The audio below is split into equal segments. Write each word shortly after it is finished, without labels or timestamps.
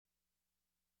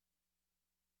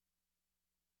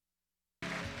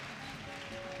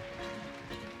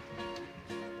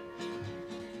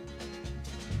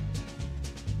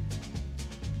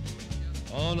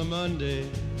On a Monday,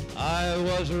 I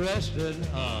was arrested.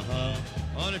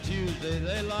 On a Tuesday,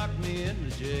 they locked me in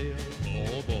the jail.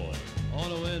 Oh, boy. On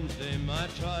a Wednesday, my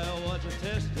trial was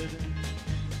attested.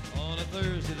 On a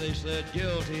Thursday, they said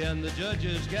guilty, and the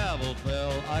judge's gavel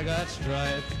fell. I got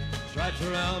stripes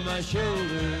around my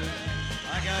shoulders.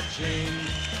 I got chains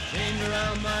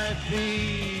around my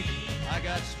feet. I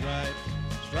got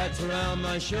stripes around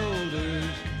my shoulders.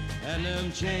 And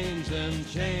them chains,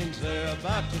 they're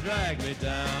about to drag me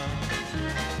down.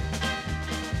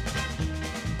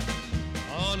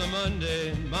 On a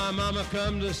Monday, my mama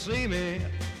come to see me.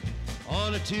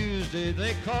 On a Tuesday,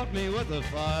 they caught me with a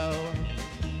file.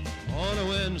 On a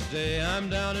Wednesday, I'm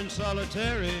down in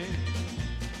solitary.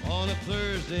 On a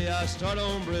Thursday, I start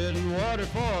on bread and water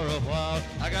for a while.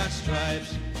 I got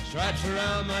stripes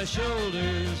around my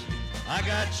shoulders. I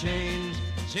got chains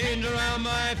around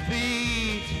my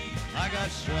feet. I got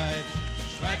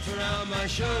stripes around my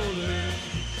shoulders.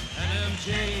 And them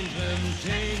chains,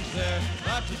 they're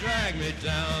about to drag me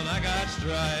down. I got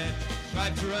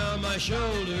stripes around my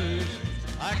shoulders.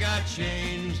 I got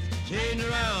chains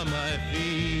around my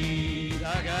feet.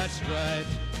 I got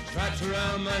stripes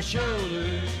around my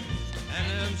shoulders. And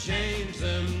them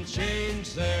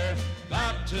chains, they're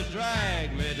about to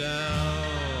drag me down.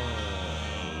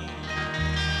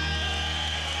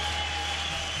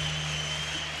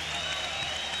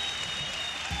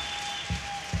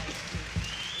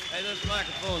 Hey, this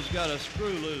microphone's got a screw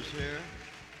loose here.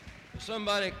 Will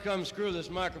somebody come screw this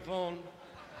microphone?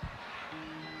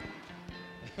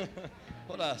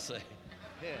 What'd I say?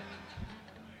 Yeah.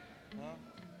 Huh?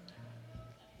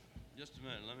 Just a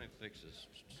minute, let me fix this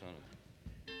son of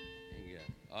a... Yeah.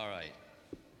 All right.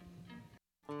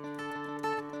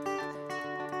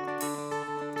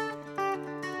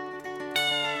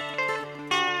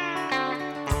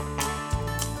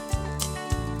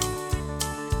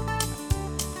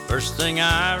 First thing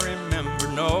I remember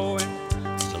knowing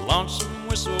is a lonesome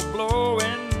whistle blowing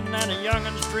and a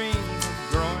youngin's dream of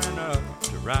growing up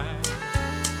to ride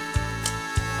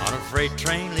on a freight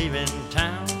train leaving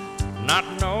town, not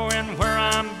knowing where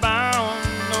I'm bound.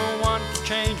 No one could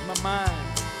change my mind.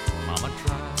 Mama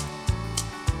tried.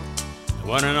 The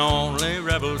one and only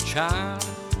rebel child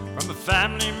from a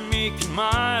family meek and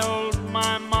mild.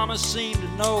 My mama seemed to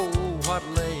know what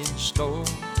lay in store.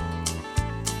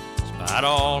 Despite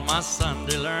all my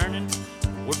Sunday learning,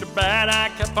 with the bad I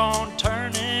kept on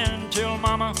turning till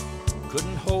Mama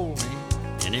couldn't hold me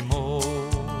anymore.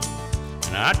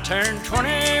 And I turned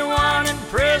 21 in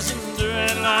prison,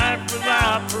 doing life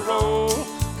without parole.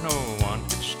 No one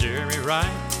could steer me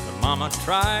right, but Mama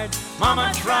tried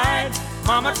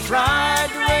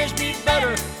to raise me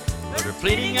better. But her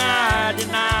pleading I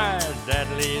denied. That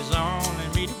leaves only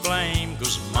me to blame,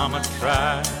 'cause Mama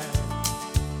tried.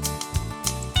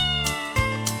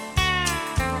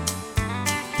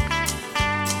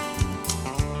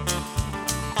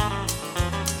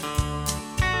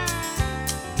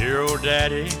 Dear old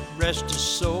daddy, rest his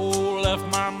soul, left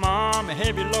my mom a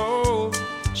heavy load.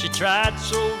 She tried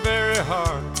so very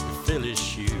hard to fill his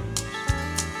shoes,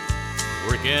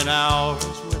 working hours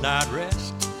without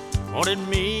rest, wanted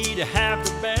me to have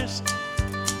the best.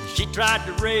 She tried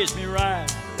to raise me right,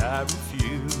 but I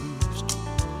refused.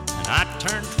 And I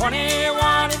turned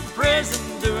 21 in prison,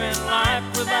 doing life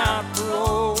without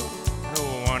parole. No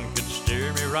one could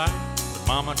steer me right, but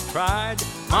Mama tried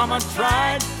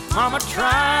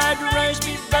to raise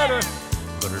me better,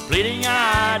 but her pleading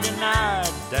I denied.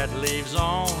 That leaves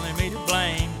only me to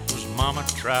blame, 'cause Mama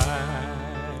tried.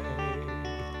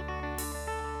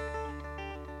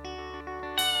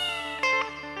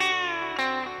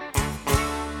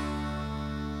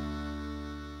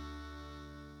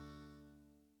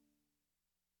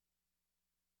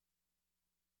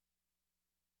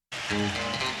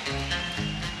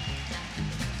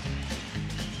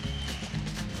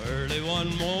 Early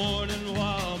one morning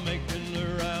while making the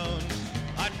rounds,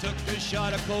 I took a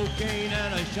shot of cocaine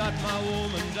and I shot my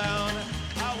woman down.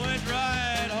 I went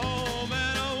right home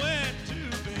and I went to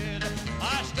bed.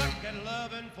 I stuck at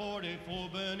 1144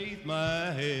 beneath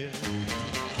my head.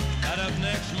 Got up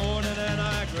next morning and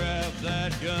I grabbed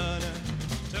that gun,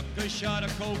 took a shot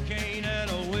of cocaine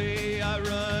and away I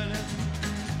run.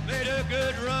 Made a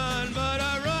good run, but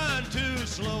I run too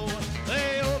slow.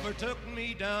 They overtook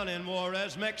me down in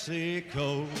Juarez,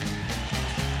 Mexico.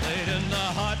 Laid in the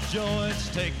hot joints,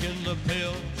 taking the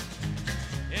pill.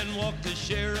 In walked the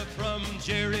sheriff from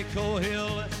Jericho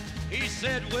Hill. He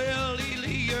said, Willie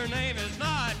Lee, your name is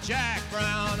not Jack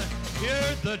Brown.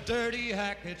 You're the dirty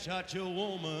hack that shot your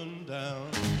woman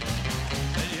down.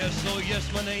 Said, yes, oh yes,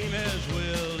 my name is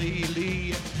Willie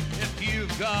Lee. If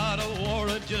You've got a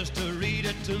warrant just to read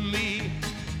it to me.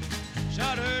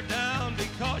 Shut her down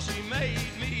because she made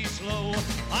me slow.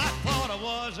 I thought I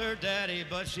was her daddy,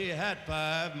 but she had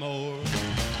 5 more.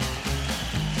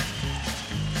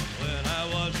 When I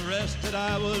was arrested,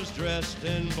 I was dressed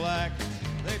in black.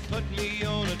 They put me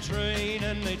on a train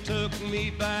and they took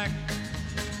me back.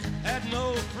 Had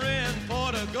no friend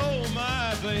for to go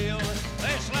my bail.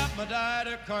 They slapped my died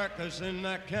carcass in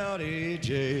that county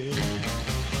jail.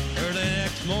 Early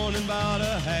next morning, about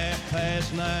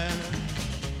 9:30,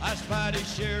 I spied a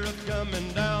sheriff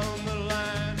coming down the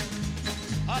line.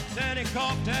 Up then he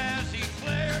coughed as he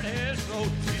cleared his throat.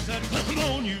 He said, "Come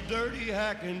on, you dirty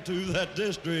hack, into that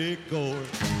district court."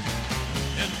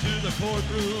 Into the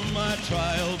courtroom my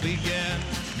trial began,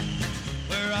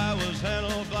 where I was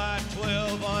handled by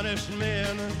 12 honest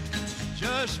men.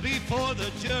 Just before the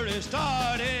jury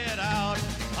started out,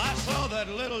 I saw that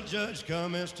little judge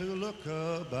commence to look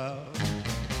about.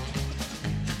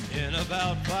 In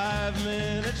about 5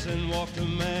 minutes in walked a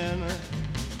man,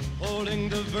 holding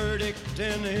the verdict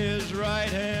in his right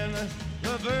hand.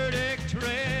 The verdict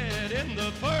read in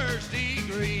the first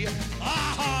degree.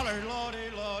 I hollered,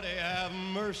 "Lordy, Lordy, have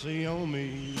mercy on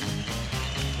me."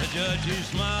 The judge, he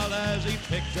smiled as he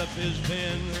picked up his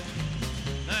pen.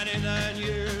 99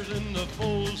 years in the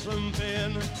Folsom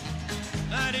pen.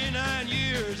 99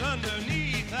 years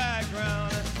underneath that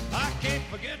ground. I can't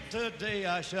forget today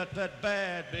I shut that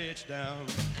bad bitch down.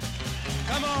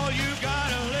 Come on, you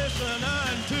gotta listen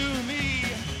unto me.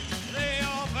 Lay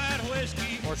off that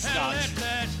whiskey Or and scotch. let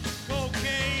that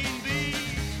cocaine be.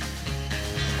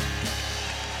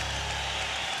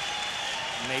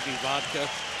 Maybe vodka.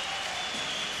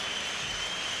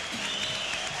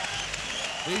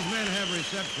 These men have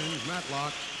receptions,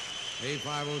 Matlock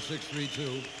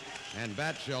A50632 and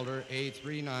Bat Shelter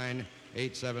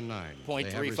A39879.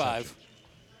 .35.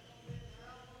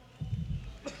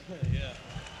 Yeah.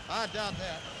 I doubt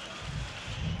that.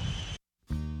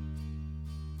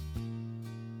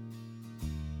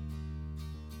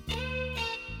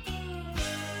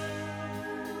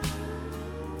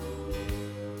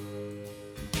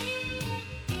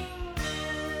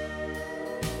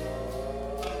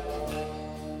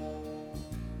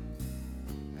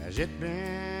 Has it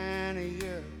been a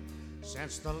year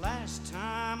since the last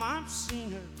time I've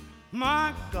seen her?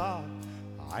 My God,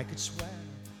 I could swear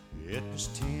it was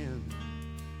 10.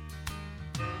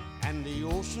 And the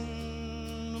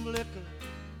ocean of liquor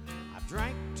I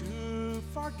drank to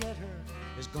forget her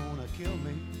is gonna kill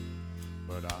me,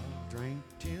 but I'll drink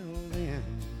till then.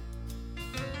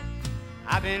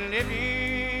 I've been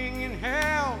living in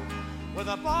hell with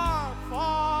a bar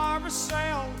for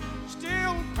sale,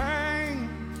 still paying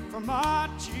for my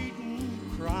cheating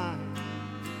crime.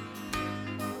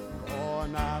 Oh,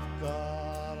 and I've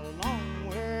got a long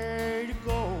way to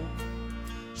go,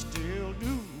 still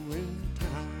doing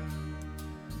time.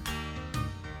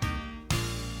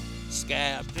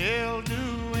 Scab. Still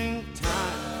doing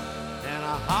time in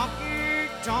a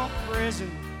honky-tonk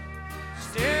prison.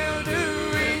 Still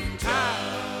doing time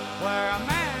where a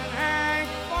man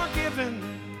ain't forgiven.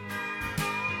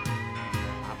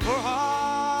 My poor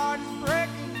heart is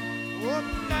breaking, whoop,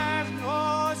 there's no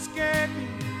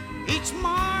escaping. Each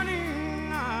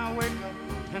morning I wake up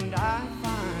and I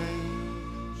find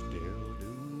still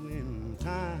doing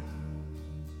time.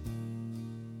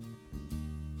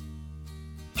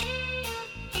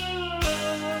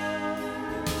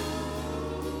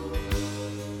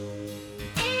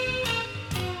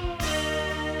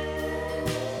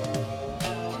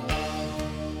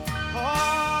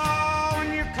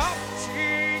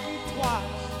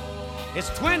 It's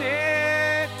 20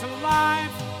 to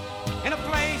life in a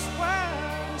place where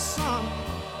the sun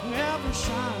never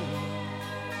shines.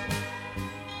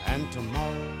 And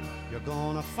tomorrow you're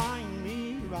gonna find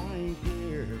me right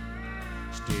here,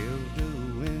 still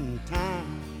doing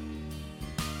time.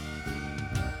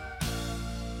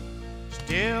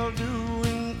 Still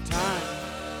doing time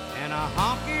in a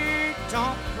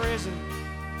honky-tonk prison.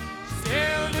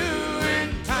 Still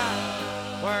doing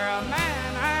time where a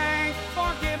man ain't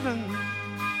forgiven.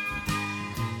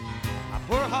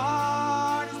 Poor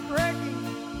heart is breaking,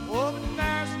 oh, but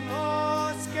there's no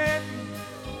escaping.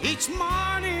 Each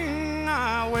morning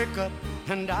I wake up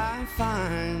and I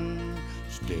find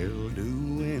still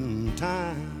doing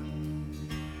time.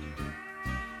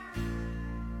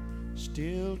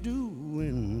 Still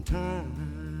doing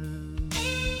time.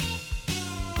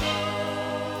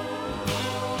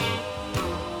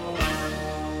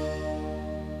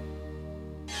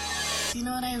 You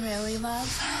know what I really love?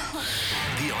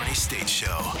 The Arnie State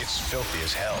Show. It's filthy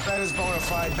as hell. That is bona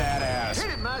fide badass.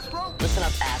 Hit it, Maestro. Listen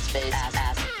up, ass face.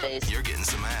 Ass. face. You're getting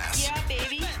some ass. Yeah,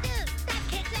 baby.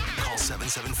 Call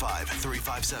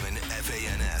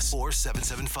 775-357-FANS or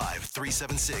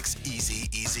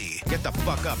 775-376-EASY-EASY. Get the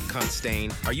fuck up, cunt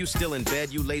stain. Are you still in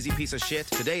bed, you lazy piece of shit?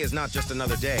 Today is not just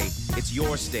another day. It's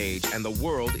your stage, and the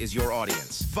world is your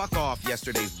audience. Fuck off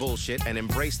yesterday's bullshit and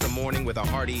embrace the morning with a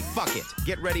hearty fuck it.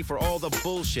 Get ready for all the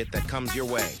bullshit that comes your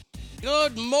way.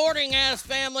 Good morning, ass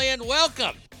family, and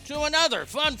welcome to another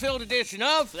fun-filled edition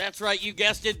of, that's right, you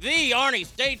guessed it, the Arnie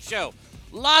State Show.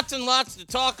 Lots and lots to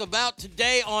talk about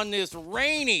today on this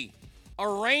rainy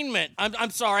arraignment.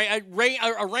 It's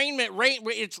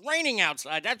raining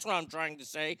outside. That's what I'm trying to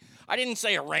say. I didn't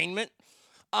say arraignment.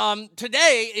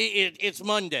 Today, it's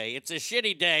Monday. It's a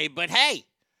shitty day, but hey,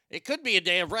 it could be a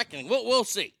day of reckoning. We'll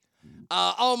see.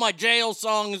 All my jail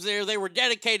songs there, they were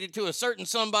dedicated to a certain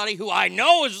somebody who I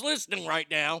know is listening right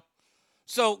now.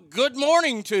 So, good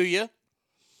morning to you.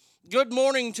 Good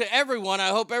morning to everyone. I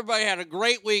hope everybody had a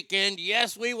great weekend.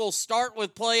 Yes, we will start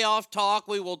with playoff talk.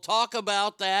 We will talk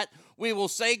about that. We will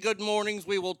say good mornings.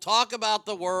 We will talk about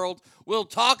the world. We'll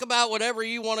talk about whatever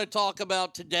you want to talk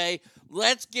about today.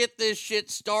 Let's get this shit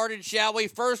started, shall we?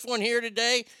 First one here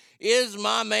today is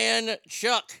my man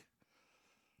Chuck.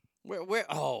 Where?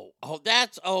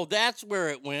 That's where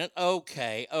it went.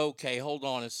 Okay. Hold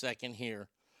on a second here.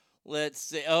 Let's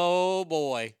see. Oh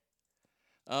boy.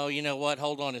 Oh, you know what?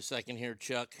 Hold on a second here,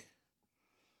 Chuck.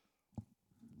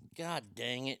 God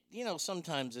dang it. You know,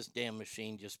 sometimes this damn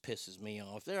machine just pisses me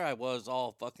off. There I was,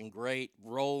 all fucking great,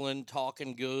 rolling,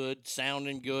 talking good,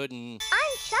 sounding good, and...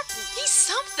 I'm Chucky. He's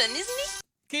something, isn't he?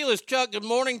 Keyless Chuck, good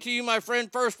morning to you, my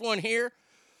friend. First one here.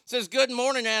 Says, good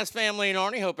morning, ass family and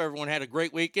Arnie. Hope everyone had a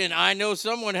great weekend. I know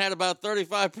someone had about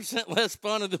 35% less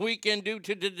fun of the weekend due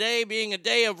to today being a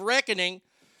day of reckoning.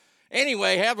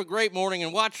 Anyway, have a great morning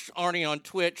and watch Arnie on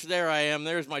Twitch. There I am.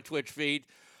 There's my Twitch feed.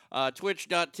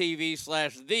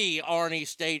 Twitch.tv/The Arnie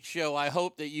State Show. I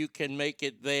hope that you can make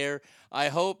it there. I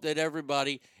hope that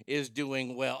everybody is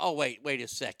doing well. Oh, wait a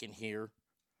second here.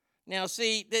 Now,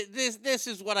 see, this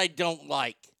is what I don't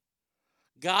like.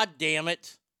 God damn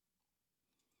it.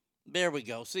 There we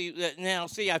go. See,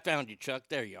 I found you, Chuck.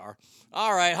 There you are.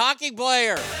 All right, hockey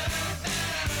player.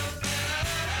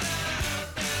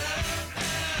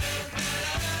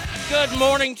 Good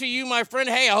morning to you, my friend.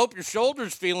 Hey, I hope your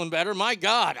shoulder's feeling better. My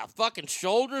God, a fucking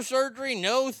shoulder surgery?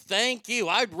 No, thank you.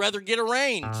 I'd rather get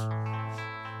arraigned.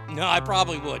 No, I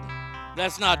probably wouldn't.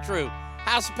 That's not true.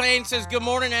 House of Pain says, good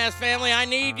morning, ass family. I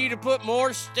need you to put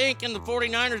more stink in the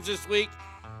 49ers this week.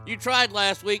 You tried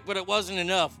last week, but it wasn't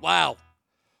enough. Wow,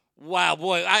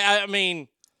 boy. I mean,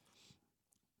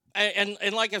 and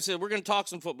like I said, we're going to talk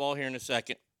some football here in a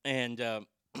second. And I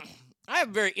have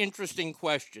a very interesting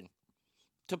question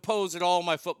to pose at all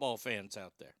my football fans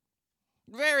out there.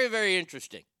 Very, very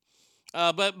interesting.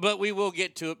 But we will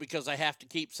get to it because I have to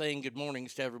keep saying good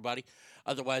mornings to everybody.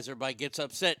 Otherwise, everybody gets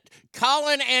upset.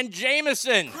 Colin and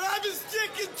Jameson. Grab his dick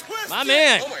and twist my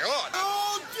man. Oh, my God.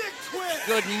 Oh, dick twist.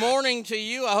 Good morning to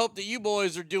you. I hope that you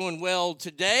boys are doing well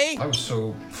today. I was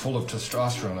so full of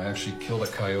testosterone, I actually killed a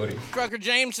coyote. Trucker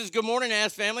James says, good morning,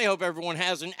 ass family. Hope everyone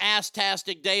has an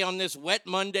ass-tastic day on this wet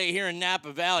Monday here in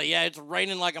Napa Valley. Yeah, it's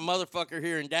raining like a motherfucker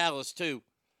here in Dallas, too.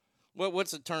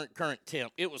 What's the current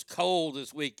temp? It was cold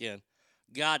this weekend.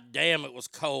 God damn, it was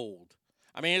cold.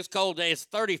 I mean, it's cold day. It's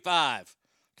 35.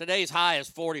 Today's high is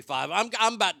 45.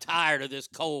 I'm about tired of this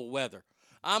cold weather.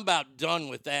 I'm about done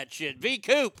with that shit. V.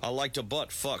 Coop. I like to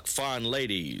butt fuck fine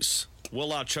ladies.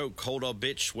 Will I choke hold a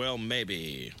bitch? Well,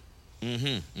 maybe.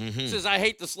 Says, I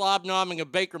hate the slob nomming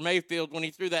of Baker Mayfield when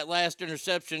he threw that last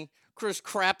interception. Chris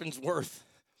Crappinsworth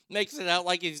makes it out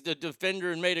like he's the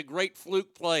defender and made a great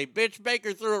fluke play. Bitch,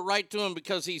 Baker threw it right to him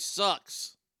because he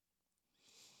sucks.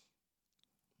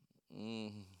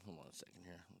 Hold on a second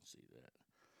here. Let's see that.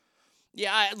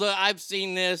 Yeah, I've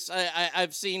seen this.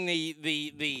 I've seen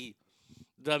the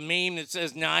meme that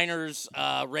says Niners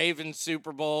Ravens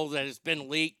Super Bowl that has been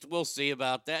leaked. We'll see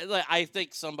about that. I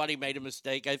think somebody made a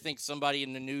mistake. I think somebody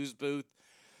in the news booth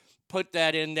put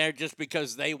that in there just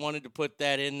because they wanted to put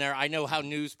that in there. I know how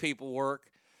news people work,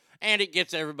 and it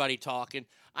gets everybody talking.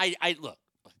 I look,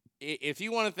 if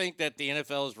you want to think that the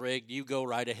NFL is rigged, you go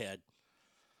right ahead.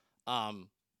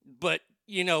 But,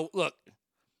 you know, look,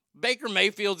 Baker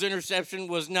Mayfield's interception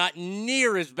was not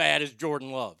near as bad as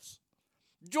Jordan Love's.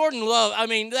 Jordan Love, I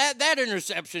mean, that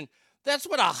interception, that's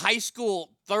what a high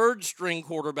school third-string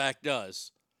quarterback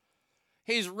does.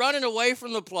 He's running away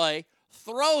from the play,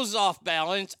 throws off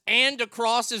balance, and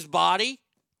across his body.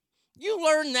 You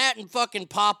learn that in fucking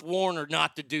Pop Warner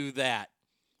not to do that.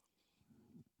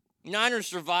 Niners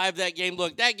survived that game.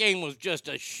 Look, that game was just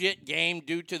a shit game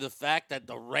due to the fact that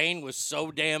the rain was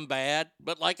so damn bad.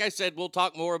 But like I said, we'll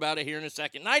talk more about it here in a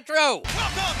second. Nitro!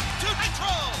 Welcome to Nitro!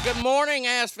 Good morning,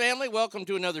 ass family. Welcome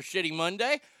to another shitty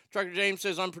Monday. Trucker James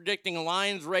says, I'm predicting a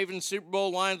Lions-Ravens Super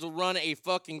Bowl. Lions will run a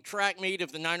fucking track meet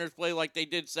if the Niners play like they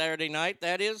did Saturday night.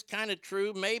 That is kind of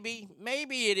true. Maybe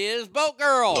it is. Boat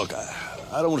Girl! Look,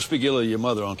 I don't want to speak ill of your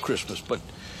mother on Christmas, but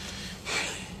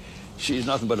she's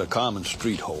nothing but a common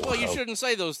street hoe. Well, you shouldn't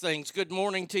say those things. Good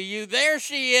morning to you. There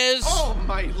she is. Oh,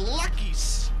 my lucky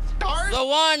stars. The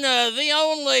one, the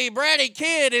only Bratty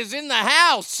Kid is in the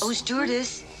house. Oh,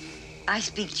 stewardess, I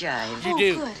speak jive. You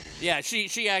do. Good. Yeah,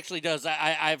 she actually does.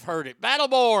 I've heard it.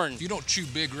 Battleborn. If you don't chew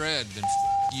Big Red, then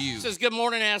you. Says, good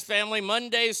morning, ass family.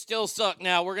 Mondays still suck.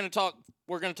 Now, we're gonna talk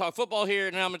football here,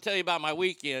 and I'm gonna tell you about my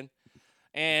weekend.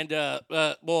 And,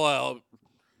 boy,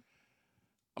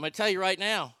 I'm gonna tell you right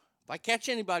now, if I catch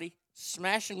anybody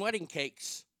smashing wedding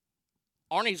cakes,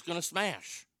 Arnie's going to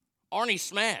smash. Arnie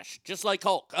smash, just like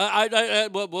Hulk.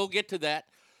 We'll get to that.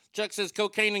 Chuck says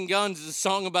Cocaine and Guns is a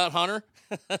song about Hunter.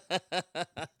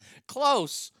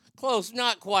 Close,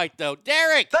 not quite, though.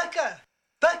 Derek! Becca!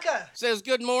 Says,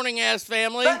 good morning, ass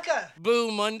family. Becca!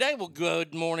 Boo Monday. Well,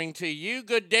 good morning to you.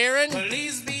 Good Darren.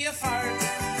 Please be a fart.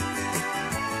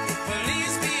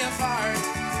 Please be a fart.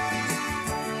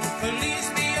 Please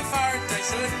be a fart. I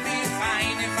should be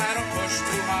fine if I don't push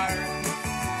too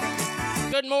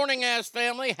hard. Good morning, ass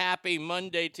family. Happy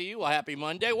Monday to you. Well, happy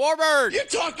Monday. Warbird! You're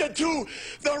talking to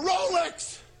the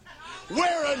Rolex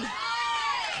wearing,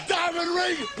 diamond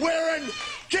ring wearing,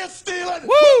 kiss stealing,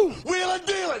 woo, wheeling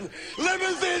dealing,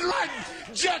 limousine riding,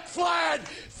 jet flying,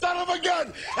 son of a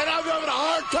gun, and I'm having a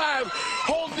hard time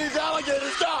holding these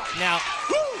alligators down. Now,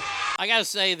 woo! I gotta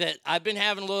say that I've been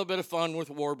having a little bit of fun with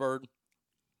Warbird,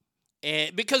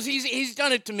 because he's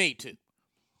done it to me too.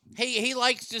 He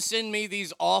likes to send me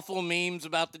these awful memes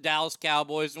about the Dallas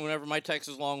Cowboys, and whenever my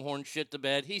Texas Longhorns shit the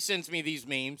bed, he sends me these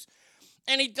memes,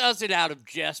 and he does it out of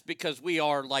jest because we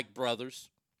are like brothers,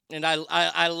 and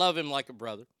I love him like a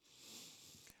brother.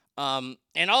 And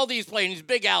all these players, he's a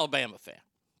big Alabama fan,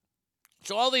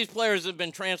 so all these players have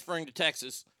been transferring to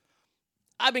Texas.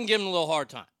 I've been giving him a little hard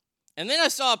time. And then I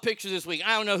saw a picture this week.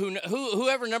 I don't know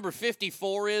whoever number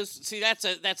 54 is. See, that's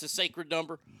a sacred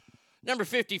number. Number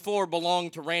 54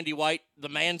 belonged to Randy White, the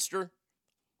Manster.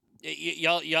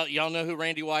 Y'all know who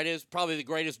Randy White is? Probably the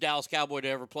greatest Dallas Cowboy to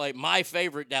ever play. My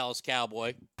favorite Dallas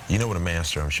Cowboy. You know what a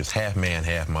Manster is? She's half man,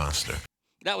 half monster.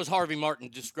 That was Harvey Martin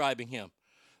describing him.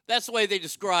 That's the way they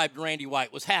described Randy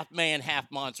White, was half man, half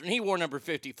monster. And he wore number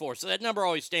 54, so that number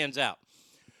always stands out.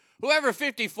 Whoever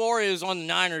 54 is on the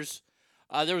Niners,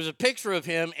 there was a picture of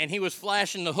him, and he was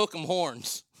flashing the hook 'em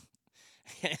horns.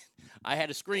 I had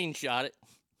to screenshot it,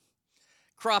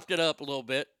 cropped it up a little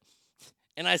bit,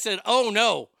 and I said, oh,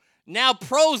 no, now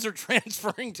pros are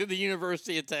transferring to the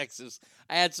University of Texas.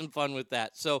 I had some fun with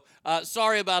that. So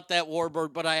sorry about that,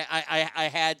 Warbird, but I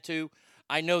had to.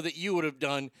 I know that you would have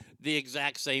done the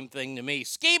exact same thing to me.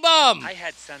 Ski Bum! I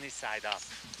had sunny side up,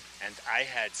 and I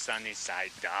had sunny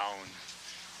side down.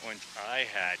 And I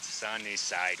had sunny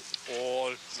side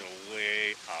all the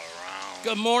way around.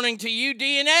 Good morning to you,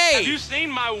 DNA. Have you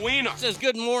seen my wiener? Says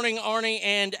good morning, Arnie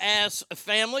and ass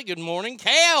family. Good morning,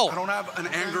 Kale. I don't have an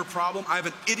anger problem. I have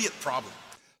an idiot problem.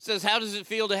 Says, how does it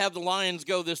feel to have the Lions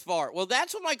go this far? Well,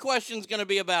 that's what my question's going to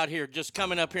be about here, just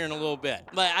coming up here in a little bit.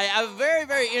 But I have a very,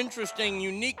 very interesting,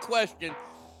 unique question.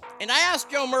 And I asked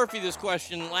Joe Murphy this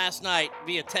question last night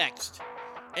via text.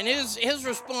 And his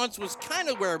response was kind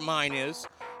of where mine is.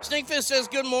 Stinkfist says,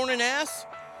 good morning, ass.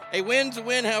 A win's a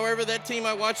win. However, that team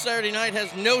I watched Saturday night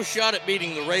has no shot at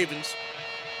beating the Ravens.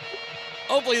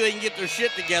 Hopefully they can get their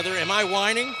shit together. Am I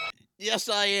whining? Yes,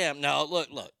 I am. No, look.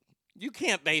 You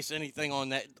can't base anything on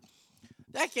that.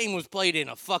 That game was played in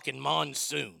a fucking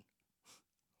monsoon.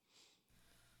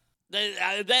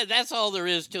 That's all there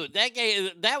is to it. That game,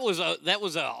 that was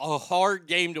a hard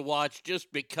game to watch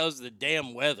just because of the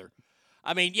damn weather.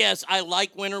 I mean, yes, I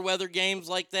like winter weather games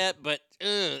like that, but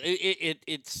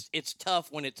it's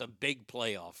tough when it's a big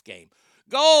playoff game.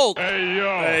 Gold! Hey,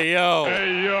 yo! Hey, yo!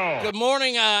 Hey, yo! Good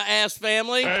morning, ass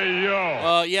family. Hey,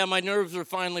 yo! Yeah, my nerves are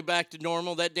finally back to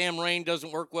normal. That damn rain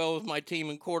doesn't work well with my team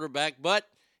and quarterback, but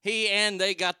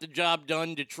they got the job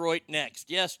done. Detroit next.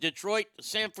 Yes, Detroit,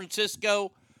 San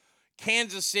Francisco,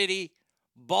 Kansas City,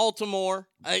 Baltimore.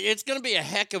 It's going to be a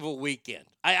heck of a weekend.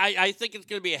 I think it's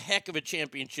going to be a heck of a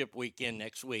championship weekend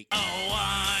next week. Oh,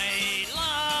 I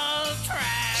love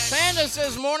trash. Panda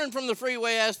says, morning from the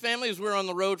freeway, ass families. We're on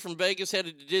the road from Vegas,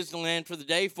 headed to Disneyland for the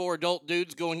day. 4 adult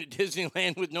dudes going to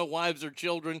Disneyland with no wives or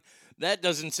children. That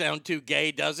doesn't sound too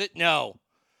gay, does it? No.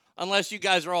 unless you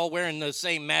guys are all wearing the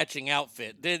same matching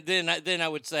outfit. Then I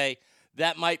would say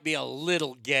that might be a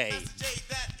little gay.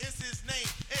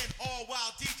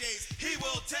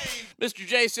 Mr.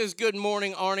 J says, good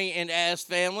morning, Arnie and Ass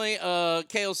family.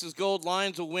 Kale says, gold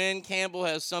lions will win. Campbell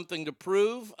has something to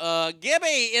prove.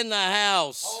 Gibby in the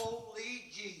house. Holy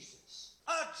Jesus.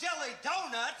 A jelly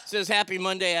donut? Says, happy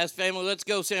Monday, Ass family. Let's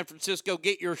go, San Francisco.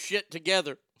 Get your shit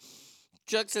together.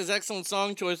 Chuck says, excellent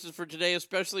song choices for today,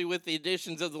 especially with the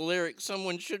additions of the lyrics.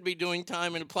 Someone should be doing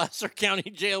time in a Placer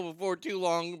County jail before too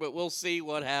long, but we'll see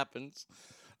what happens.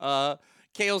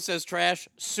 Kale says, trash,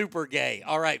 super gay.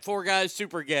 All right, 4 guys,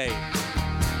 super gay.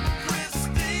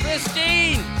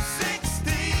 Christine!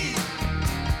 16!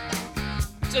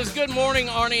 Says, good morning,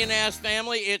 Arnie and Ass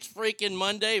family. It's freaking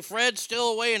Monday. Fred's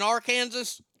still away in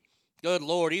Arkansas? Good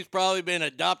Lord, he's probably been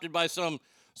adopted by some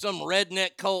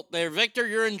redneck cult there. Victor,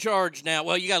 you're in charge now.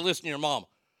 Well, you got to listen to your mama.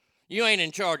 You ain't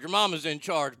in charge. Your mama's in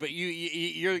charge, but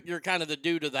you're kind of the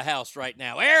dude of the house right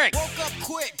now. Eric! Woke up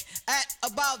quick at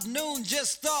about noon.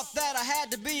 Just thought that I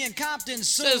had to be in Compton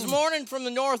soon. Says, morning from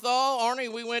the North All. Arnie,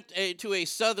 we went to a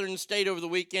southern state over the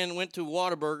weekend. Went to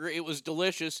Whataburger. It was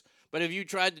delicious. But have you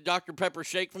tried the Dr. Pepper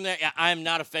shake from there? I'm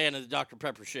not a fan of the Dr.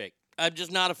 Pepper shake. I'm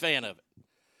just not a fan of it.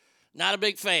 Not a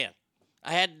big fan.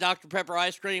 I had Dr. Pepper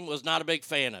ice cream. Was not a big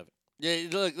fan of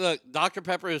it. Look, Dr.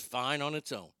 Pepper is fine on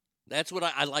its own. That's what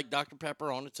I like Dr.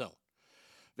 Pepper on its own.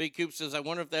 V. Coop says, I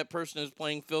wonder if that person is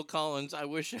playing Phil Collins. I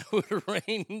wish it would have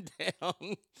rained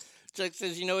down. Chuck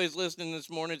says, he's listening this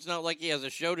morning. It's not like he has a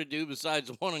show to do besides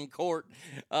one in court.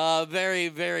 Very,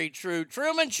 very true.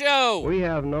 Truman Show. We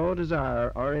have no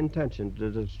desire or intention to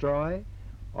destroy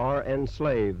or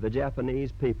enslave the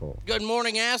Japanese people. Good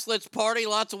morning, ass. Let's party.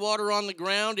 Lots of water on the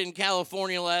ground in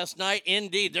California last night.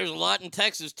 Indeed, there's a lot in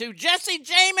Texas, too. Jesse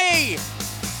Jamie!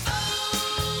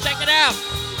 Check it out.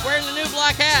 Wearing the new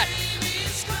black hat.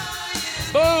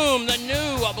 Boom, the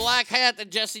new black hat that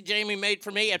Jesse Jamie made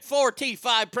for me at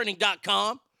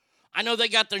 4t5printing.com. I know they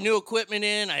got their new equipment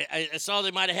in. I saw they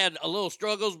might have had a little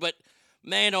struggles, but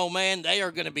man, oh man, they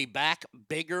are going to be back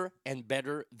bigger and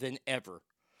better than ever.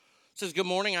 Says, good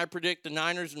morning. I predict the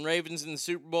Niners and Ravens in the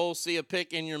Super Bowl. See a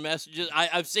pic in your messages.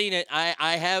 I've seen it.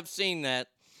 I have seen that.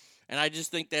 And I just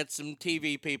think that's some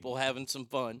TV people having some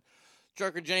fun.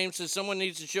 Trucker James says, someone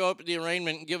needs to show up at the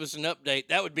arraignment and give us an update.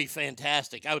 That would be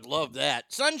fantastic. I would love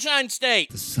that. Sunshine State.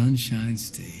 The Sunshine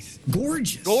State.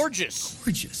 Gorgeous.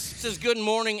 Gorgeous. Says, good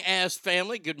morning, Ass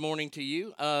family. Good morning to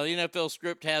you. The NFL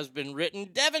script has been written.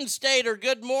 Devin Stater,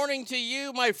 good morning to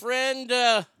you, my friend.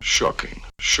 Shocking.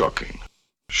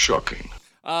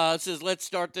 It says, let's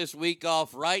start this week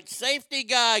off right. Safety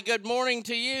Guy, good morning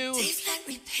to you. Safe like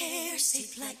repair,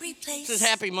 safe like replace. Says,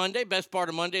 happy Monday. Best part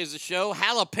of Monday is the show.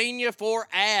 Jalapeno for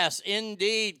ass,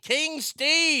 indeed. King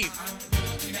Steve.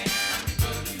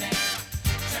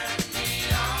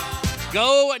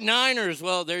 Go Niners.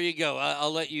 Well, there you go.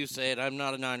 I'll let you say it. I'm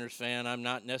not a Niners fan. I'm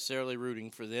not necessarily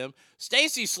rooting for them.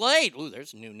 Stacy Slade. Ooh,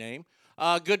 there's a new name.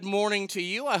 Good morning to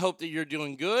you. I hope that you're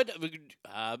doing good.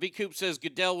 V. Coop says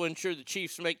Goodell will ensure the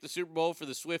Chiefs make the Super Bowl for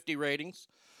the Swiftie ratings.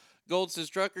 Gold says,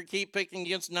 Trucker, keep picking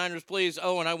against the Niners, please.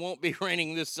 Oh, and I won't be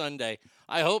raining this Sunday.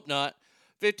 I hope not.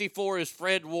 54 is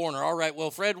Fred Warner. All right,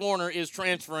 well, Fred Warner is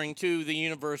transferring to the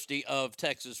University of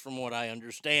Texas, from what I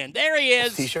understand. There he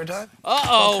is. T-shirt time?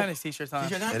 Uh-oh. What kind of T-shirt time?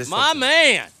 My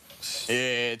man.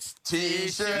 It's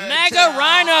T-shirt Mega time.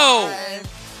 Rhino.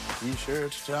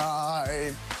 T-shirt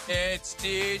time. It's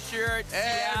T-shirt time.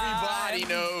 Everybody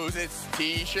knows it's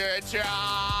T-shirt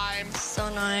time. So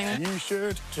annoying.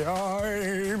 T-shirt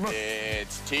time.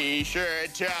 It's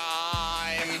T-shirt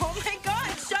time. Oh my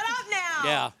God, shut up now.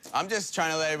 Yeah. I'm just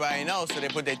trying to let everybody know so they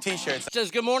put their T-shirts.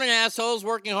 Says, good morning, assholes.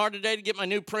 Working hard today to get my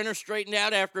new printer straightened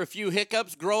out after a few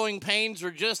hiccups. Growing pains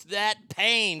are just that,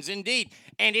 pains, indeed.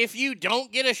 And if you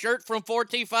don't get a shirt from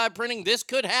 4T5 Printing, this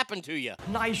could happen to you.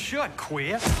 Nice shirt,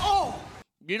 queer. Oh!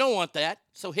 You don't want that,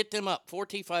 so hit them up,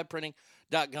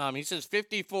 4T5printing.com. He says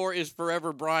 54 is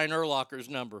forever Brian Urlacher's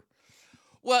number.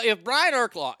 Well, if Brian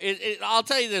Urlacher, I'll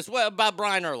tell you this about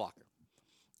Brian Urlacher.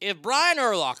 If Brian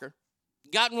Urlacher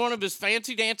got in one of his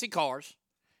fancy-dancy cars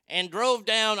and drove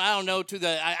down, I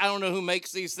don't know who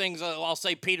makes these things, I'll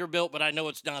say Peterbilt, but I know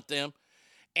it's not them,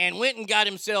 and went and got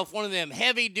himself one of them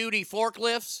heavy-duty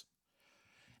forklifts,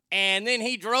 and then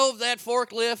he drove that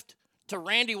forklift to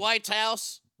Randy White's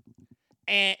house,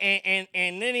 and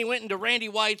then he went into Randy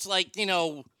White's,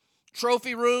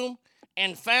 trophy room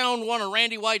and found one of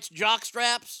Randy White's jock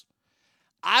straps,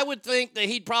 I would think that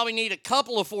he'd probably need a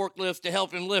couple of forklifts to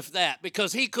help him lift that,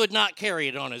 because he could not carry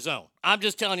it on his own. I'm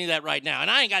just telling you that right now. And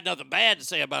I ain't got nothing bad to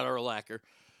say about Urlacher,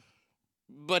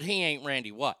 but he ain't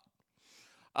Randy White.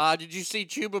 Did you see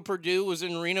Chuba Purdue was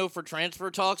in Reno for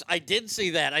transfer talks? I did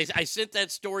see that. I sent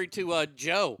that story to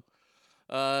Joe.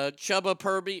 Chubba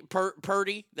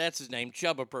Purdy, that's his name,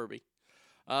 Chubba Purdy.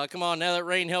 Come on, now that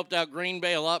rain helped out Green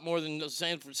Bay a lot more than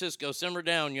San Francisco. Simmer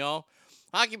down, y'all.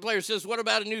 Hockey player says, what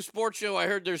about a new sports show I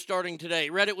heard they're starting today?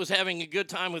 Reddit was having a good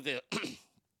time with it.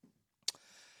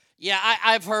 Yeah,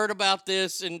 I've heard about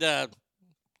this, and I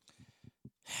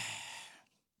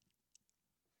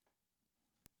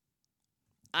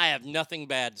have nothing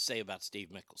bad to say about Steve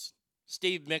Mickelson.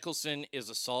 Steve Mickelson is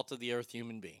a salt-of-the-earth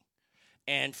human being.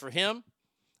 And for him,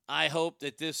 I hope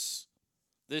that this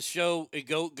show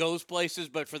goes places,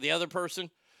 but for the other person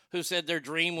who said their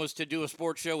dream was to do a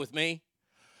sports show with me,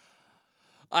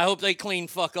 I hope they clean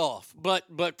fuck off. But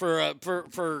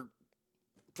for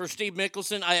Steve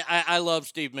Mickelson, I love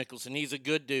Steve Mickelson. He's a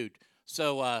good dude.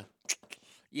 So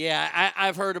yeah,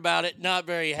 I've heard about it. Not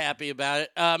very happy about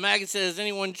it. Maggot says,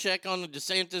 anyone check on the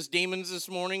DeSantis demons this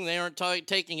morning? They aren't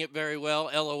taking it very well.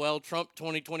 LOL, Trump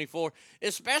 2024.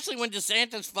 Especially when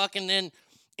DeSantis fucking then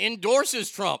endorses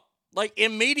Trump. Like,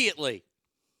 immediately.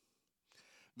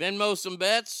 Venmo some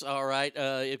bets. All right,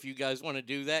 if you guys want to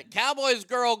do that. Cowboys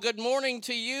girl, good morning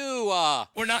to you.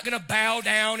 We're not going to bow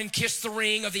down and kiss the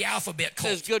ring of the alphabet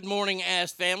cult. Says, good morning,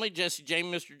 ass family. Jesse J,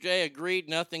 Mr. J, agreed.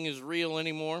 Nothing is real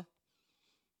anymore.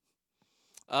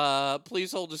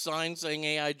 Please hold a sign saying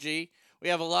AIG. We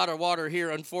have a lot of water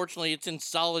here. Unfortunately, it's in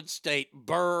solid state.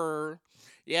 Brr.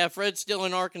 Yeah, Fred's still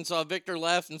in Arkansas. Victor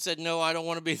laughed and said, no, I don't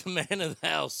want to be the man of the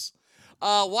house.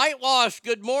 Whitewash,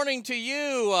 good morning to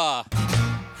you.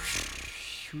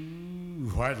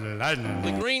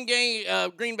 The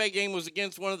Green Bay game was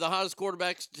against one of the hottest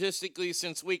quarterbacks statistically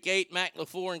since Week 8. Matt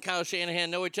LaFleur and Kyle Shanahan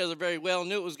know each other very well.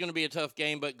 Knew it was going to be a tough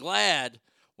game, but glad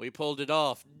we pulled it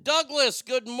off. Douglas,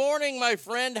 good morning, my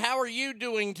friend. How are you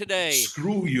doing today?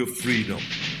 Screw your freedom.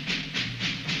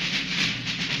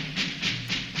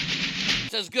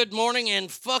 Says good morning and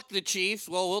fuck the Chiefs.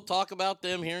 Well, we'll talk about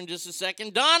them here in just a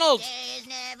second. Donald! Day's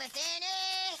never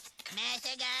finished.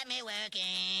 Master got me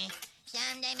working.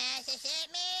 Someday Master set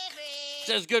me free.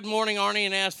 Says good morning, Arnie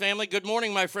and Ass family. Good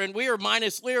morning, my friend. We're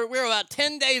about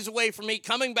 10 days away from me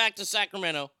coming back to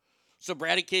Sacramento so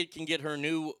Bratty Kid can get her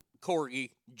new corgi,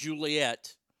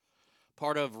 Juliet,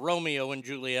 part of Romeo and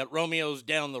Juliet. Romeo's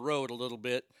down the road a little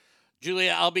bit.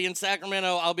 Juliet, I'll be in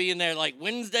Sacramento. I'll be in there like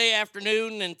Wednesday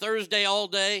afternoon and Thursday all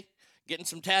day, getting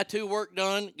some tattoo work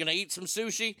done, gonna eat some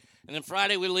sushi, and then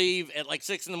Friday we leave at like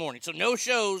 6 in the morning. So no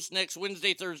shows next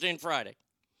Wednesday, Thursday, and Friday.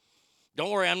 Don't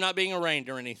worry, I'm not being arraigned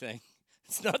or anything.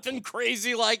 It's nothing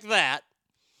crazy like that.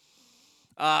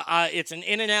 It's an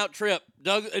in and out trip.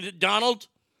 Donald,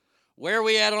 where are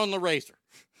we at on the racer?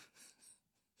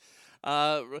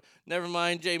 Never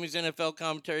mind Jamie's NFL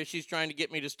commentary. She's trying to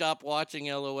get me to stop watching,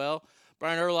 LOL.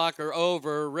 Brian Urlacher,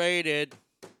 overrated.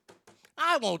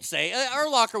 I won't say.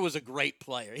 Urlacher was a great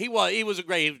player. He was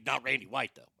not Randy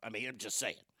White, though. I mean, I'm just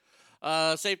saying.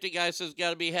 Safety guy says, got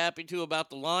to be happy, too,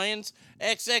 about the Lions.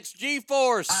 XXG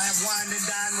Force. I have wined and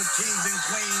dined with kings and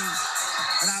queens,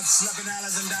 and I've slept in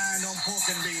alleys and dined on pork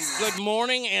and beans. Good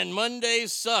morning, and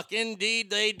Mondays suck.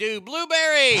 Indeed, they do.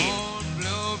 Blueberry. Oh,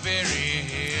 Blueberry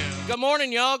Hill. Good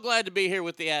morning, y'all. Glad to be here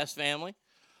with the Ass family.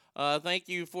 Thank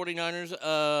you,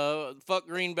 49ers. Fuck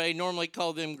Green Bay. Normally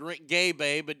call them Gay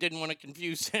Bay, but didn't want to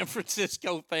confuse San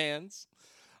Francisco fans.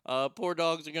 Poor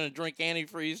dogs are going to drink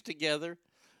antifreeze together.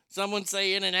 Someone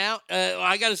say In-N-Out.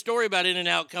 I got a story about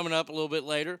In-N-Out coming up a little bit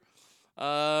later.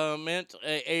 Meant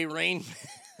a rain.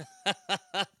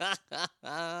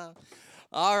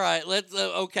 All right, let's.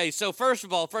 Okay, so first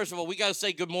of all, we got to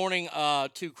say good morning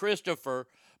to Christopher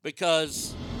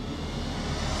because.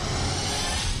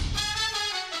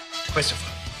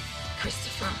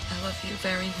 Christopher, I love you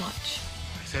very much.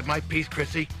 I said my piece,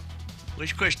 Chrissy.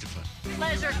 Where's Christopher?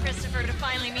 Pleasure, Christopher, to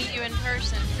finally meet you in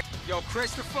person. Yo,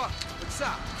 Christopher, what's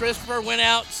up? Christopher went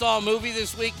out, saw a movie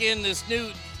this weekend. It's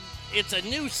a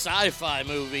new sci-fi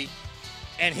movie,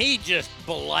 and he just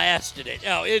blasted it.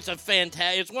 Oh, it's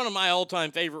it's one of my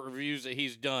all-time favorite reviews that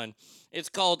he's done. It's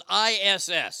called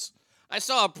ISS. I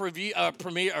saw a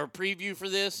preview for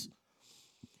this,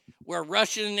 where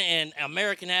Russian and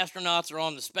American astronauts are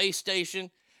on the space station,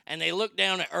 and they look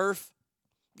down at Earth.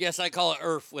 Yes, I call it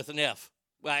Earth with an F.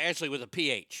 Well, actually with a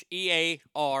PH.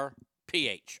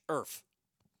 EARPH. Earth.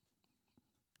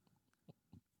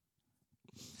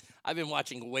 I've been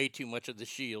watching way too much of The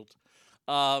Shield.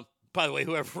 By the way,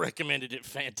 whoever recommended it,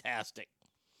 fantastic.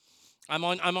 I'm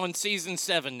on season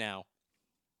 7 now.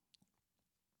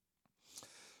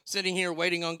 Sitting here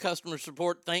waiting on customer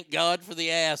support. Thank God for the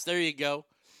ass. There you go.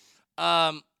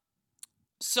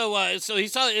 So he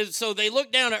saw. So they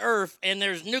look down at Earth, and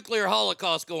there's nuclear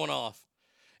holocaust going off,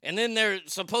 and then they're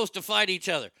supposed to fight each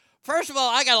other. First of all,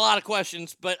 I got a lot of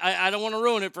questions, but I don't want to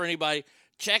ruin it for anybody.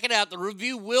 Check it out. The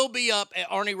review will be up at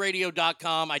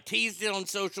ArnieRadio.com. I teased it on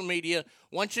social media.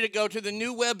 Want you to go to the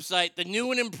new website, the new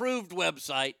and improved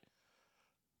website,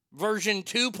 version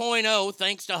 2.0,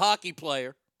 thanks to Hockey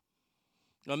Player.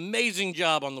 Amazing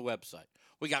job on the website.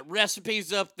 We got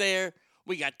recipes up there.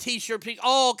 We got t-shirt pieces,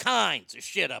 all kinds of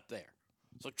shit up there.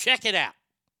 So check it out.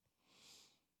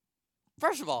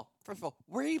 First of all,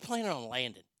 where are you planning on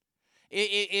landing?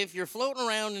 If you're floating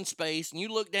around in space and you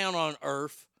look down on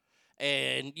Earth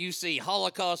and you see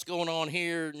Holocaust going on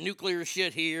here, nuclear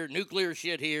shit here,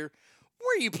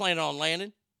 where are you planning on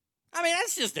landing? I mean,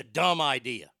 that's just a dumb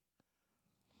idea.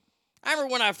 I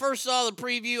remember when I first saw the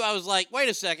preview, I was like, wait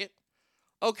a second.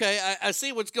 Okay, I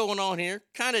see what's going on here.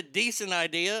 Kind of decent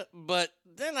idea, but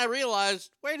then I realized,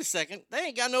 wait a second, they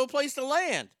ain't got no place to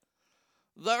land.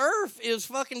 The Earth is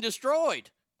fucking destroyed.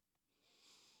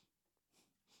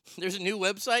 There's a new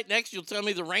website next. You'll tell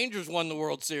me the Rangers won the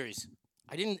World Series.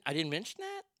 I didn't mention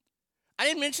that? I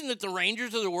didn't mention that the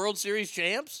Rangers are the World Series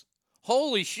champs?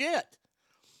 Holy shit.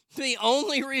 The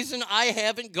only reason I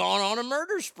haven't gone on a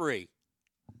murder spree.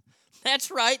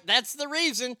 That's right. That's the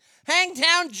reason.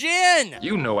 Hangtown Jen.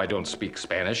 You know I don't speak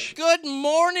Spanish. Good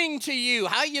morning to you.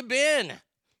 How you been?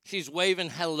 She's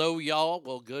waving hello, y'all.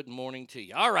 Well, good morning to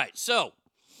you. All right, so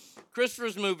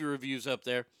Christopher's movie review's up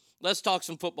there. Let's talk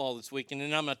some football this week, and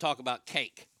then I'm going to talk about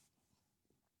cake.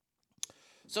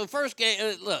 So first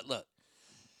game, look.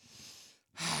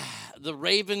 The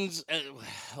Ravens.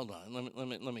 Hold on.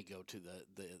 Let me go to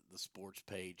the sports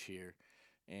page here,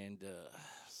 and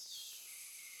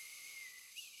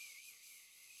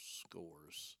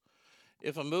scores.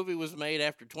 If a movie was made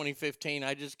after 2015,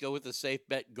 I just go with the safe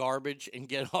bet garbage and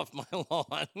get off my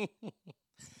lawn.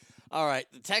 All right,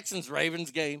 the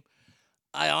Texans-Ravens game.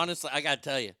 I got to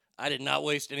tell you, I did not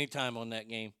waste any time on that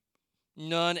game.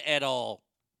 None at all.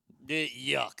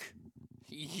 Yuck.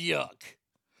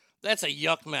 That's a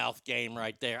yuck mouth game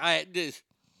right there.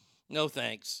 No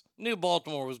thanks. Knew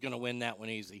Baltimore was going to win that one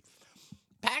easy.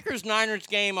 Packers-Niners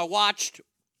game I watched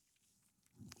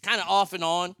kind of off and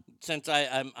on since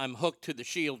I'm hooked to the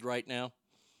Shield right now.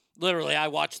 Literally, I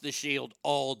watched the Shield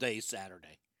all day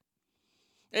Saturday.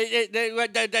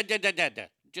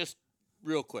 Just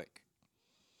real quick.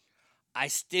 I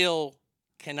still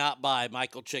cannot buy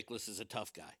Michael Chiklis as a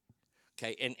tough guy.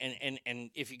 Okay, and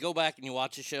if you go back and you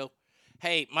watch the show,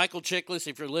 hey, Michael Chiklis,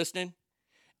 if you're listening,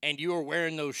 and you were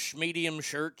wearing those schmedium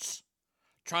shirts,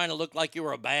 trying to look like you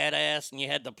were a badass, and you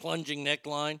had the plunging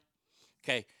neckline,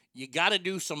 okay, you got to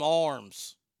do some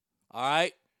arms, all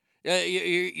right?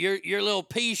 Your little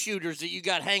pea shooters that you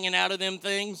got hanging out of them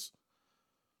things,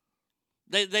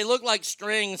 they look like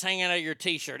strings hanging out of your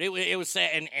T-shirt. It was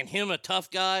sad, and him a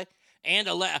tough guy, and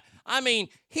I mean,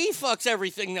 he fucks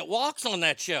everything that walks on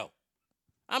that show.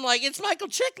 I'm like, it's Michael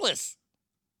Chiklis.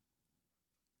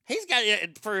 He's got,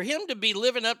 for him to be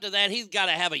living up to that, he's got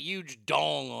to have a huge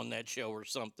dong on that show or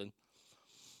something.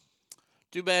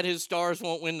 Too bad his Stars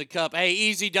won't win the cup. Hey,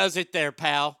 easy does it there,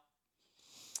 pal.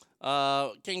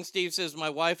 King Steve says, my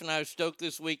wife and I are stoked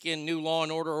this weekend. New Law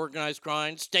and Order Organized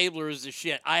Crime. Stabler is the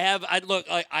shit. I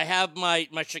have my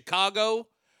Chicago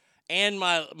and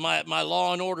my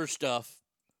Law and Order stuff.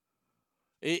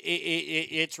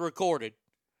 It's recorded.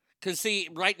 Because, see,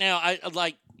 right now,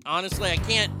 honestly,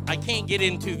 I can't get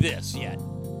into this yet.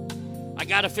 I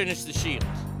got to finish the Shield.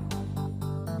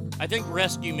 I think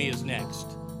Rescue Me is next.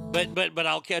 But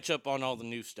I'll catch up on all the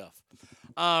new stuff.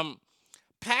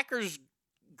 Packers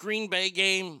Green Bay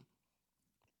game.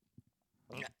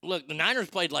 Look, the Niners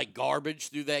played like garbage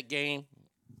through that game,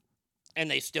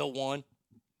 and they still won.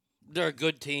 They're a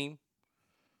good team.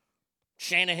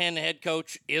 Shanahan, the head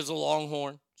coach, is a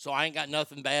Longhorn, so I ain't got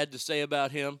nothing bad to say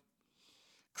about him.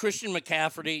 Christian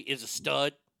McCaffrey is a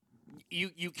stud.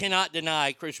 You cannot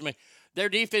deny Christian McCaffrey. Their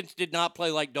defense did not play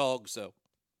like dogs, though.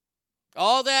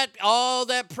 All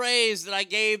that praise that I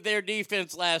gave their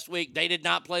defense last week, they did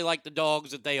not play like the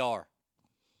dogs that they are.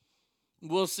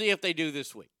 We'll see if they do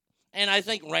this week. And I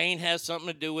think rain has something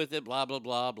to do with it, blah, blah,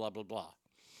 blah, blah, blah, blah.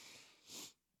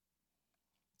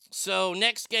 So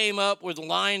next game up were the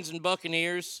Lions and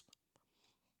Buccaneers.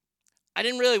 I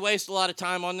didn't really waste a lot of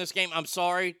time on this game. I'm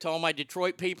sorry to all my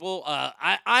Detroit people.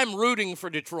 I'm rooting for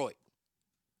Detroit.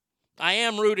 I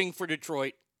am rooting for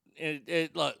Detroit.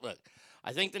 Look.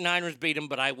 I think the Niners beat them,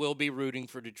 but I will be rooting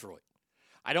for Detroit.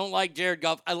 I don't like Jared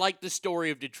Goff. I like the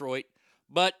story of Detroit,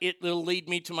 but it will lead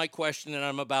me to my question that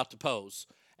I'm about to pose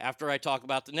after I talk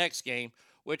about the next game,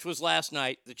 which was last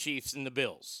night, the Chiefs and the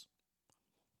Bills.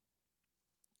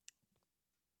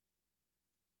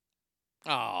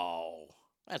 Oh,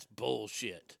 that's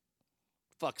bullshit.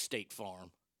 Fuck State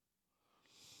Farm.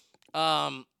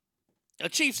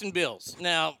 Chiefs and Bills.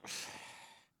 Now,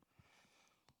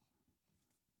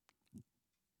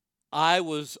 I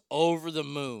was over the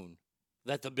moon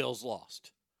that the Bills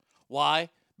lost. Why?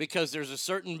 Because there's a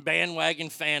certain bandwagon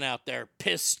fan out there,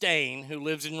 Piss Stain, who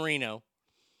lives in Reno,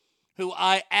 who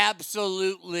I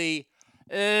absolutely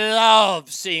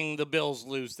love seeing the Bills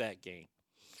lose that game.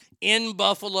 In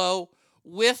Buffalo,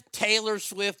 with Taylor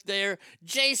Swift there,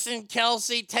 Jason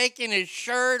Kelsey taking his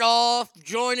shirt off,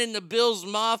 joining the Bills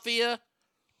Mafia.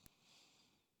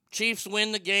 Chiefs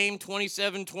win the game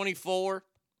 27-24.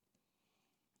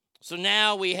 So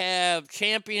now we have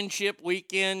championship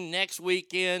weekend next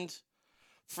weekend.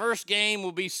 First game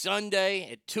will be Sunday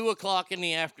at 2 o'clock in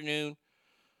the afternoon,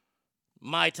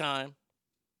 my time.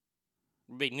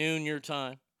 It'll be noon your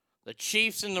time. The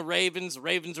Chiefs and the Ravens. The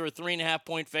Ravens are a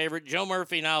 3.5-point favorite. Joe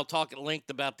Murphy and I will talk at length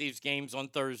about these games on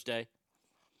Thursday.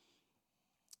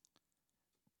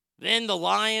 Then the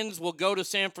Lions will go to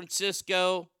San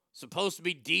Francisco. Supposed to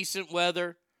be decent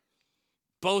weather.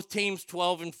 Both teams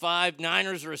 12-5.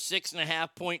 Niners are a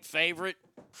 6.5-point favorite.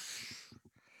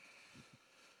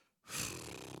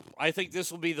 I think this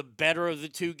will be the better of the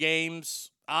two games.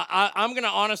 I'm going to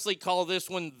honestly call this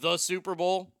one the Super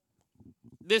Bowl.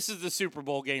 This is the Super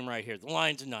Bowl game right here, the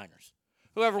Lions and Niners.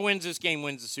 Whoever wins this game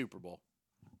wins the Super Bowl.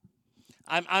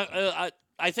 I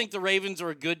think the Ravens are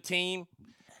a good team.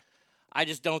 I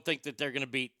just don't think that they're going to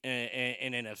beat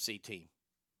an NFC team.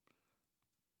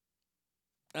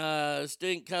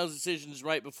 Sting Kyle's decisions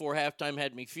right before halftime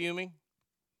had me fuming.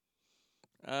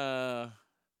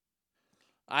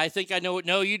 I think I know it.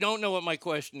 No, you don't know what my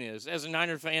question is. As a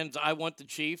Niner fan, I want the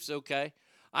Chiefs, okay?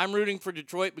 I'm rooting for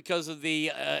Detroit because of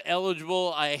the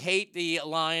eligible. I hate the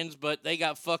Lions, but they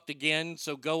got fucked again,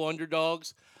 so go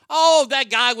underdogs. Oh, that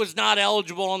guy was not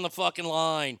eligible on the fucking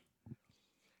line.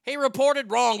 He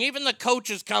reported wrong. Even the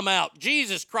coaches come out.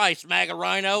 Jesus Christ, MAGA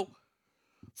Rhino.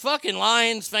 Fucking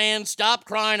Lions fans, stop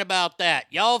crying about that.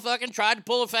 Y'all fucking tried to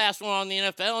pull a fast one on the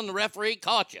NFL, and the referee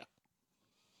caught you.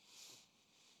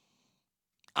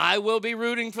 I will be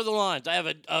rooting for the Lions. I have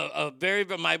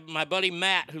my buddy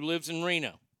Matt, who lives in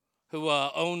Reno, who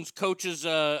owns Coach's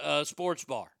Sports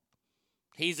Bar.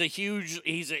 He's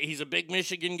a big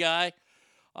Michigan guy.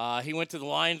 He went to the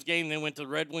Lions game, then went to the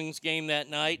Red Wings game that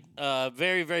night.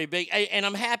 Very, very big. And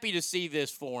I'm happy to see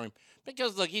this for him.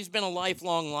 Because, look, he's been a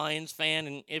lifelong Lions fan,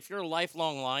 and if you're a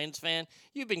lifelong Lions fan,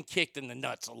 you've been kicked in the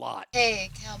nuts a lot.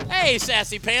 Hey, cowboy. Hey,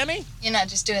 Sassy Pammy. You're not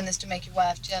just doing this to make your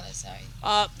wife jealous, are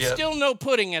you? Yep. Still no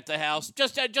pudding at the house.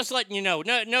 Just letting you know.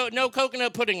 No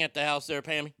coconut pudding at the house there,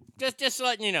 Pammy. Just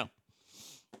letting you know.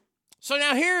 So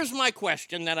now here's my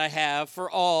question that I have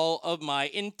for all of my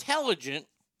intelligent,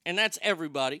 and that's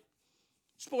everybody,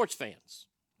 sports fans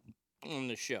on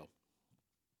the show.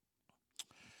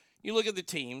 You look at the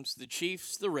teams, the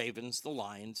Chiefs, the Ravens, the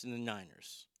Lions, and the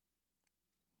Niners.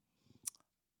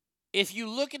 If you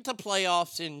look at the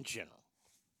playoffs in general,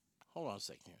 hold on a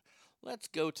second here. Let's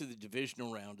go to the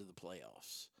divisional round of the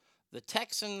playoffs. The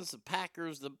Texans, the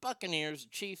Packers, the Buccaneers,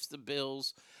 the Chiefs, the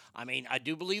Bills. I mean, I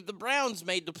do believe the Browns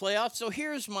made the playoffs, so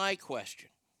here's my question.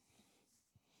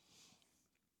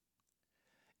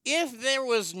 If there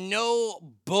was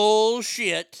no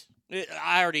bullshit,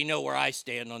 I already know where I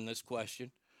stand on this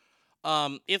question.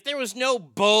 If there was no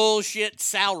bullshit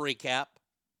salary cap,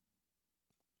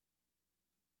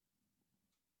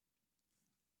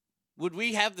 would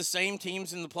we have the same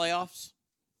teams in the playoffs?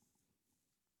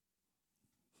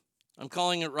 I'm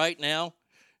calling it right now.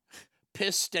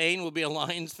 Piss Stain will be a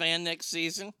Lions fan next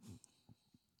season.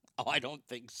 Oh, I don't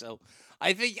think so.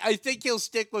 I think he'll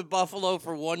stick with Buffalo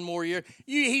for one more year.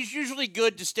 He's usually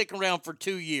good to stick around for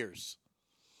 2 years.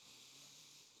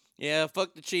 Yeah,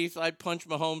 fuck the Chiefs. I'd punch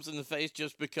Mahomes in the face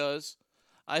just because.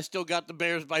 I still got the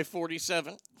Bears by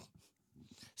 47.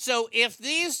 So if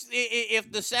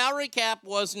the salary cap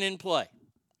wasn't in play,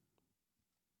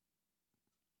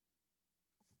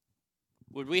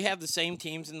 would we have the same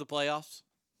teams in the playoffs?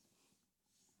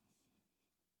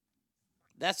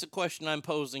 That's the question I'm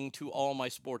posing to all my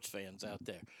sports fans out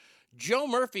there. Joe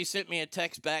Murphy sent me a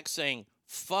text back saying,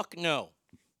 fuck no.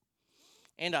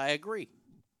 And I agree.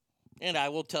 And I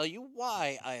will tell you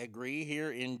why I agree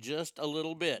here in just a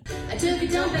little bit. I took a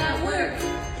dump at work.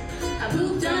 I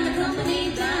pooped on the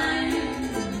company dime.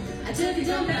 I took a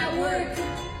dump at work.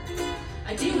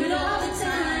 I do it all the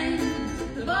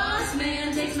time. The boss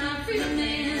man takes my freedom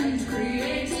and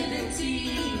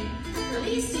creativity. The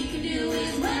least he can do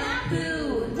is when I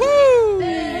poo. Woo!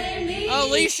 Hey, me.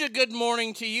 Alicia, good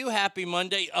morning to you. Happy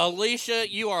Monday. Alicia,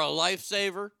 you are a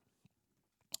lifesaver.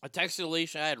 I texted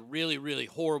Alicia. I had really, really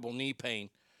horrible knee pain.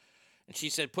 And she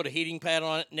said, put a heating pad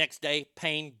on it. Next day,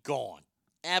 pain gone.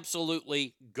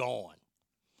 Absolutely gone.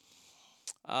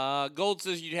 Gold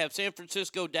says you'd have San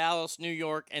Francisco, Dallas, New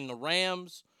York, and the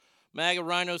Rams. MAGA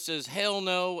Rhino says hell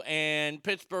no, and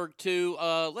Pittsburgh too.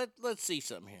 Let's see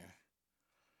something here.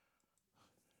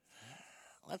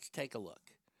 Let's take a look.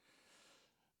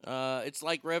 It's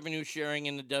like revenue sharing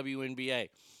in the WNBA.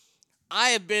 I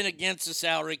have been against the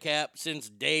salary cap since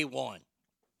day one.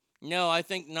 No, I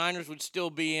think Niners would still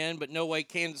be in, but no way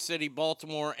Kansas City,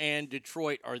 Baltimore, and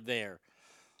Detroit are there.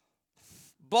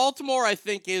 Baltimore, I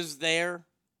think, is there.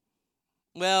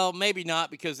 Well, maybe not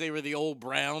because they were the old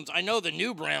Browns. I know the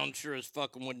new Browns sure as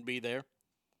fucking wouldn't be there.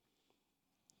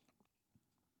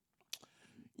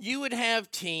 You would have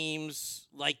teams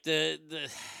like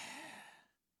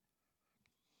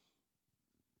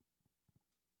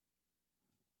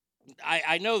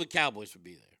I know the Cowboys would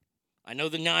be there. I know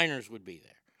the Niners would be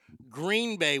there.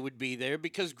 Green Bay would be there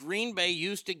because Green Bay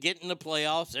used to get in the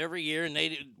playoffs every year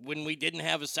when we didn't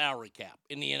have a salary cap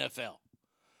in the NFL.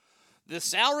 The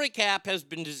salary cap has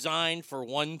been designed for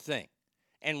one thing,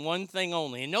 and one thing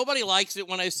only. And nobody likes it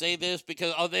when I say this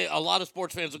because a lot of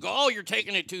sports fans will go, oh, you're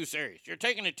taking it too serious. You're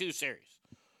taking it too serious.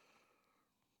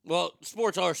 Well,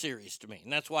 sports are serious to me,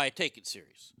 and that's why I take it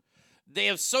serious. They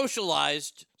have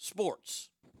socialized sports.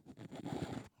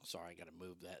 Sorry, I got to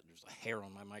move that. There's a hair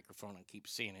on my microphone. I keep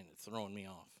seeing it, and it's throwing me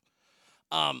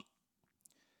off.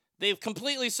 They've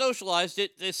completely socialized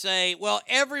it. They say, well,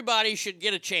 everybody should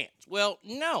get a chance. Well,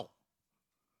 no.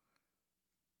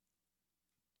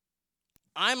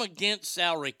 I'm against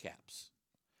salary caps.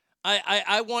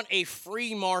 I want a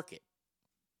free market.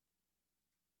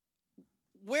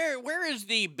 Where is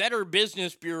the Better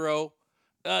Business Bureau?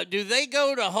 Do they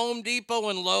go to Home Depot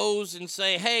and Lowe's and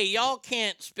say, hey, y'all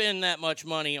can't spend that much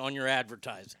money on your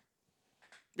advertising?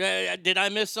 Did I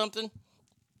miss something?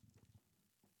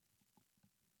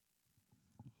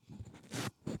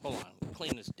 Hold on.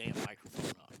 Clean this damn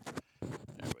microphone off.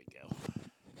 There we go.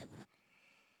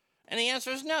 And the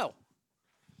answer is no.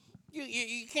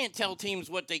 You can't tell teams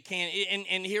what they can.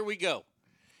 And here we go.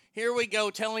 Here we go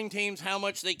telling teams how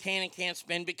much they can and can't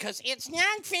spend because it's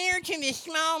not fair to the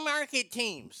small market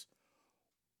teams.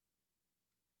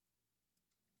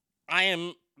 I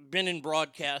am been in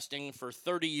broadcasting for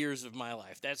 30 years of my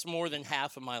life. That's more than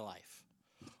half of my life.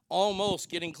 Almost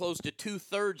getting close to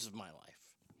 2/3 of my life.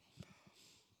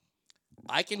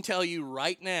 I can tell you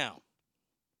right now.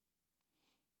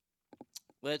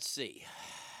 Let's see.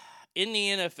 In the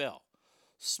NFL,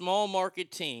 small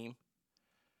market team,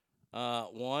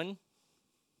 1,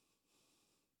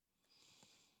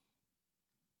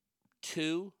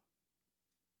 2,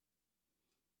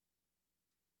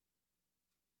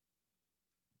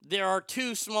 there are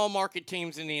 2 small market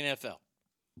teams in the NFL.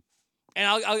 And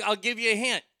I'll give you a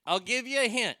hint. I'll give you a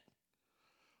hint.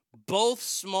 Both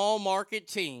small market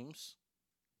teams,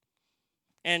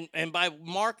 and by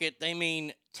market, they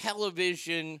mean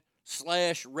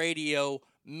television/radio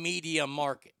media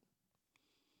market.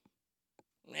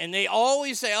 And they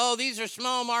always say, oh, these are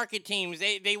small market teams.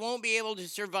 They won't be able to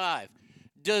survive.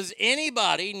 Does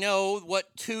anybody know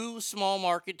what 2 small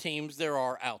market teams there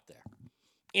are out there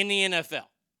in the NFL?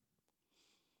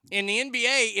 In the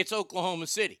NBA, it's Oklahoma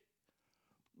City.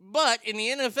 But in the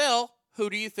NFL, who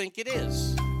do you think it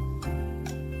is?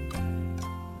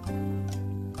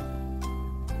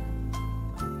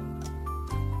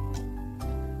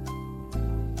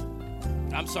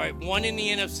 I'm sorry, 1 in the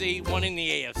NFC, 1 in the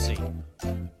AFC.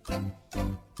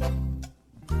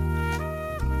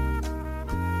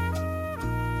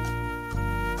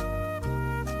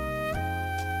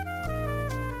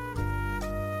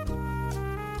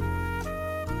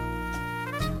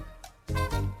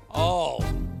 Oh,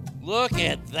 look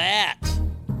at that.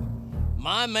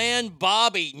 My man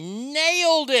Bobby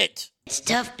nailed it. It's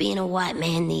tough being a white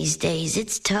man these days.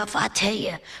 It's tough, I tell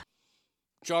you.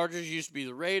 Chargers used to be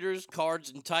the Raiders,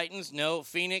 Cards, and Titans. No,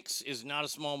 Phoenix is not a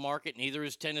small market. Neither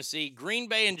is Tennessee. Green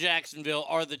Bay and Jacksonville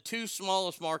are the 2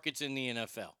 smallest markets in the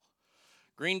NFL.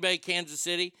 Green Bay, Kansas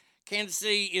City. Kansas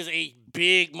City is a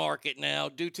big market now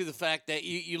due to the fact that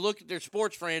you look at their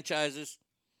sports franchises.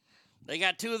 They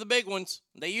got 2 of the big ones.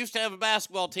 They used to have a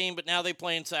basketball team, but now they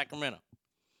play in Sacramento.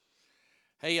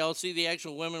 Hey, y'all see the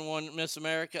actual women won Miss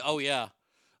America? Oh, yeah.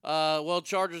 Well,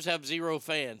 Chargers have 0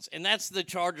 fans, and that's the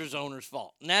Chargers owner's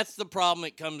fault. And that's the problem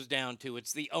it comes down to.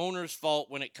 It's the owner's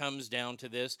fault when it comes down to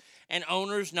this, and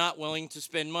owners not willing to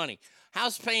spend money.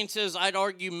 House of Pain says, I'd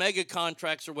argue mega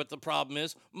contracts are what the problem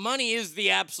is. Money is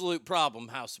the absolute problem,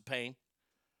 House of Pain.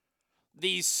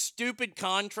 These stupid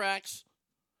contracts.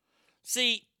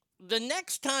 See, the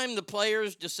next time the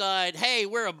players decide, hey,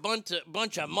 we're a bunch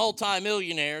of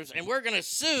multimillionaires and we're going to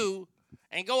sue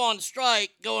and go on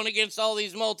strike going against all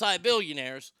these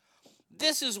multi-billionaires,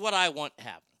 this is what I want to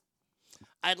happen.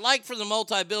 I'd like for the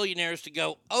multi-billionaires to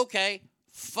go, okay,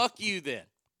 fuck you then.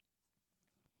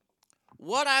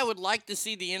 What I would like to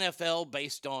see the NFL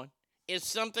based on is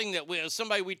something that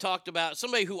somebody we talked about,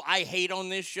 somebody who I hate on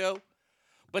this show,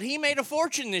 but he made a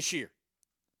fortune this year.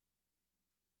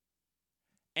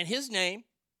 And his name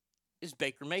is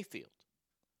Baker Mayfield.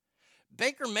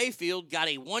 Baker Mayfield got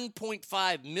a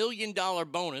 $1.5 million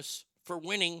bonus for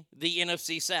winning the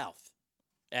NFC South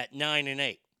at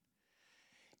 9-8.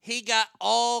 He got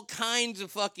all kinds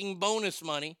of fucking bonus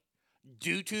money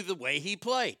due to the way he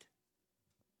played.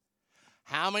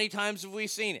 How many times have we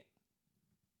seen it?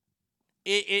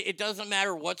 It doesn't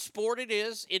matter what sport it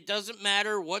is. It doesn't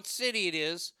matter what city it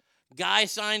is. Guy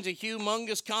signs a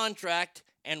humongous contract,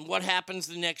 and what happens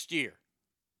the next year?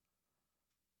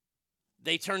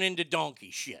 They turn into donkey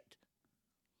shit.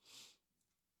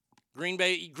 Green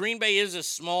Bay is a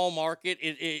small market.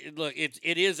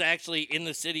 It is actually in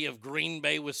the city of Green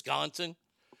Bay, Wisconsin.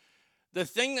 The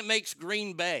thing that makes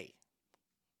Green Bay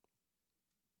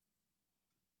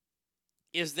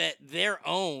is that they're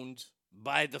owned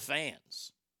by the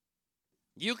fans.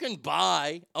 You can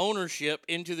buy ownership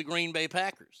into the Green Bay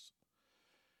Packers.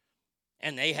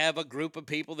 And they have a group of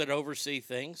people that oversee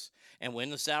things. And when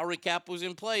the salary cap was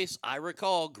in place, I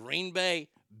recall Green Bay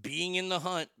being in the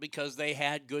hunt because they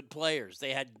had good players.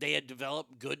 They had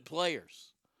developed good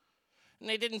players. And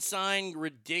they didn't sign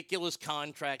ridiculous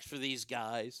contracts for these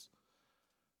guys.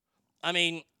 I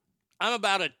mean, I'm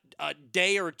about a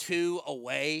day or two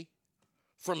away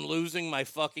from losing my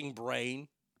fucking brain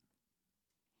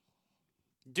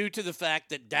due to the fact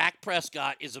that Dak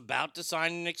Prescott is about to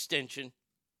sign an extension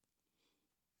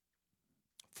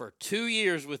for 2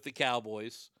 years with the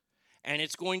Cowboys, and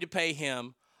it's going to pay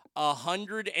him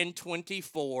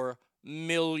 $124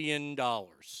 million.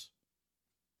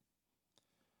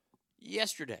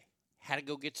 Yesterday, had to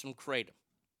go get some Kratom.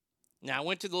 Now, I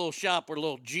went to the little shop where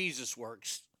little Jesus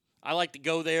works. I like to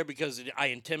go there because I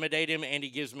intimidate him, and he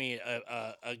gives me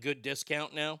a good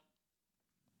discount now.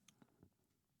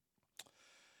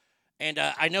 And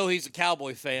I know he's a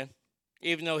Cowboy fan,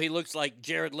 even though he looks like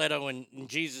Jared Leto and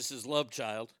Jesus' love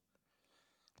child.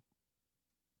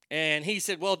 And he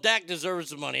said, well, Dak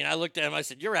deserves the money. And I looked at him, I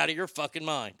said, you're out of your fucking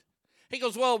mind. He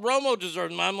goes, well, Romo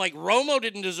deserves the money. I'm like, Romo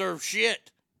didn't deserve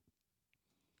shit.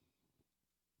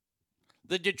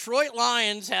 The Detroit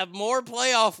Lions have more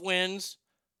playoff wins,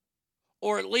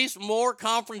 or at least more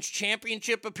conference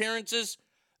championship appearances,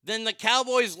 than the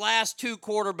Cowboys' last two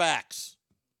quarterbacks.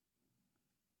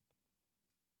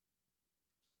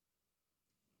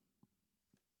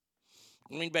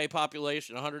 Green Bay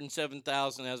population,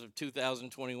 107,000 as of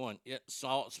 2021. Yeah,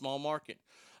 small market.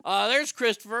 There's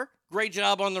Christopher. Great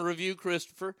job on the review,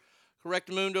 Christopher.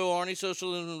 Correctamundo, Arnie,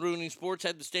 Socialism Ruining Sports.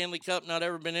 Had the Stanley Cup not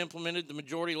ever been implemented, the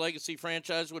majority legacy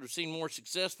franchise would have seen more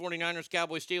success. 49ers,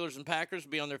 Cowboys, Steelers, and Packers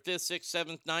would be on their 5th, 6th,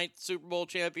 7th, 9th Super Bowl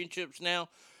championships now,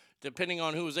 depending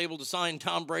on who was able to sign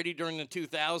Tom Brady during the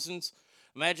 2000s.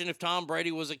 Imagine if Tom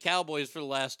Brady was a Cowboys for the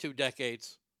last 2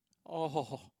 decades.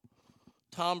 Oh,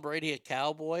 Tom Brady a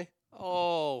Cowboy?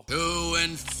 Oh. To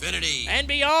infinity and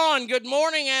beyond. Good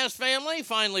morning, ass family.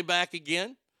 Finally back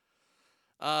again.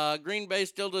 Green Bay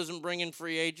still doesn't bring in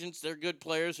free agents. They're good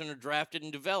players and are drafted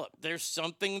and developed. There's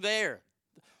something there.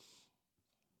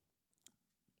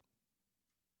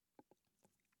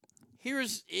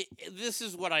 This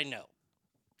is what I know.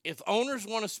 If owners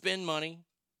want to spend money,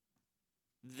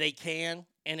 they can,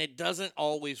 and it doesn't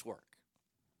always work.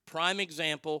 Prime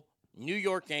example, New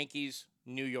York Yankees,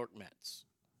 New York Mets.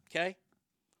 Okay?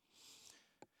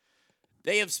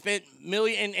 They have spent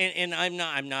millions, and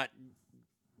I'm not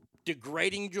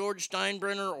degrading George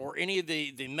Steinbrenner or any of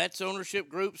the Mets ownership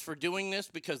groups for doing this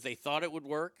because they thought it would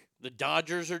work. The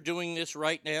Dodgers are doing this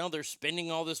right now. They're spending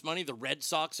all this money. The Red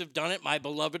Sox have done it. My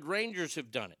beloved Rangers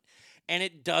have done it. And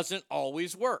it doesn't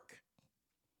always work.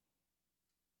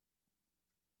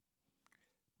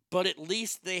 But at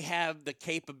least they have the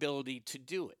capability to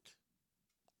do it.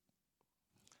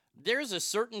 There's a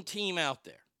certain team out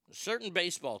there, a certain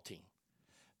baseball team,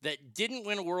 that didn't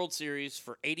win a World Series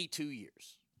for 82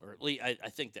 years. Or at least, I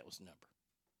think that was the number.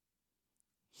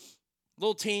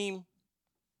 Little team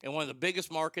in one of the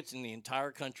biggest markets in the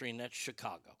entire country, and that's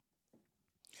Chicago.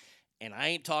 And I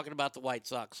ain't talking about the White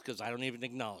Sox because I don't even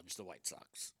acknowledge the White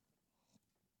Sox.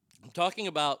 I'm talking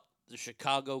about the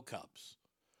Chicago Cubs.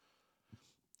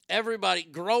 Everybody,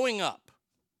 growing up,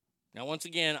 now once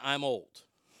again, I'm old.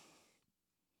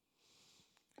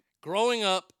 Growing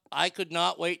up, I could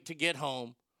not wait to get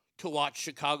home to watch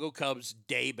Chicago Cubs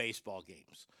day baseball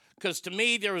games. Because to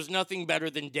me, there was nothing better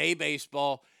than day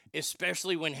baseball,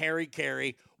 especially when Harry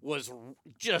Carey was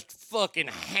just fucking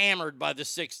hammered by the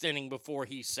 6th inning before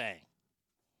he sang.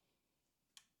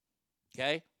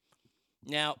 Okay?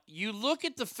 Now, you look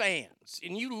at the fans,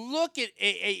 and you look at,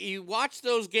 you watch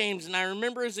those games, and I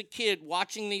remember as a kid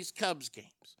watching these Cubs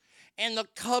games, and the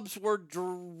Cubs were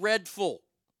dreadful.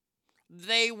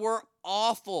 They were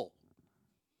awful.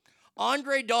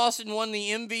 Andre Dawson won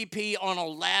the MVP on a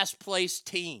last-place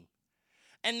team,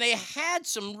 and they had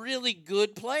some really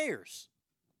good players.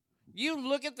 You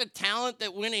look at the talent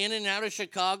that went in and out of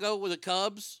Chicago with the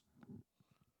Cubs.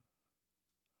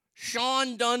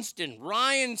 Sean Dunston,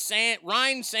 Ryan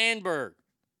Sandberg,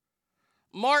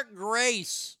 Mark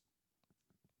Grace.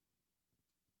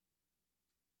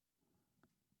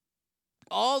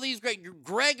 All these great,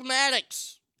 Greg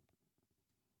Maddux.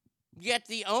 Yet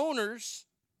the owners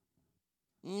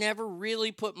never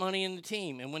really put money in the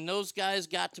team. And when those guys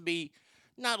got to be,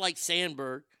 not like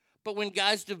Sandberg, but when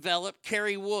guys developed,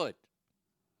 Kerry Wood,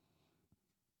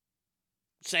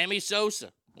 Sammy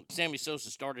Sosa. Sammy Sosa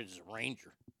started as a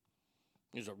Ranger.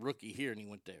 He was a rookie here, and he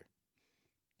went there.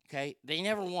 Okay? They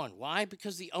never won. Why?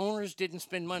 Because the owners didn't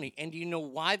spend money. And do you know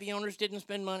why the owners didn't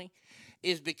spend money?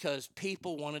 Is because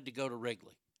people wanted to go to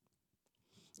Wrigley.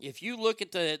 If you look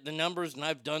at the numbers, and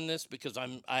I've done this because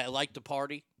I like to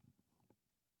party,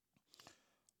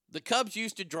 the Cubs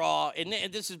used to draw, and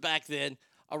this is back then,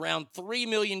 around 3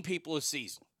 million people a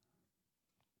season.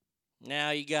 Now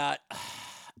you got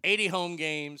 80 home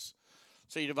games,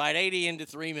 so you divide 80 into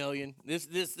 3 million.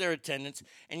 This their attendance,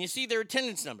 and you see their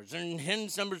attendance numbers. Their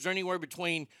attendance numbers are anywhere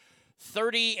between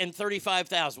 30 and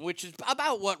 35,000, which is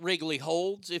about what Wrigley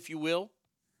holds, if you will.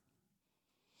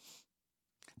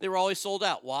 They were always sold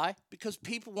out. Why? Because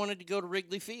people wanted to go to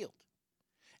Wrigley Field.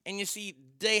 And you see,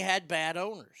 they had bad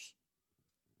owners.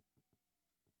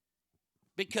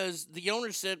 Because the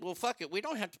owners said, well, fuck it, we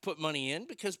don't have to put money in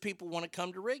because people want to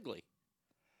come to Wrigley.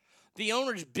 The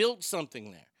owners built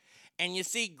something there. And you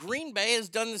see, Green Bay has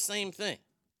done the same thing.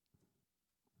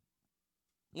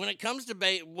 When it comes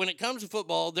to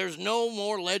football, there's no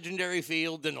more legendary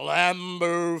field than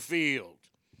Lambeau Field.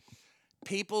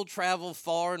 People travel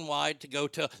far and wide to go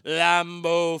to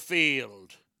Lambeau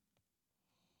Field.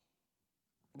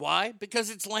 Why?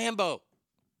 Because it's Lambeau.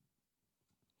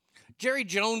 Jerry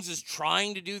Jones is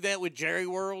trying to do that with Jerry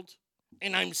World,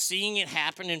 and I'm seeing it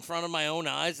happen in front of my own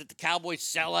eyes that the Cowboys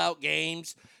sell out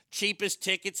games. Cheapest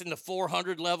tickets in the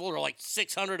 400 level are like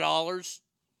 $600.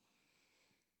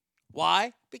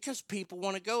 Why? Because people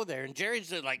want to go there. And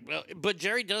Jerry's like, well, but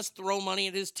Jerry does throw money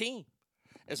at his team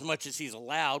as much as he's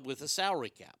allowed with a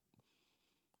salary cap.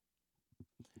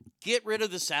 Get rid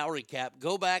of the salary cap.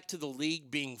 Go back to the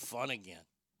league being fun again.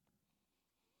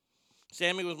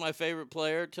 Sammy was my favorite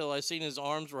player till I seen his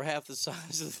arms were half the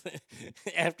size of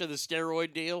after the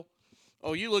steroid deal.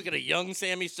 Oh, you look at a young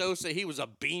Sammy Sosa, he was a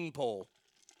beanpole.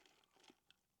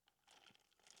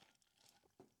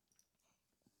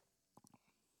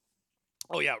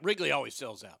 Oh, yeah, Wrigley always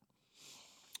sells out.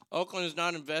 Oakland is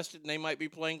not invested, and they might be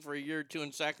playing for a year or two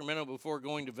in Sacramento before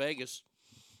going to Vegas.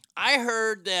 I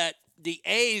heard that the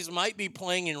A's might be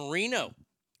playing in Reno.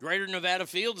 Greater Nevada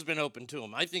Field's been open to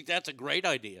them. I think that's a great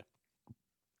idea.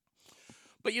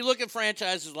 But you look at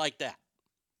franchises like that.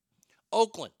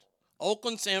 Oakland,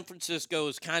 San Francisco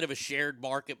is kind of a shared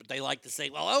market, but they like to say,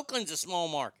 well, Oakland's a small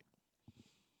market.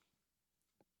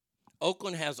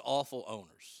 Oakland has awful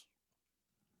owners.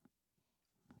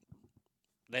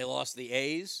 They lost the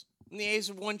A's, and the A's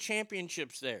have won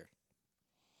championships there.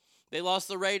 They lost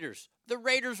the Raiders. The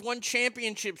Raiders won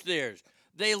championships there.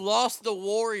 They lost the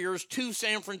Warriors to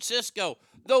San Francisco.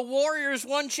 The Warriors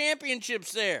won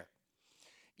championships there.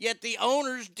 Yet the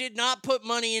owners did not put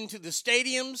money into the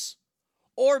stadiums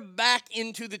or back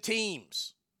into the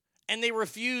teams, and they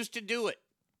refused to do it.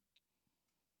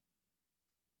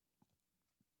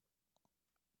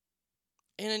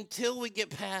 And until we get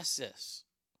past this,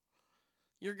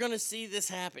 you're going to see this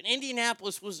happen.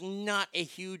 Indianapolis was not a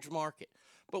huge market,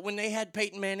 but when they had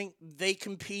Peyton Manning, they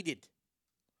competed.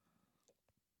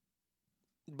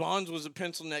 Bonds was a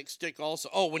pencil neck stick also.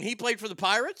 Oh, when he played for the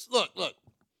Pirates? Look,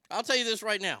 I'll tell you this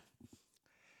right now.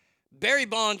 Barry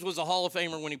Bonds was a Hall of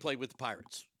Famer when he played with the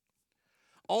Pirates.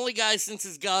 Only guy since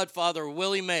his godfather,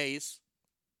 Willie Mays,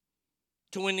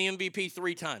 to win the MVP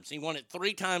 3 times. He won it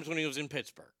 3 times when he was in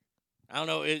Pittsburgh. I don't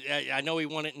know. I know he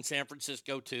won it in San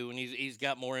Francisco, too, and he's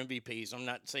got more MVPs. I'm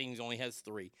not saying he only has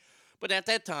 3. But at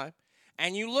that time,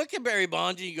 and you look at Barry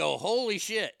Bonds and you go, holy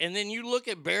shit. And then you look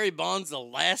at Barry Bonds the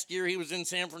last year he was in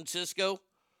San Francisco.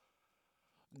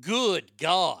 Good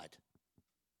God.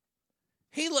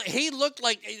 He looked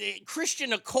like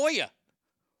Christian Okoye,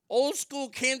 old school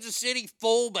Kansas City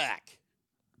fullback.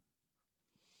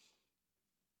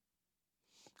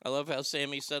 I love how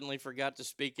Sammy suddenly forgot to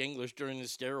speak English during the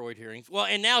steroid hearings. Well,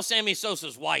 and now Sammy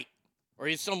Sosa's white, or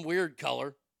he's some weird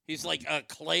color. He's like a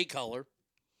clay color.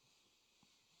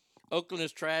 Oakland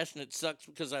is trash, and it sucks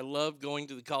because I love going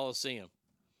to the Coliseum.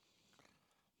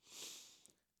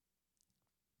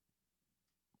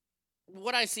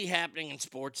 What I see happening in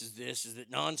sports is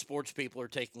that non-sports people are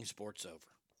taking sports over.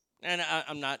 And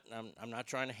I'm not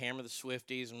trying to hammer the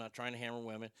Swifties. I'm not trying to hammer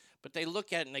women. But they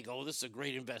look at it and they go, oh, this is a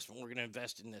great investment. We're going to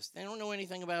invest in this. They don't know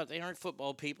anything about it. They aren't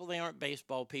football people. They aren't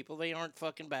baseball people. They aren't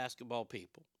fucking basketball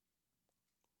people.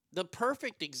 The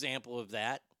perfect example of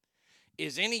that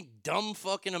is any dumb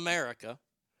fuck in America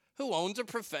who owns a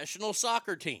professional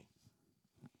soccer team.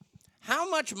 How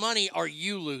much money are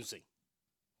you losing?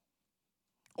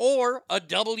 Or a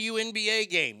WNBA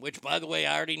game, which, by the way,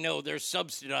 I already know they're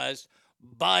subsidized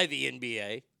by the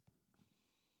NBA.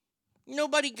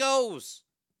 Nobody goes.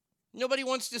 Nobody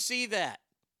wants to see that.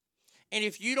 And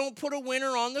if you don't put a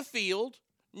winner on the field,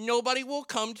 nobody will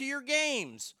come to your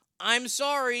games. I'm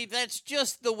sorry, that's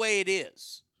just the way it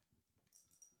is.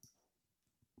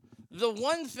 The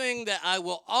one thing that I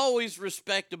will always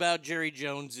respect about Jerry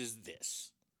Jones is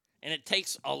this. And it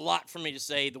takes a lot for me to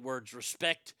say the words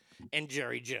respect and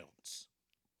Jerry Jones.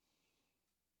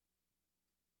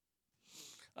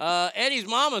 Eddie's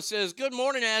mama says, good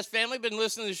morning, ass family. Been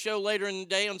listening to the show later in the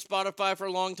day on Spotify for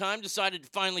a long time. Decided to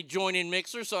finally join in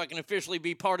Mixer so I can officially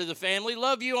be part of the family.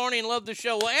 Love you, Arnie, and love the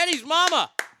show. Well, Eddie's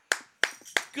mama,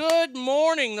 good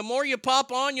morning. The more you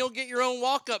pop on, you'll get your own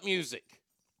walk-up music.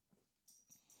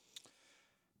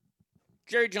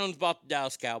 Jerry Jones bought the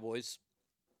Dallas Cowboys.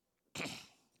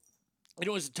 And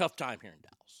it was a tough time here in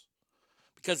Dallas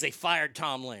because they fired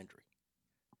Tom Landry.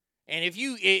 And if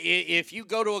you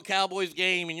go to a Cowboys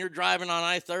game and you're driving on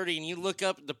I-30 and you look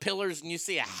up at the pillars and you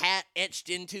see a hat etched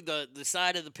into the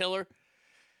side of the pillar,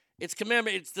 it's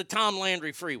the Tom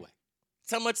Landry Freeway.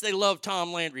 It's how much they love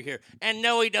Tom Landry here. And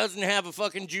no, he doesn't have a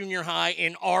fucking junior high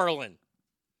in Arlen.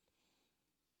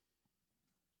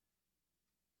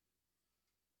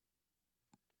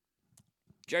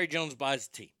 Jerry Jones buys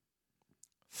the team.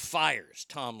 Fires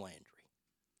Tom Landry.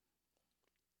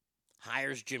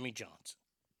 Hires Jimmy Johnson.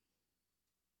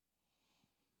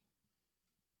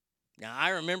 Now, I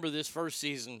remember this first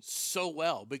season so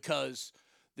well because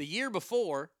the year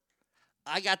before,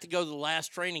 I got to go to the last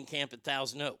training camp at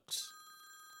Thousand Oaks.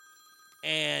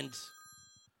 And,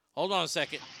 hold on a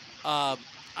second.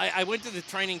 I went to the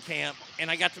training camp,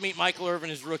 and I got to meet Michael Irvin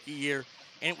his rookie year,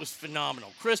 and it was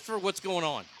phenomenal. Christopher, what's going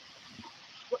on?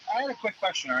 I had a quick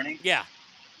question, Ernie. Yeah.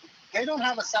 They don't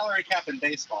have a salary cap in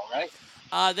baseball, right?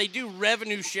 They do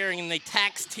revenue sharing, and they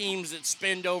tax teams that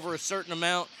spend over a certain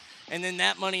amount, and then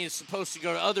that money is supposed to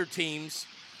go to other teams.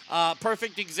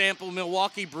 Perfect example,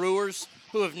 Milwaukee Brewers,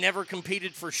 who have never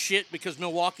competed for shit because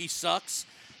Milwaukee sucks.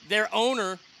 Their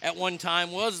owner at one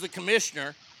time was the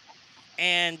commissioner,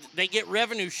 and they get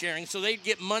revenue sharing, so they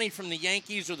get money from the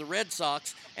Yankees or the Red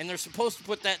Sox, and they're supposed to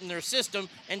put that in their system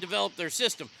and develop their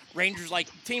system.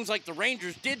 Teams like the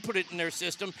Rangers did put it in their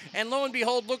system, and lo and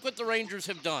behold, look what the Rangers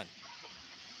have done.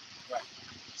 Right.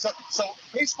 So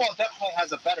baseball definitely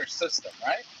has a better system,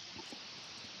 right?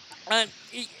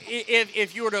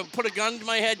 If you were to put a gun to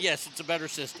my head, yes, it's a better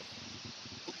system.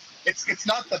 It's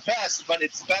not the best, but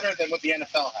it's better than what the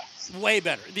NFL has. Way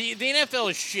better. The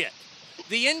NFL is shit.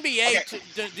 The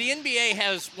NBA the NBA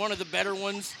has one of the better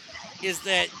ones. Is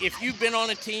that if you've been on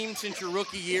a team since your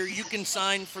rookie year, you can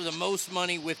sign for the most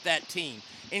money with that team,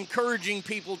 encouraging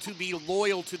people to be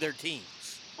loyal to their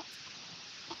teams.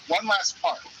 One last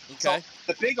part. Okay. So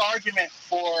the big argument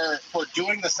for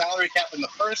doing the salary cap in the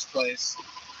first place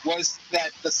was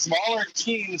that the smaller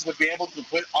teams would be able to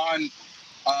put on,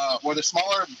 or the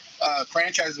smaller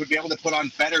franchises would be able to put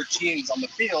on better teams on the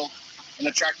field and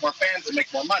attract more fans and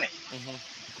make more money. Mm-hmm.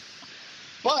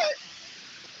 But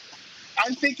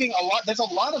I'm thinking there's a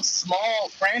lot of small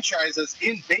franchises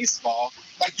in baseball.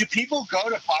 Like, do people go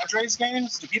to Padres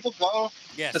games? Do people go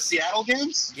to Seattle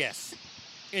games? Yes.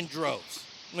 In droves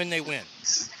when they win.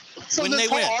 So this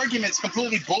whole argument's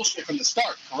completely bullshit from the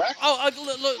start, correct? Oh,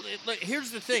 look, here's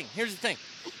the thing.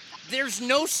 There's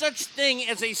no such thing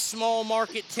as a small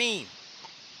market team.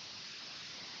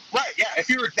 Right, yeah. If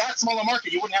you were that small a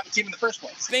market, you wouldn't have a team in the first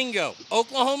place. Bingo.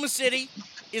 Oklahoma City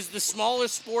is the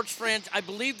smallest sports franchise, I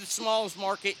believe the smallest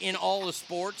market in all of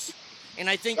sports, and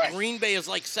I think Green Bay is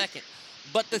like second.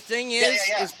 But the thing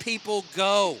is people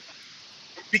go.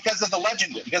 because of the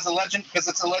legend, because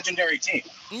it's a legendary team.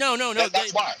 No.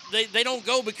 That's why. They don't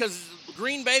go because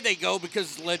Green Bay. They go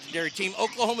because it's a legendary team.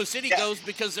 Oklahoma City goes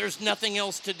because there's nothing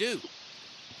else to do.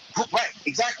 Right,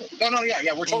 exactly. No,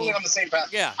 yeah. We're totally on the same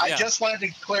path. Yeah. I just wanted to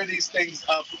clear these things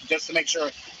up just to make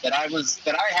sure that I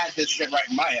had this shit right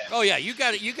in my head. Oh yeah, you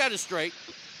got it. You got it straight.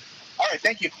 All right,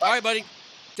 thank you. All right, buddy.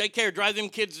 Take care. Drive them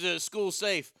kids to school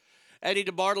safe. Eddie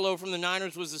DeBartolo from the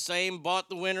Niners was the same. Bought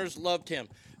the winners. Loved him.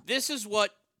 This is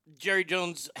what Jerry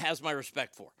Jones has my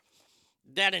respect for.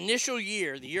 That initial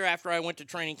year, the year after I went to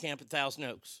training camp at Thousand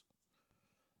Oaks,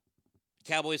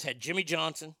 the Cowboys had Jimmy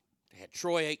Johnson. They had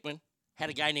Troy Aikman. Had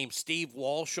a guy named Steve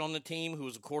Walsh on the team who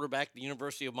was a quarterback at the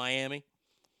University of Miami.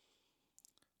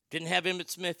 Didn't have Emmitt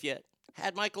Smith yet.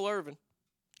 Had Michael Irvin.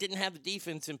 Didn't have the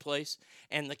defense in place.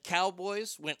 And the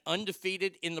Cowboys went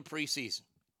undefeated in the preseason.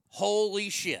 Holy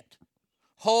shit.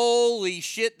 Holy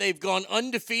shit, they've gone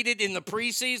undefeated in the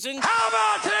preseason. How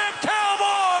about them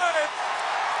Cowboys?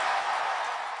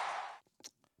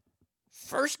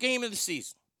 First game of the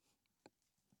season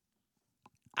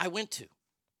I went to.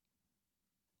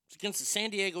 Against the San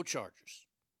Diego Chargers.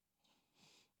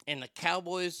 And the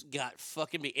Cowboys got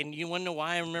fucking beat. And you want to know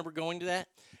why I remember going to that?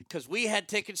 Because we had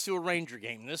tickets to a Ranger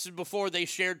game. This is before they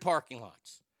shared parking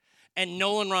lots. And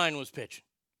Nolan Ryan was pitching.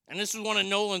 And this was one of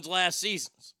Nolan's last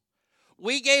seasons.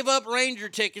 We gave up Ranger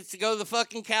tickets to go to the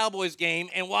fucking Cowboys game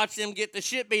and watch them get the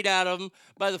shit beat out of them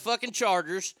by the fucking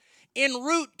Chargers en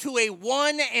route to a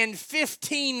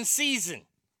 1-15 season.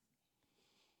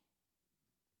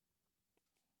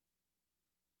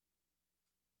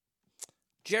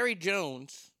 Jerry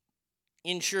Jones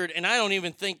insured, and I don't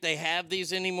even think they have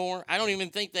these anymore. I don't even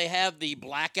think they have the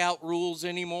blackout rules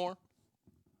anymore.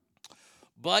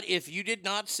 But if you did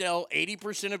not sell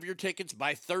 80% of your tickets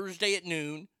by Thursday at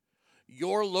noon,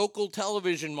 your local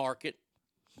television market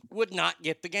would not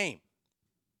get the game.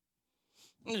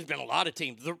 And there's been a lot of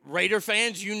teams. The Raider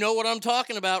fans, you know what I'm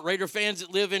talking about. Raider fans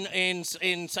that live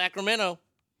in Sacramento,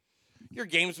 your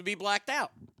games would be blacked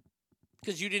out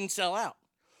because you didn't sell out.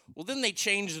 Well, then they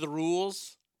changed the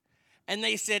rules, and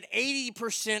they said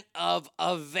 80% of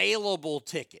available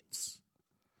tickets,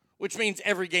 which means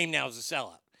every game now is a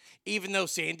sellout. Even though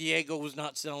San Diego was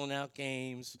not selling out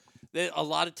games, a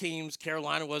lot of teams,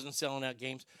 Carolina wasn't selling out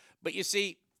games. But you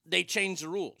see, they changed the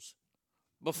rules.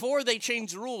 Before they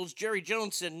changed the rules, Jerry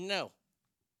Jones said, no.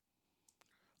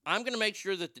 I'm going to make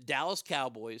sure that the Dallas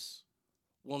Cowboys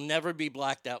will never be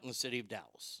blacked out in the city of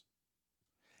Dallas.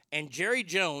 And Jerry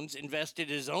Jones invested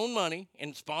his own money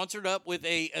and sponsored up with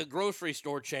a grocery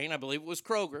store chain. I believe it was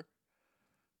Kroger.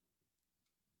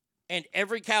 And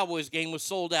every Cowboys game was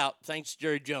sold out, thanks to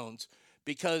Jerry Jones,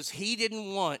 because he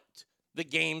didn't want the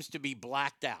games to be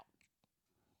blacked out.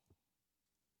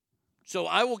 So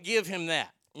I will give him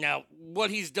that. Now, what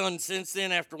he's done since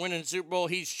then after winning the Super Bowl,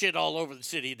 he's shit all over the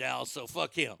city of Dallas, so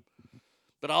fuck him.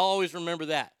 But I'll always remember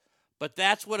that. But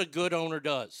that's what a good owner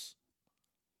does.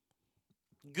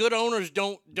 Good owners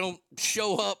don't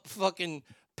show up fucking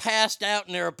passed out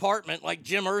in their apartment like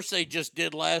Jim Irsay just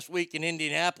did last week in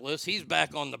Indianapolis. He's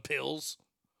back on the pills.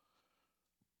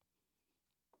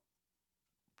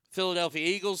 Philadelphia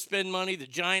Eagles spend money. The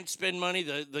Giants spend money.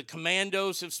 The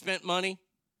Commandos have spent money.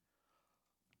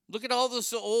 Look at all the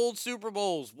old Super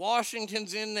Bowls.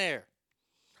 Washington's in there.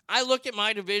 I look at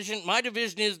my division. My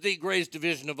division is the greatest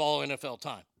division of all NFL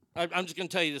time. I'm just going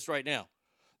to tell you this right now.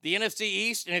 The NFC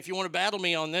East, and if you want to battle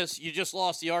me on this, you just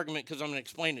lost the argument because I'm going to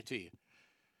explain it to you.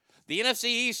 The NFC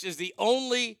East is the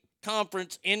only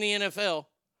conference in the NFL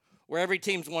where every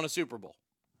team's won a Super Bowl.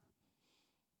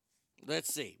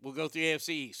 Let's see. We'll go through AFC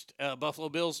East. Buffalo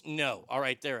Bills, no. All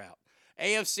right, they're out.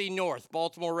 AFC North,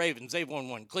 Baltimore Ravens, they've won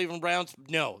one. Cleveland Browns,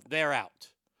 no, they're out.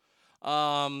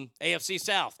 AFC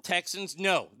South, Texans,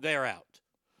 no, they're out.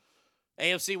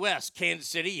 AFC West, Kansas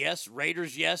City, yes.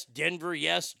 Raiders, yes. Denver,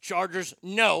 yes. Chargers,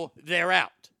 no, they're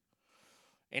out.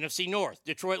 NFC North,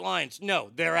 Detroit Lions, no,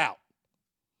 they're out.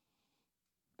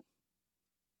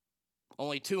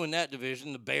 Only two in that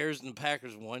division, the Bears and the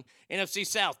Packers won. NFC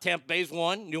South, Tampa Bay's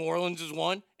won. New Orleans is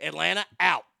won. Atlanta,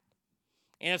 out.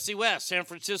 NFC West, San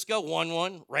Francisco,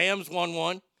 1-1. Rams,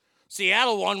 1-1.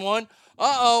 Seattle, 1-1.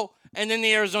 Uh-oh. And then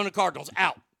the Arizona Cardinals,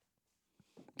 out.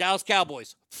 Dallas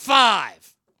Cowboys,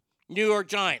 5. New York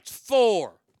Giants,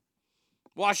 4.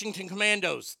 Washington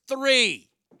Commandos, 3.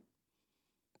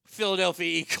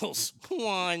 Philadelphia Eagles,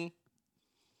 1.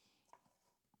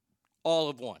 All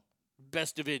of 1.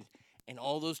 Best division. And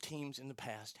all those teams in the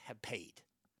past have paid.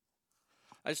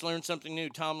 I just learned something new.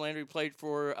 Tom Landry played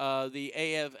for the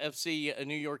AFC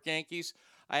New York Yankees.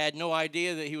 I had no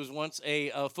idea that he was once a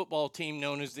football team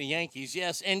known as the Yankees.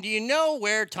 Yes, and do you know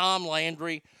where Tom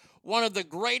Landry one of the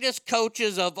greatest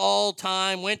coaches of all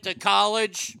time, went to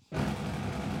college.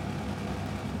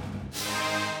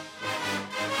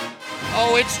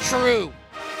 Oh, it's true.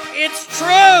 It's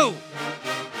true.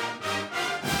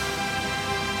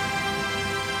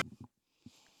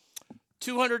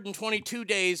 $222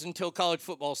 days until college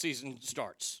football season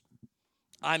starts.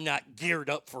 I'm not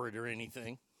geared up for it or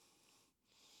anything.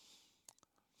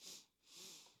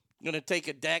 Going to take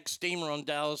a Dak steamer on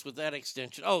Dallas with that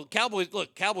extension. Oh, Cowboys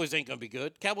ain't going to be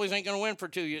good. Cowboys ain't going to win for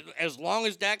 2 years. As long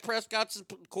as Dak Prescott's the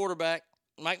quarterback,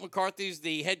 Mike McCarthy's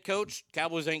the head coach,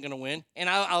 Cowboys ain't going to win. And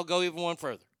I'll go even one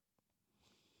further.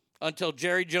 Until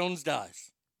Jerry Jones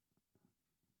dies.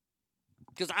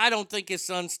 Because I don't think his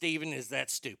son Steven is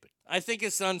that stupid. I think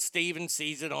his son Steven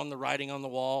sees it on the writing on the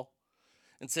wall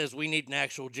and says, we need an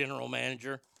actual general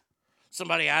manager.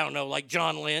 Somebody, I don't know, like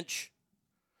John Lynch.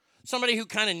 Somebody who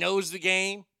kind of knows the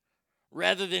game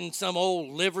rather than some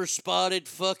old liver-spotted,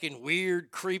 fucking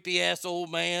weird, creepy-ass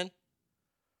old man.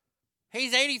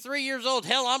 He's 83 years old.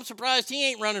 Hell, I'm surprised he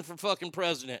ain't running for fucking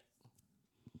president.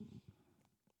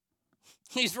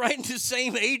 He's right in the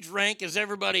same age rank as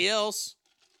everybody else.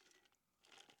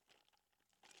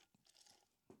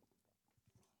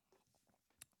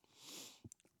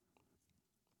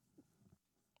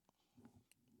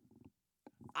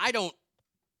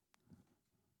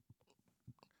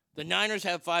 The Niners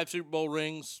have 5 Super Bowl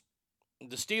rings.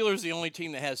 The Steelers the only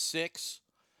team that has 6.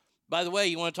 By the way,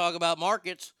 you want to talk about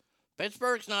markets?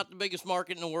 Pittsburgh's not the biggest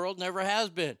market in the world, never has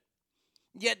been.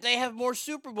 Yet they have more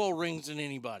Super Bowl rings than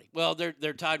anybody. Well,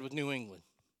 they're tied with New England.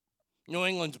 New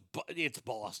England's it's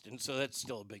Boston, so that's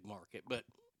still a big market, but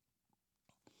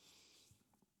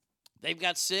they've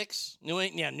got 6. New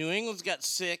England's got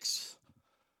 6.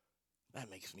 That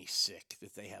makes me sick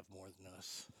that they have more than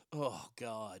us. Oh,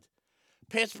 God.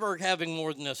 Pittsburgh having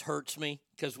more than us hurts me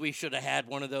because we should have had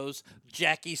one of those.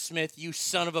 Jackie Smith, you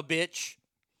son of a bitch.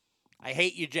 I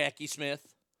hate you, Jackie Smith.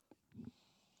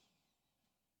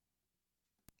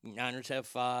 Niners have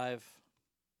 5.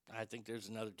 I think there's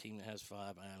another team that has 5.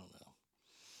 I don't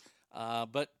know.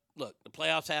 But, look, the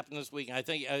playoffs happened this week. I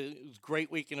think it was a great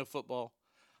weekend of football.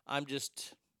 I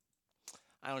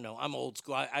don't know. I'm old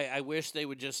school. I wish they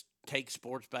would just take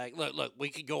sports back. Look, we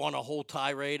could go on a whole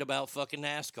tirade about fucking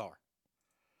NASCAR.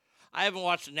 I haven't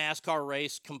watched a NASCAR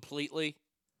race completely.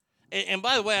 And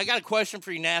by the way, I got a question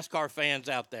for you NASCAR fans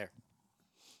out there.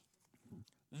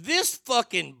 This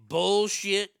fucking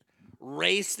bullshit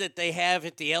race that they have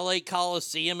at the LA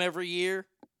Coliseum every year,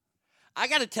 I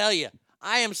got to tell you,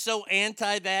 I am so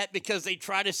anti that because they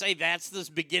try to say that's the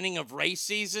beginning of race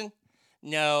season.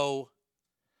 No.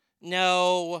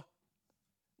 The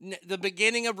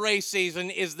beginning of race season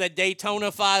is the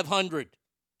Daytona 500.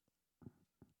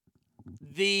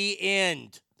 The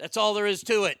end. That's all there is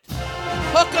to it.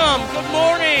 Hook 'em. Good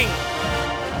morning.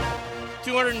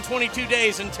 222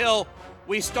 days until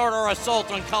we start our assault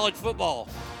on college football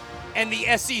and the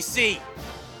SEC.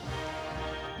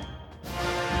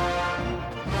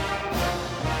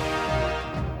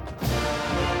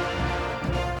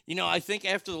 You know, I think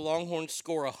after the Longhorns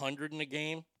score 100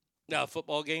 in a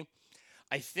football game,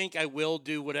 I think I will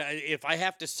do if I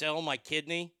have to sell my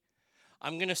kidney,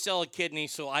 I'm going to sell a kidney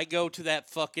so I go to that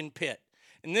fucking pit.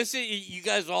 And you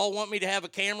guys all want me to have a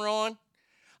camera on?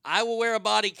 I will wear a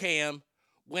body cam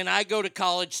when I go to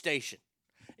College Station.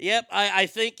 Yep, I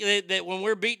think that when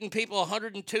we're beating people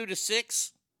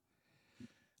 102-6,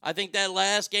 I think that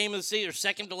last game of the season, or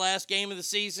second to last game of the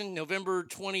season, November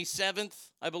 27th,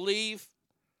 I believe,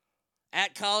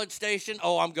 at College Station,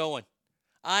 I'm going.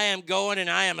 I am going,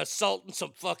 and I am assaulting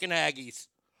some fucking Aggies.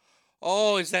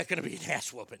 Oh, is that going to be an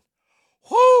ass whooping?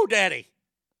 Whoo, daddy.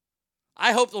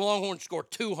 I hope the Longhorns score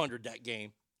 200 that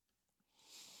game.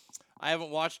 I haven't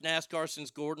watched NASCAR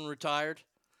since Gordon retired.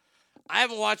 I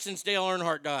haven't watched since Dale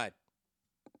Earnhardt died.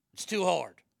 It's too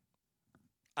hard.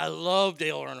 I love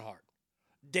Dale Earnhardt.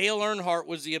 Dale Earnhardt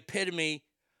was the epitome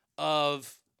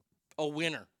of a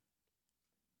winner.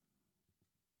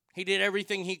 He did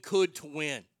everything he could to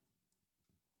win.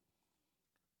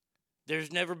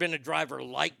 There's never been a driver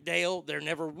like Dale. There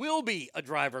never will be a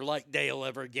driver like Dale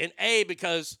ever again.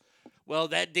 Because,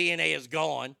 that DNA is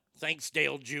gone. Thanks,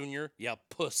 Dale Jr., you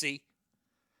pussy.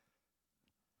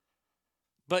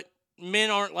 But men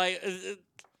aren't like...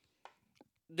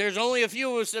 there's only a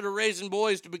few of us that are raising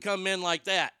boys to become men like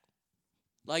that.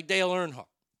 Like Dale Earnhardt.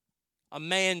 A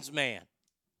man's man.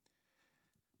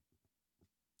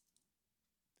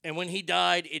 And when he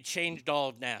died, it changed all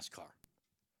of NASCAR.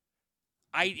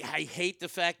 I hate the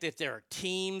fact that there are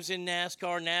teams in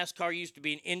NASCAR. NASCAR used to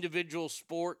be an individual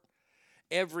sport,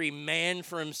 every man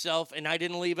for himself, and I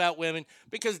didn't leave out women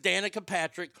because Danica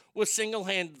Patrick was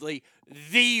single-handedly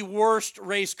the worst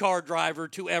race car driver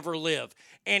to ever live.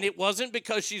 And it wasn't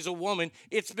because she's a woman.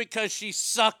 It's because she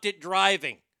sucked at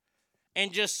driving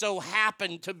and just so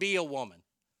happened to be a woman.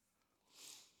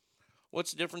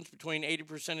 What's the difference between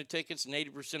 80% of tickets and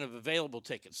 80% of available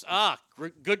tickets?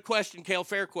 Good question, Kale.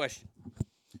 Fair question.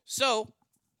 So,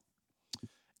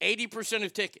 80%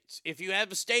 of tickets. If you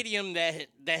have a stadium that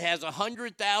has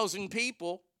 100,000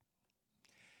 people,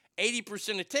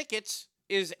 80% of tickets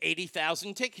is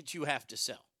 80,000 tickets you have to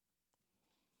sell.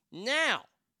 Now,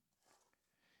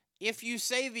 if you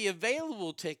say the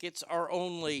available tickets are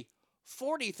only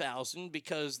 40,000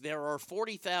 because there are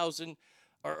 40,000,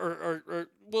 or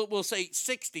we'll say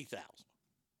 60,000,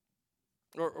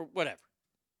 or whatever.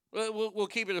 We'll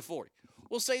keep it at 40.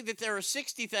 We'll say that there are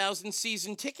 60,000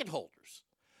 season ticket holders.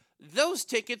 Those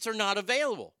tickets are not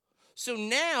available. So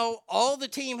now all the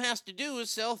team has to do is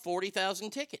sell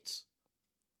 40,000 tickets.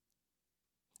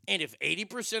 And if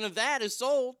 80% of that is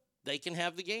sold, they can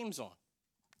have the games on.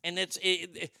 And it's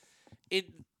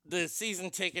the season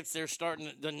tickets, they're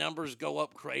starting, the numbers go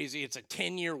up crazy. It's a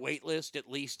 10-year wait list, at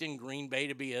least in Green Bay,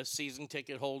 to be a season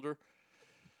ticket holder.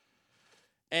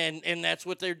 And that's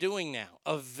what they're doing now,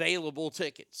 available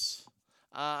tickets.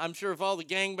 I'm sure if all the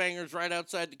gangbangers right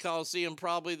outside the Coliseum,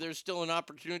 probably there's still an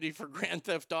opportunity for Grand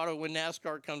Theft Auto when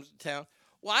NASCAR comes to town.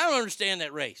 Well, I don't understand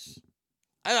that race.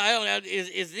 I don't know.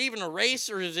 Is it even a race,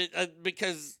 or is it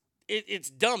because it's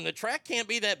dumb? The track can't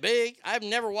be that big. I've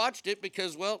never watched it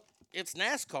because, well, it's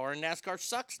NASCAR, and NASCAR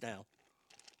sucks now.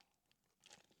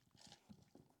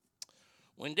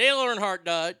 When Dale Earnhardt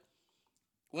died,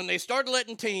 when they started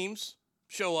letting teams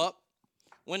show up,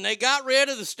 when they got rid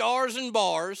of the stars and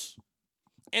bars,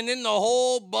 and then the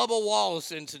whole Bubba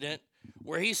Wallace incident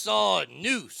where he saw a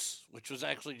noose, which was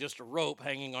actually just a rope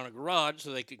hanging on a garage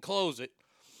so they could close it.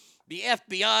 The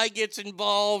FBI gets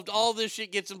involved. All this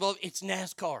shit gets involved. It's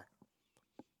NASCAR.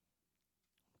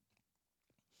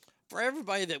 For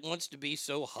everybody that wants to be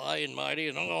so high and mighty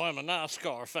and, oh, I'm a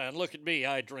NASCAR fan. Look at me.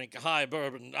 I drink a high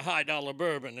dollar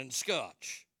bourbon and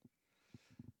scotch.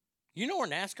 You know where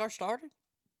NASCAR started?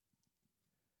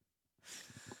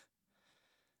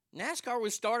 NASCAR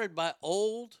was started by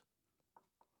old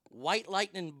White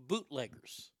Lightning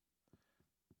bootleggers.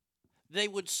 They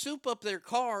would soup up their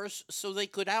cars so they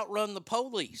could outrun the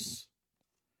police.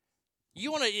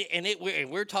 You want to, and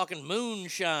we're talking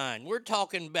moonshine. We're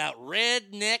talking about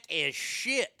redneck as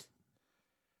shit.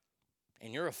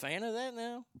 And you're a fan of that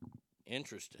now?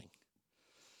 Interesting.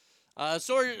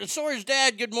 Sawyer's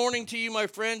dad, good morning to you, my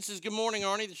friend. Says, good morning,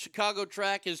 Arnie. The Chicago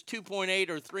track is 2.8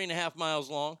 or 3.5 miles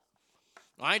long.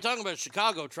 I ain't talking about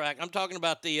Chicago track. I'm talking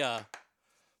about the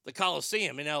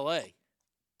Coliseum in L.A.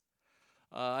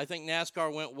 I think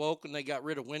NASCAR went woke when they got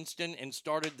rid of Winston and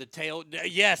started the tail.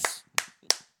 Yes.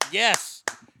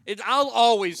 I'll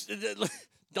always,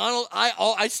 Donald,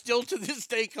 I still to this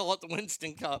day call it the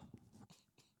Winston Cup.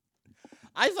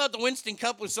 I thought the Winston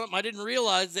Cup was something I didn't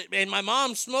realize that, and my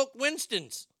mom smoked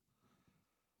Winstons.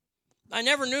 I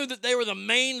never knew that they were the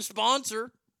main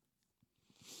sponsor.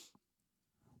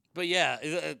 But yeah,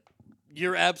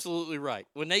 you're absolutely right.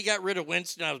 When they got rid of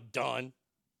Winston, I was done.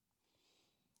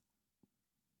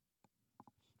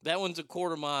 That one's a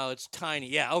quarter mile. It's tiny.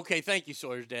 Yeah, okay, thank you,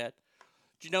 Sawyer's dad.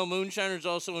 Did you know moonshiners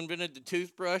also invented the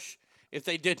toothbrush? If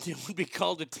they didn't, it would be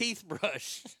called a teeth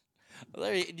brush.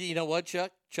 Well, you know what,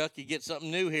 Chuck? Chuck, you get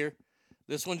something new here.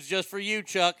 This one's just for you,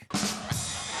 Chuck.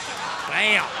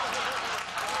 Bam.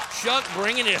 Chuck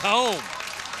bringing it home.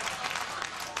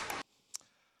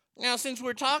 Now, since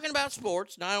we're talking about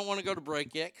sports, and I don't want to go to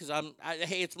break yet because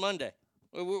hey, it's Monday.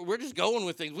 We're just going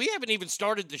with things. We haven't even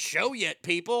started the show yet,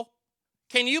 people.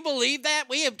 Can you believe that?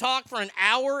 We have talked for an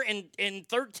hour and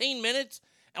 13 minutes,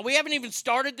 and we haven't even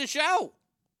started the show.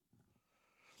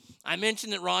 I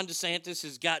mentioned that Ron DeSantis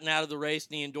has gotten out of the race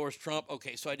and he endorsed Trump.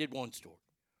 Okay, so I did one story.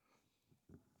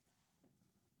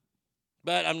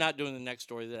 But I'm not doing the next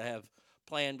story that I have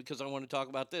planned because I want to talk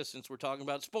about this since we're talking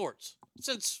about sports.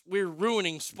 Since we're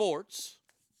ruining sports,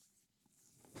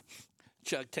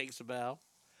 Chuck takes a bow.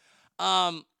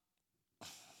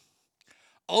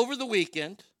 Over the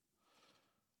weekend,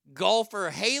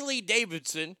 golfer Haley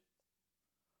Davidson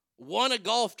won a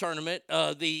golf tournament,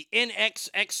 the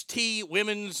NXXT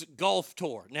Women's Golf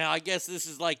Tour. Now, I guess this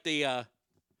is like the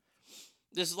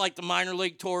minor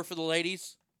league tour for the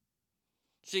ladies.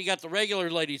 So you got the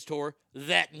regular ladies tour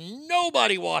that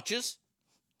nobody watches.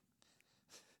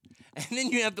 And then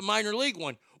you have the minor league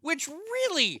one, which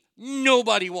really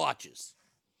nobody watches.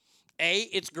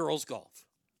 It's girls golf.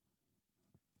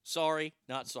 Sorry,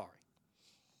 not sorry.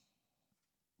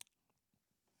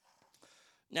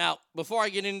 Now, before I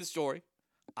get into the story,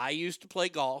 I used to play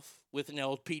golf with an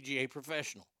LPGA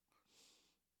professional.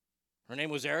 Her name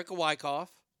was Erica Wyckoff.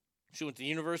 She went to the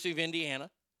University of Indiana,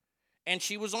 and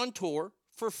she was on tour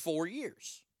for 4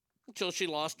 years until she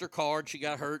lost her card. She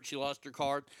got hurt. She lost her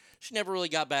card. She never really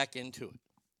got back into it.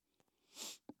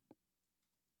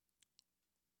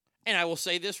 And I will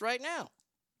say this right now.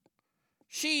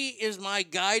 She is my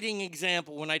guiding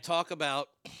example when I talk about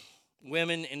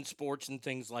women in sports and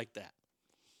things like that.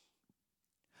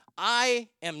 I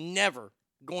am never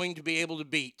going to be able to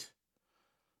beat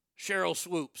Cheryl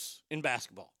Swoops in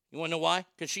basketball. You want to know why?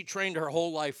 Because she trained her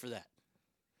whole life for that.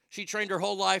 She trained her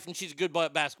whole life, and she's a good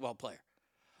basketball player.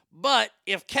 But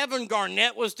if Kevin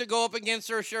Garnett was to go up against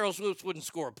her, Cheryl Swoops wouldn't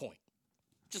score a point.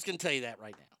 Just going to tell you that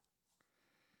right now.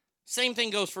 Same thing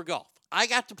goes for golf. I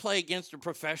got to play against a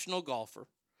professional golfer.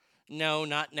 No,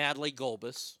 not Natalie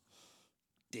Golbus.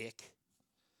 Dick.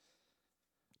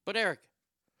 But Erica,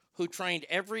 who trained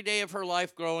every day of her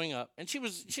life growing up. And she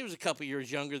was a couple years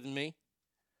younger than me.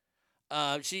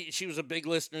 She was a big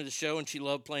listener to the show, and she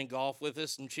loved playing golf with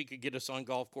us, and she could get us on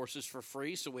golf courses for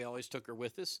free, so we always took her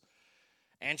with us.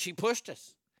 And she pushed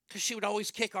us because she would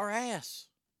always kick our ass.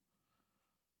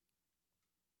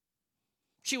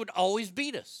 She would always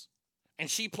beat us. And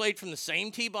she played from the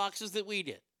same tee boxes that we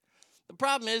did. The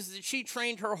problem is that she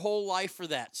trained her whole life for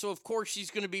that. So, of course, she's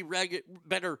going to be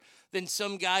better than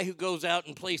some guy who goes out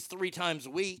and plays 3 times a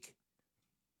week.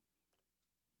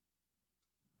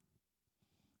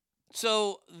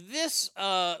 So this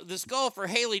golfer,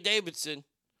 Haley Davidson,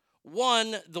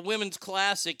 won the Women's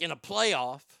Classic in a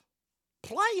playoff.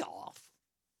 Playoff?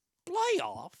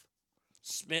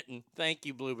 Smitten. Thank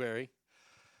you, Blueberry.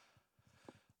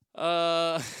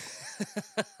 The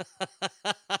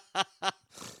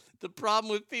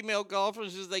problem with female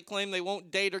golfers is they claim they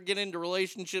won't date or get into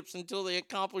relationships until they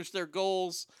accomplish their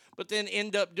goals, but then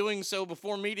end up doing so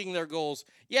before meeting their goals.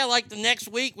 Yeah, like the next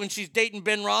week when she's dating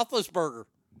Ben Roethlisberger.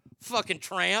 Fucking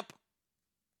tramp.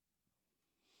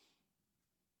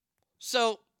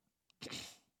 So,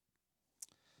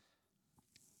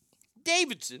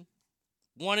 Davidson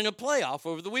won in a playoff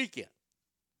over the weekend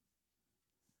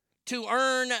to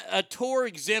earn a tour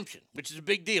exemption, which is a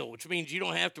big deal, which means you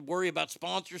don't have to worry about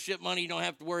sponsorship money. You don't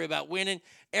have to worry about winning.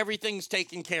 Everything's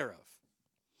taken care of.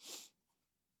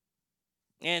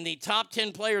 And the top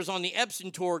 10 players on the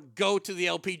Epson Tour go to the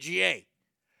LPGA,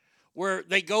 where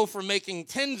they go from making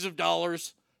tens of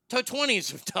dollars to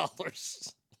 20s of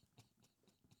dollars.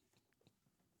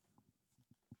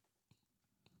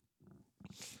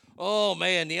 Oh,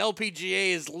 man, the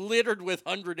LPGA is littered with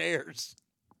 100 heirs.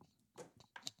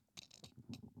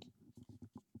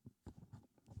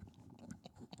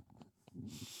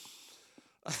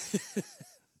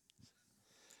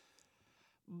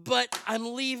 But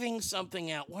I'm leaving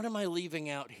something out. What am I leaving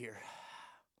out here?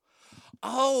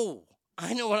 Oh,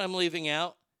 I know what I'm leaving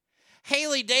out.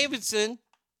 Haley Davidson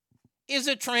is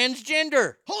a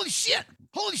transgender. Holy shit!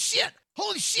 Holy shit!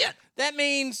 Holy shit! That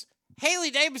means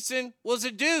Haley Davidson was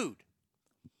a dude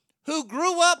who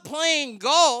grew up playing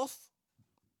golf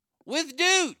with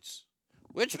dudes,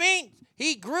 which means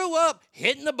he grew up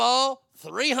hitting the ball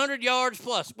 300 yards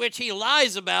plus, which he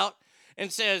lies about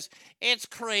and says, it's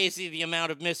crazy the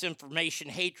amount of misinformation,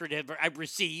 hatred I've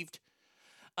received.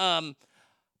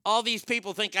 All these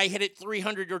people think I hit it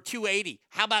 300 or 280.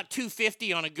 How about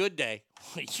 250 on a good day?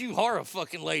 You are a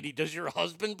fucking lady. Does your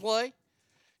husband play?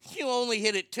 You only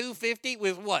hit it 250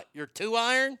 with what? Your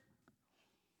 2-iron?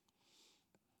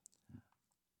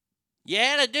 You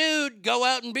had a dude go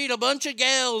out and beat a bunch of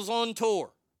gals on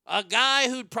tour. A guy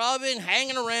who'd probably been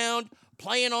hanging around,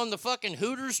 playing on the fucking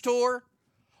Hooters tour,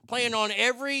 playing on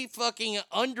every fucking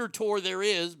under tour there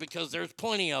is, because there's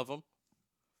plenty of them.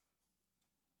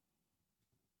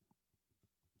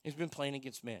 He's been playing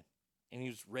against men, and he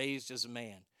was raised as a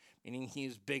man, meaning he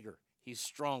is bigger, he's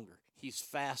stronger, he's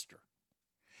faster,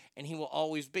 and he will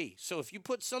always be. So if you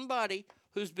put somebody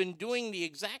who's been doing the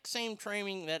exact same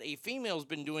training that a female's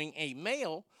been doing a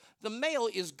male, the male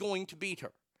is going to beat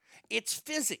her. It's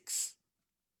physics.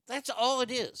 That's all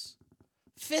it is.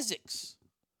 Physics.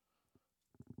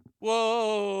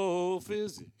 Whoa,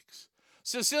 physics.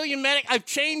 Sicilian Medic, I've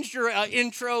changed your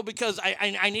intro because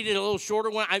I needed a little shorter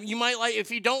one. You might like,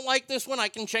 if you don't like this one, I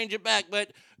can change it back.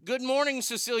 But good morning,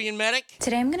 Sicilian Medic.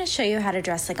 Today I'm going to show you how to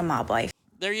dress like a mob wife.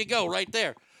 There you go, right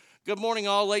there. Good morning,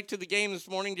 all. Late to the game this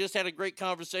morning. Just had a great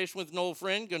conversation with an old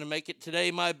friend. Going to make it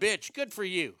today my bitch. Good for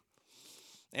you.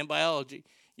 And biology.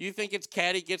 You think it's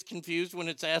catty gets confused when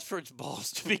it's asked for its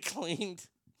balls to be cleaned?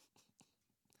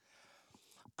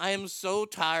 I am so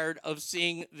tired of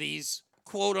seeing these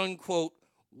quote-unquote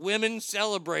women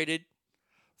celebrated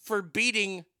for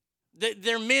beating,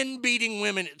 they're men beating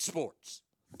women at sports.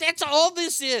 That's all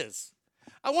this is.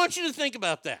 I want you to think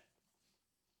about that.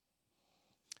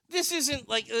 This isn't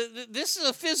like, this is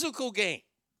a physical game.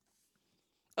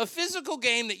 A physical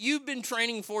game that you've been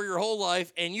training for your whole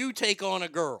life, and you take on a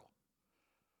girl.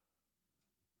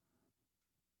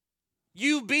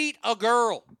 You beat a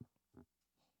girl.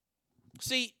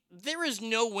 See, there is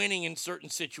no winning in certain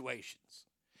situations.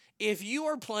 If you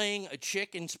are playing a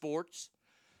chick in sports,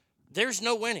 there's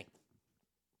no winning.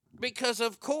 Because,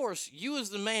 of course, you as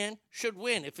the man should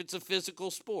win if it's a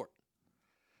physical sport.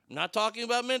 I'm not talking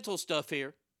about mental stuff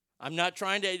here. I'm not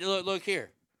trying to, look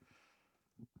here.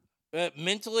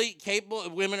 Mentally capable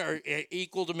women are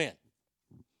equal to men,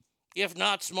 if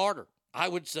not smarter, I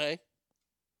would say.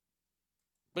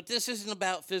 But this isn't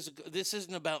about physical. This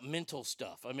isn't about mental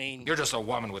stuff. I mean, You're just a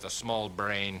woman with a small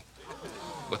brain,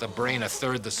 with a brain a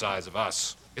third the size of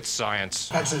us. It's science.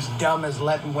 That's as dumb as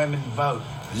letting women vote.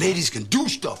 Ladies can do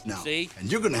stuff now. See?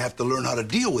 And you're going to have to learn how to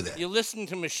deal with it. You listen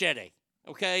to Machete,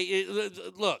 okay?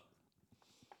 Look,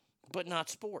 but not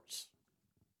sports.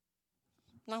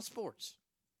 Not sports.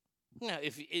 Now,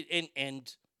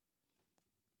 and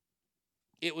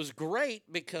it was great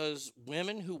because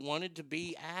women who wanted to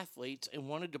be athletes and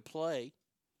wanted to play,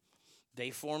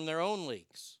 they formed their own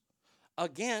leagues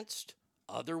against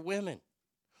other women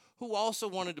who also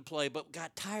wanted to play but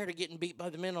got tired of getting beat by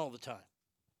the men all the time.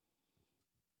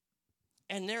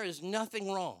 And there is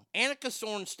nothing wrong. Annika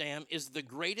Sorenstam is the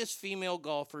greatest female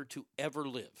golfer to ever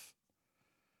live.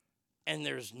 And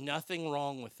there's nothing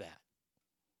wrong with that.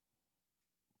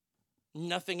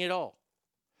 Nothing at all.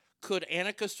 Could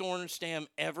Annika Sorenstam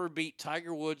ever beat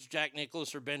Tiger Woods, Jack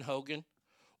Nicklaus, or Ben Hogan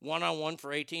one-on-one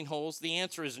for 18 holes? The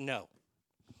answer is no.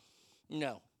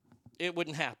 No, it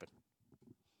wouldn't happen.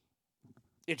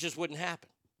 It just wouldn't happen.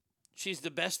 She's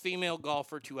the best female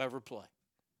golfer to ever play.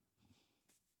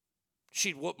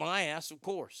 She'd whoop my ass, of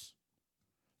course.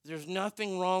 There's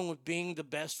nothing wrong with being the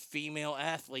best female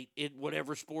athlete in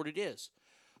whatever sport it is.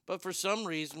 But for some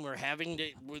reason, we're having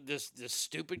this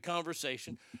stupid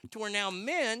conversation to where now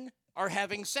men are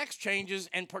having sex changes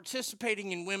and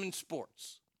participating in women's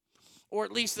sports. Or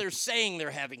at least they're saying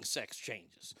they're having sex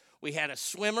changes. We had a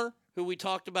swimmer who we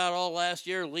talked about all last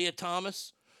year, Leah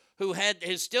Thomas, who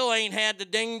still ain't had the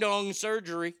ding-dong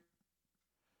surgery,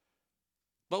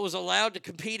 but was allowed to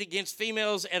compete against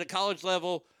females at a college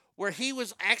level where he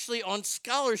was actually on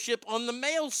scholarship on the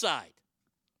male side.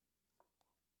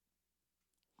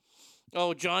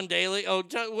 Oh, John Daly. Oh,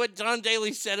 what John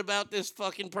Daly said about this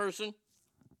fucking person?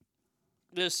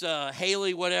 This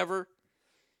Haley whatever.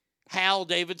 Hal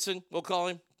Davidson, we'll call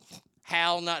him.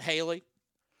 Hal, not Haley.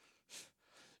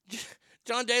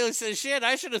 John Daly says, shit,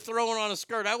 I should have thrown on a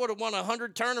skirt. I would have won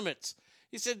 100 tournaments.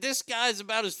 He said, this guy's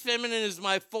about as feminine as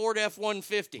my Ford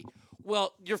F-150.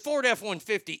 Well, your Ford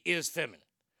F-150 is feminine.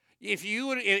 If you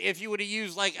would have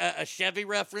used like a Chevy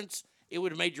reference, it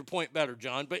would have made your point better,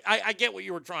 John. But I get what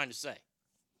you were trying to say.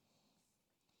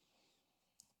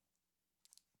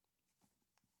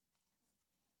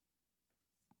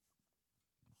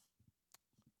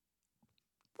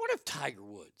 What if Tiger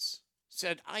Woods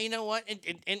said, you know what?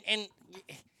 And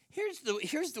here's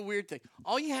the weird thing.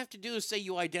 All you have to do is say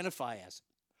you identify as it.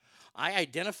 I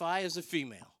identify as a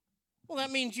female. Well,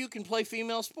 that means you can play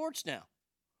female sports now.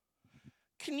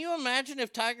 Can you imagine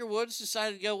if Tiger Woods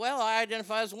decided to go, well, I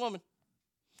identify as a woman.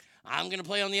 I'm going to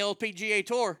play on the LPGA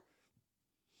Tour.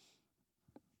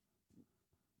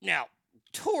 Now,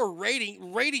 tour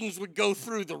ratings would go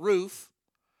through the roof.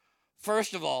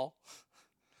 First of all,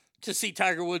 to see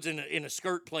Tiger Woods in a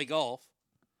skirt play golf.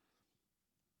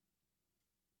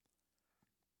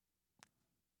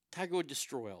 Tiger would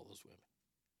destroy all those women.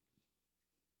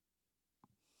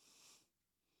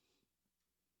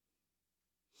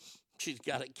 She's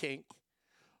got a kink.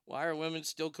 Why are women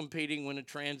still competing when a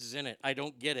trans is in it? I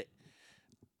don't get it.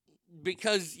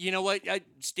 Because, you know what,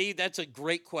 Steve, that's a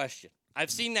great question. I've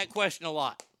seen that question a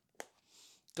lot.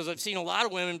 Because I've seen a lot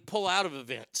of women pull out of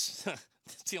events.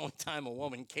 That's the only time a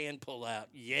woman can pull out.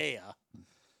 Yeah.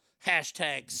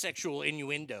 Hashtag sexual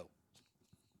innuendo.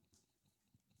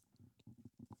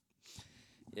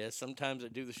 Yeah, sometimes I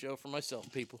do the show for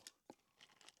myself, people.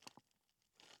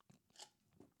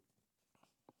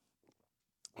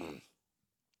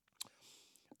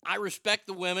 I respect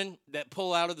the women that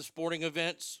pull out of the sporting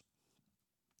events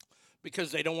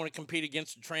because they don't want to compete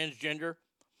against a transgender.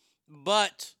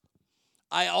 But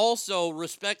I also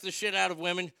respect the shit out of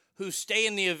women who stay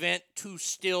in the event to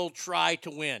still try to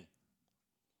win.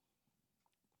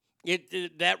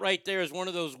 That right there is one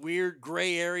of those weird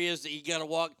gray areas that you got to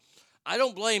walk. I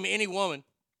don't blame any woman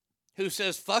who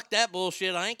says, fuck that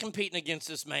bullshit. I ain't competing against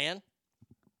this man.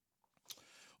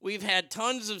 We've had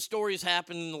tons of stories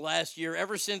happen in the last year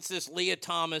ever since this Leah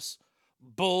Thomas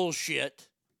bullshit.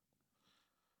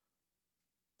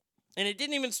 And it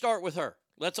didn't even start with her.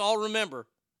 Let's all remember.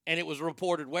 And it was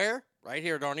reported where? Right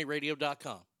here at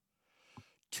ArnieRadio.com.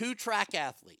 2 track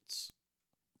athletes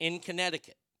in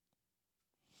Connecticut.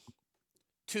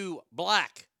 2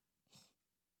 black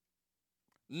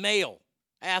male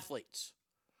athletes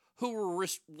who were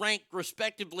ranked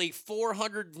respectively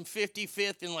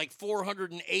 455th and like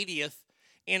 480th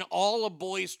in all of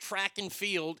boys track and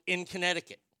field in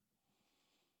Connecticut.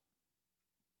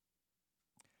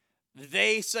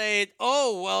 They said,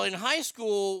 "Oh, well, in high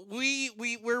school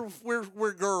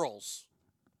we're girls."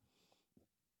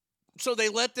 So they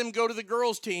let them go to the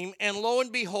girls' team, and lo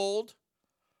and behold,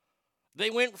 they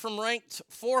went from ranked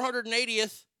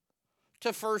 480th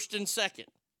to first and second.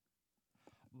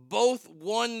 Both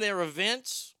won their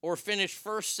events or finished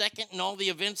first, second in all the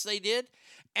events they did,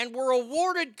 and were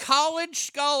awarded college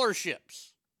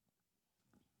scholarships.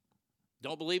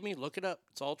 Don't believe me? Look it up.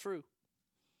 It's all true.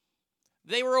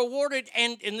 They were awarded,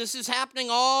 and this is happening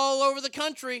all over the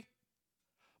country.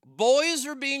 Boys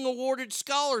are being awarded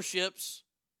scholarships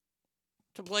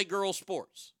to play girls'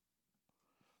 sports.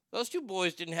 Those 2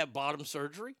 boys didn't have bottom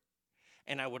surgery,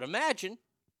 and I would imagine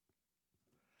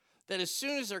that as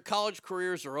soon as their college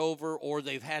careers are over or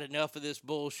they've had enough of this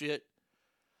bullshit,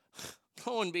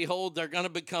 lo and behold, they're going to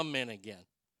become men again.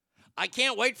 I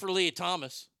can't wait for Leah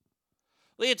Thomas.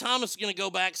 Leah Thomas is going to go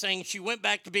back saying she went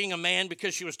back to being a man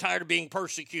because she was tired of being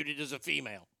persecuted as a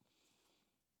female.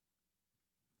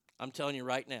 I'm telling you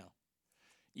right now,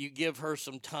 you give her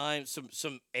some time,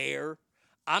 some air,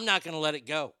 I'm not going to let it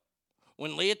go.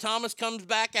 When Leah Thomas comes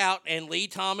back out and Lee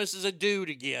Thomas is a dude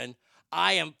again,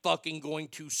 I am fucking going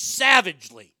to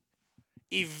savagely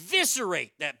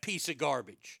eviscerate that piece of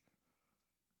garbage.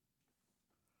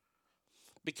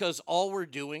 Because all we're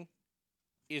doing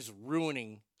is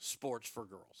ruining sports for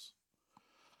girls.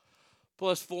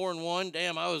 Plus 4 and 1.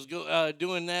 Damn, I was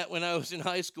doing that when I was in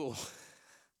high school.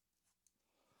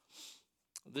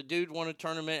 The dude won a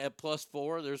tournament at plus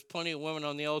 4. There's plenty of women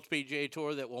on the LPGA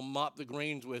Tour that will mop the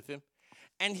greens with him.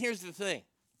 And here's the thing.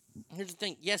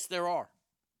 Yes, there are.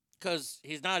 Because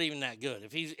he's not even that good.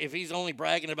 If he's only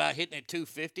bragging about hitting at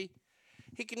 250,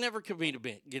 he can never compete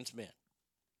against men.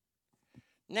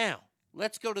 Now,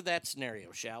 let's go to that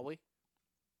scenario, shall we?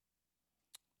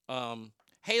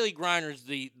 Haley Griner's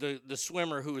the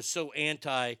swimmer who is so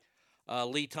anti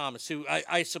Lee Thomas, who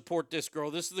I support this girl.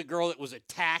 This is the girl that was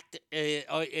attacked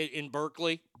in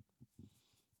Berkeley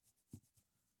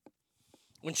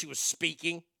when she was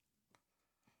speaking.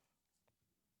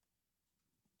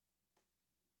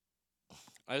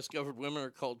 I discovered women are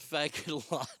called faggot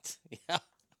a lot. Yeah.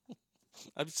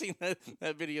 I've seen that.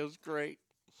 That video's great.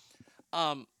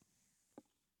 I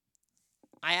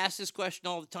ask this question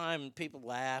all the time, and people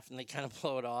laugh, and they kind of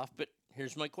blow it off. But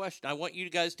here's my question. I want you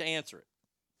guys to answer it.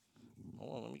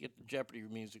 Hold on, let me get the Jeopardy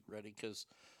music ready, because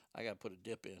I got to put a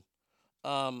dip in.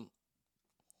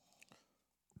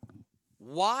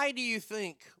 Why do you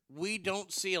think we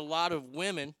don't see a lot of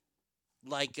women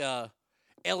like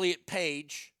Elliot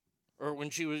Page, or when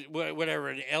she was,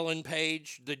 whatever, Ellen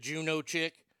Page, the Juno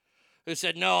chick, who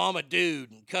said, no, I'm a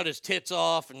dude, and cut his tits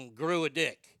off and grew a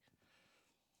dick.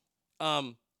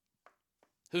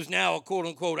 Who's now a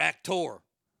quote-unquote actor.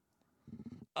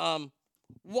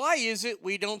 Why is it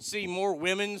we don't see more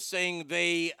women saying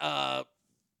they're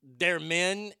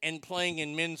men and playing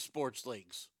in men's sports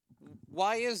leagues?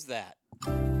 Why is that?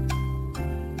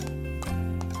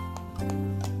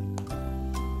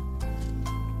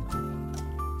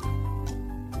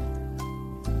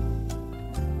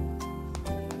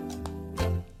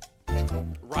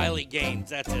 Riley Gaines,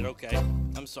 that's it, okay.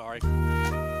 I'm sorry.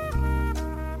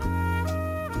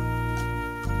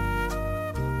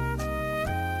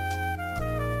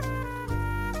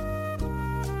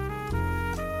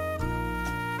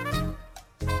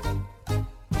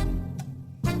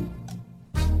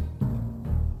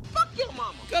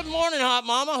 Good morning, Hot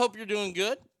Mama. Hope you're doing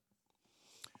good.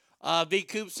 V.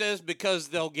 Coop says because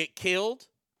they'll get killed.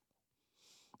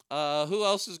 Who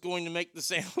else is going to make the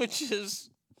sandwiches?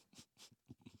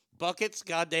 Buckets?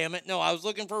 God damn it. No, I was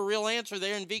looking for a real answer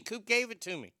there, and V. Coop gave it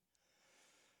to me.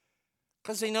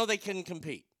 Because they know they couldn't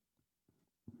compete.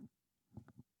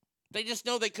 They just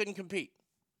know they couldn't compete.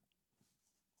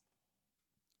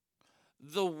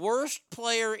 The worst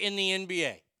player in the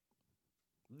NBA,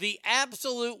 the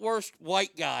absolute worst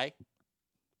white guy,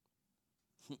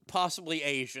 possibly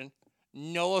Asian,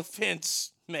 no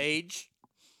offense, Mage.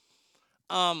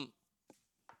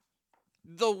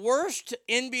 The worst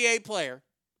NBA player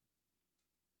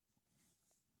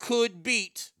could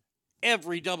beat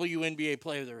every WNBA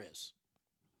player there is.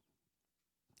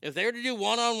 If they were to do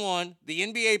one-on-one, the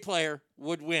NBA player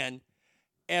would win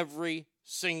every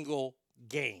single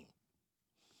game.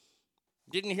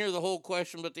 Didn't hear the whole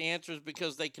question, but the answer is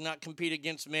because they cannot compete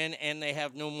against men and they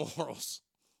have no morals.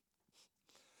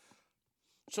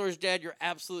 Sawyer's dad, you're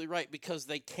absolutely right, because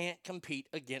they can't compete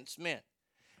against men.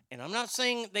 And I'm not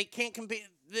saying they can't compete.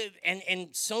 And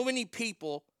so many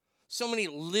people, so many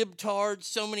libtards,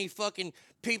 so many fucking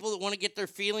people that want to get their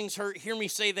feelings hurt hear me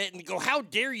say that and go, how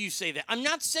dare you say that? I'm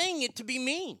not saying it to be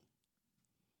mean.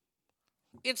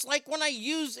 It's like when I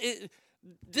use it.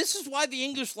 This is why the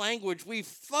English language, we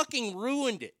fucking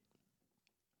ruined it.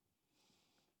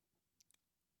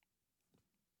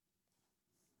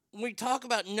 When we talk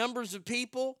about numbers of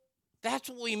people, that's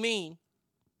what we mean.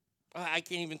 I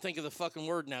can't even think of the fucking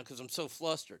word now because I'm so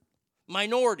flustered.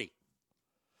 Minority.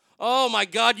 Oh my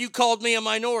God, you called me a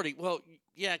minority. Well,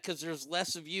 yeah, because there's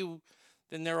less of you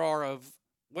than there are of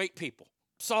white people.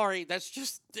 Sorry, that's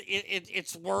just,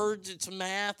 it's words, it's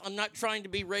math. I'm not trying to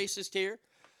be racist here.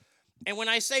 And when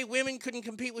I say women couldn't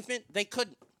compete with men, they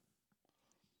couldn't.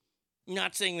 I'm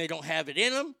not saying they don't have it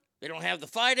in them. They don't have the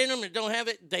fight in them. They don't have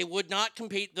it. They would not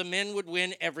compete. The men would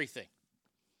win everything.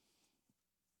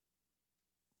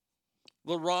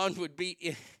 LeBron would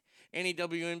beat any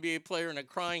WNBA player in a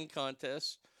crying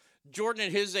contest. Jordan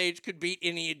at his age could beat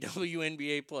any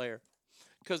WNBA player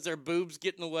because their boobs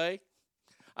get in the way.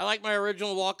 I like my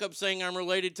original walk-up saying I'm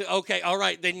related to. Okay, all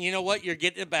right, then you know what? You're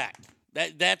getting it back.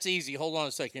 That's easy. Hold on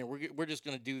a second. We're just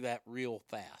going to do that real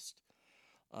fast.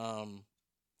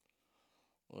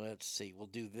 Let's see. We'll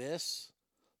do this.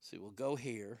 See, we'll go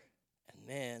here, and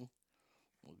then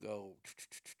we'll go.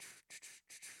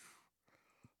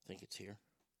 I think it's here.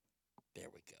 There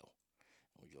we go.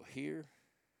 We go here,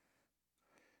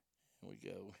 and we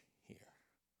go here.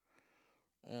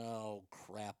 Oh,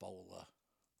 crapola.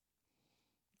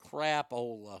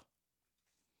 Crapola.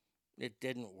 It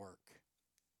didn't work.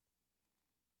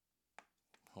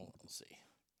 Hold on, let's see.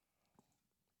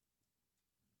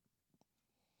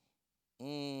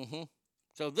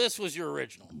 So this was your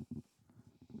original.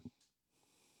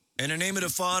 In the name of the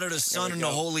Father, the Son, and the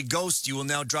Holy Ghost, you will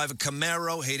now drive a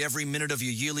Camaro, hate every minute of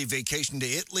your yearly vacation to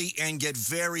Italy, and get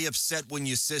very upset when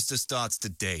your sister starts to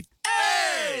date.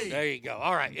 Hey! There you go.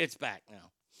 All right, it's back now.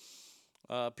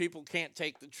 People can't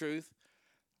take the truth.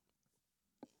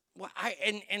 Well,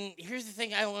 and here's the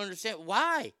thing I don't understand.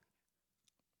 Why?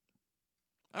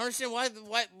 I don't understand why.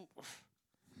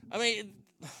 I mean,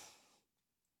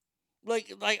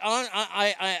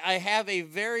 I have a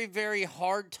very, very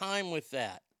hard time with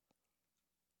that.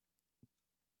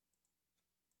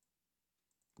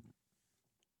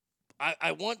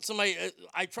 I want somebody.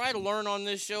 I try to learn on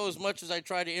this show as much as I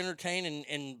try to entertain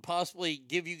and possibly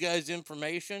give you guys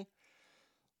information.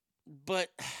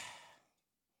 But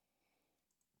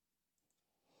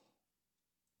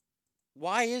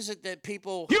why is it that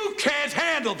people... You can't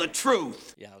handle the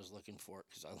truth! Yeah, I was looking for it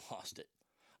because I lost it.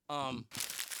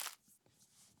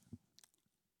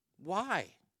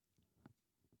 Why?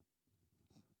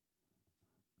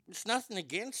 It's nothing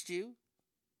against you.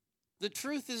 The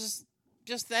truth is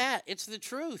just that. It's the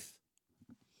truth.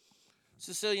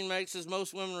 Sicilian Meg says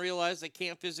most women realize they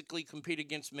can't physically compete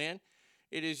against men.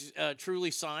 It is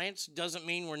truly science. Doesn't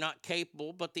mean we're not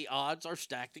capable, but the odds are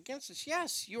stacked against us.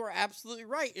 Yes, you are absolutely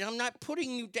right. And I'm not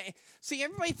putting you down. See,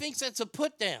 everybody thinks that's a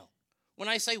put down. When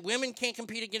I say women can't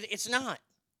compete against, it's not.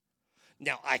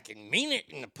 Now, I can mean it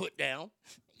in the put down.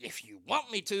 If you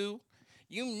want me to,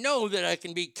 you know that I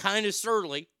can be kind of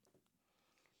surly.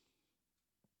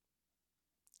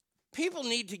 People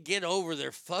need to get over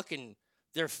their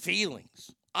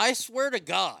feelings. I swear to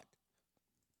God.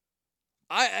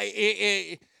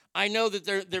 I know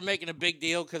that they're making a big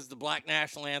deal because the Black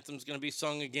National Anthem is going to be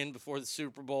sung again before the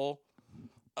Super Bowl.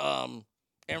 And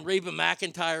Reba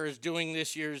McEntire is doing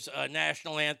this year's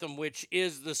national anthem, which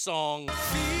is the song.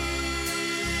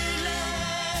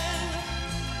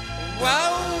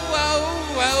 Whoa, whoa,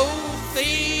 whoa,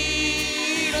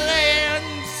 feelings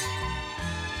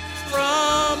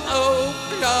from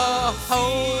Oklahoma.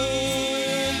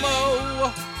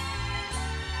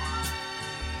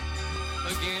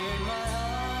 Again in my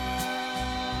arms.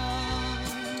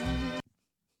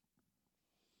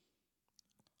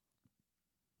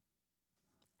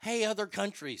 Hey, other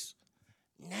countries,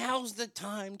 now's the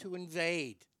time to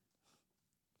invade.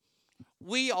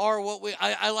 We are what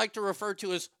I like to refer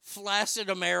to as flaccid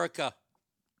America.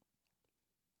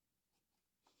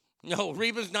 No,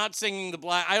 Reba's not singing the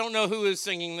black. I don't know who is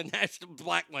singing the national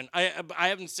black one. I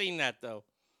haven't seen that, though.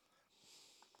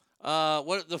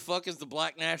 What the fuck is the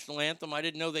Black National Anthem? I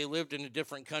didn't know they lived in a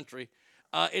different country.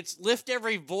 It's Lift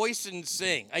Every Voice and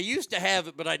Sing. I used to have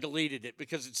it, but I deleted it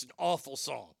because it's an awful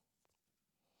song.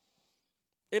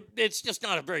 It's just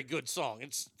not a very good song.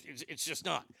 It's just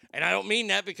not. And I don't mean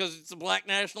that because it's the Black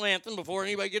National Anthem before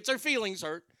anybody gets their feelings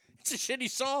hurt. It's a shitty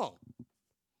song.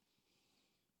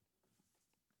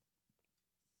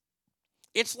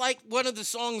 It's like one of the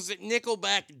songs that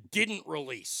Nickelback didn't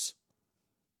release.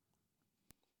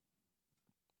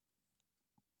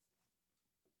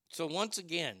 So once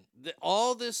again,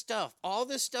 all this stuff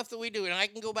that we do, and I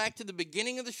can go back to the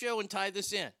beginning of the show and tie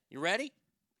this in. You ready?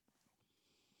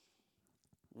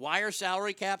 Why are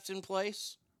salary caps in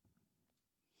place?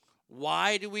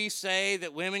 Why do we say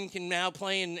that women can now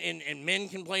play and men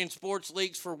can play in sports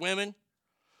leagues for women?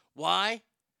 Why?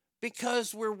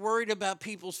 Because we're worried about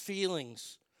people's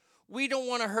feelings. We don't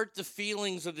want to hurt the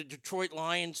feelings of the Detroit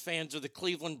Lions fans or the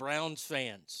Cleveland Browns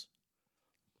fans.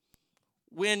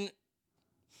 When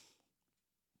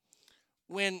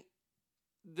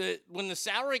the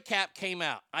salary cap came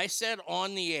out, I said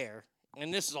on the air,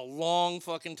 and this is a long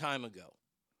fucking time ago,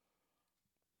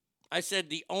 I said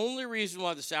the only reason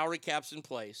why the salary cap's in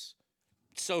place,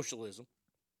 socialism.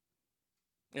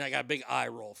 And I got a big eye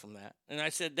roll from that. And I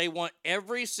said they want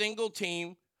every single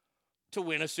team to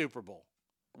win a Super Bowl.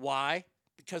 Why?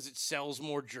 Because it sells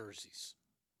more jerseys.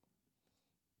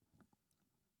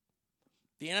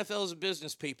 The NFL is a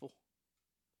business, people.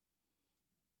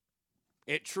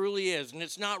 It truly is. And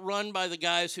it's not run by the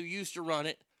guys who used to run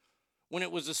it when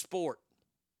it was a sport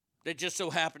that just so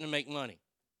happened to make money.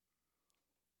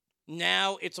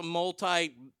 Now it's a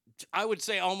I would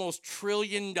say almost $1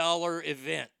 trillion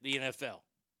event, the NFL.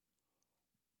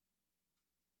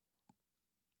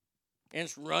 And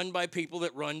it's run by people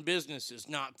that run businesses,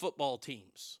 not football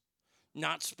teams,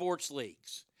 not sports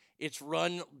leagues. It's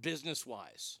run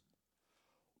business-wise.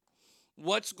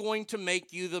 What's going to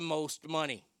make you the most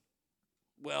money?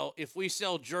 Well, if we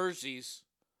sell jerseys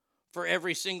for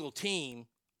every single team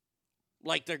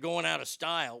like they're going out of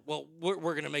style, well, we're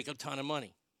going to make a ton of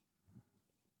money.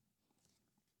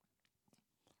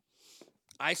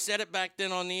 I said it back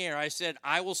then on the air. I said,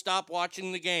 I will stop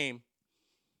watching the game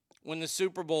when the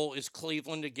Super Bowl is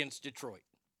Cleveland against Detroit.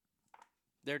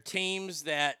 They're teams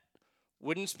that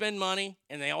wouldn't spend money,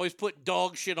 and they always put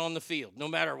dog shit on the field. No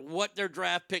matter what their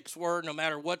draft picks were, no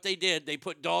matter what they did, they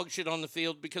put dog shit on the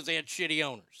field because they had shitty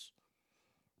owners.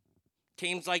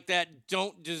 Teams like that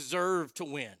don't deserve to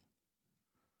win.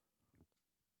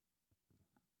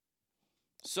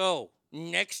 So,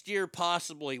 next year,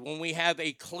 possibly, when we have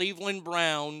a Cleveland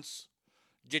Browns,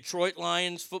 Detroit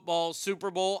Lions football Super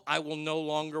Bowl, I will no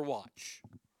longer watch.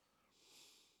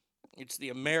 It's the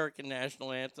American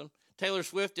national anthem. Taylor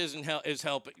Swift is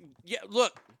helping. Yeah,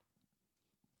 look,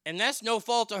 and that's no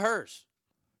fault of hers.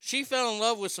 She fell in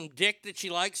love with some dick that she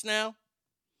likes now.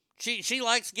 She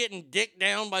likes getting dicked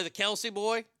down by the Kelsey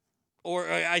boy, or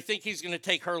I think he's going to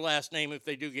take her last name if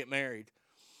they do get married.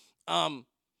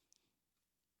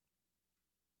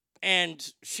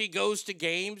 And she goes to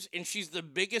games, and she's the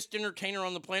biggest entertainer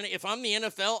on the planet. If I'm the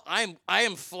NFL, I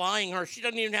am flying her. She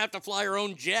doesn't even have to fly her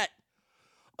own jet.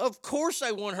 Of course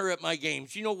I want her at my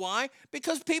games. You know why?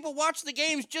 Because people watch the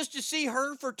games just to see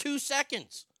her for 2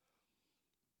 seconds.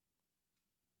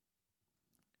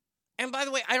 And by the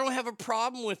way, I don't have a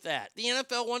problem with that. The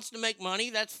NFL wants to make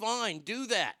money. That's fine. Do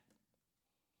that.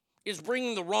 It's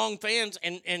bringing the wrong fans,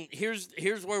 and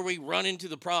here's where we run into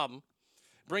the problem.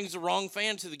 Brings the wrong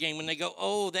fans to the game when they go,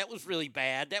 oh, that was really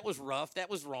bad, that was rough, that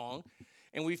was wrong,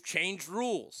 and we've changed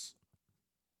rules.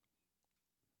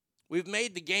 We've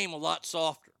made the game a lot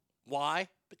softer. Why?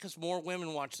 Because more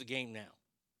women watch the game now.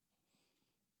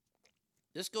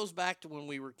 This goes back to when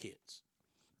we were kids.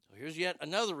 So here's yet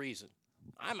another reason.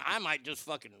 I might just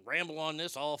fucking ramble on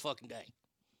this all fucking day.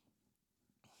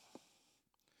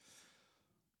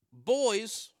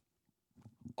 Boys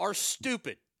are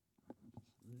stupid.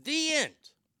 The end.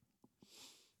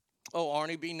 Oh,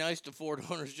 Arnie, be nice to Ford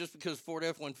owners. Just because Ford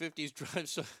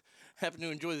F-150s happen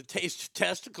to enjoy the taste of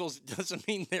testicles, it doesn't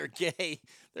mean they're gay.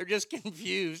 They're just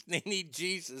confused. They need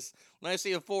Jesus. When I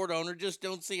see a Ford owner, just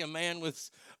don't see a man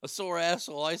with a sore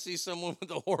asshole. I see someone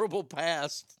with a horrible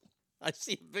past. I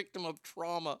see a victim of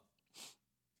trauma.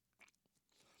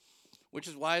 Which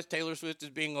is why Taylor Swift is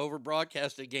being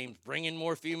over-broadcasted at games, bringing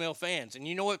more female fans. And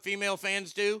you know what female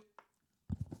fans do?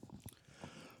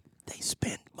 They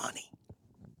spend money.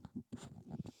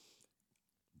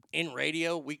 In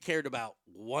radio, we cared about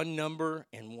one number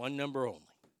and one number only.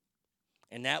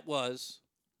 And that was,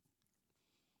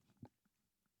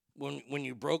 when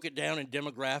you broke it down in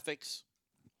demographics,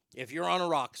 if you're on a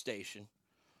rock station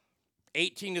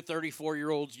 18 to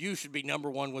 34-year-olds, you should be number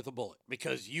one with a bullet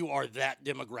because you are that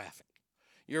demographic.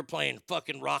 You're playing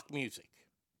fucking rock music.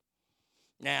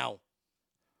 Now,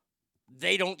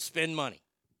 they don't spend money.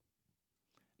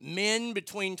 Men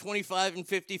between 25 and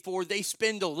 54, they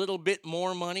spend a little bit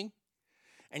more money,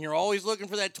 and you're always looking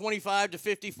for that 25 to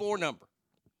 54 number.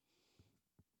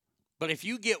 But if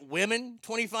you get women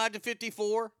 25 to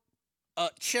 54,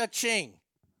 cha-ching.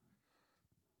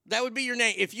 That would be your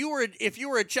name. If you were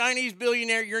a Chinese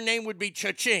billionaire, your name would be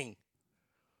cha-ching.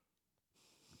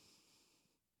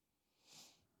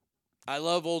 I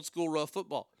love old school rough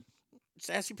football.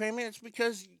 Sassy Payman, it's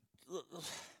because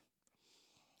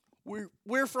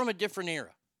we're from a different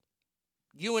era.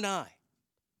 You and I.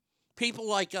 People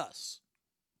like us.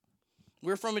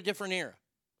 We're from a different era.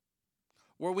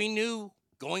 Where we knew,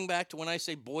 going back to when I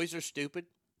say boys are stupid,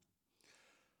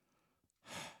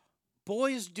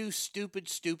 boys do stupid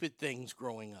things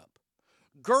growing up.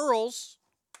 Girls,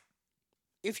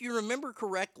 if you remember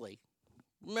correctly,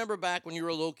 remember back when you were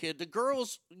a little kid, the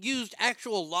girls used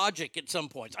actual logic at some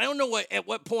points. I don't know at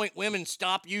what point women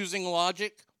stop using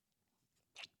logic,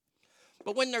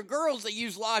 but when they're girls, they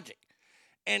use logic.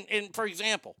 And for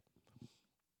example,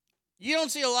 you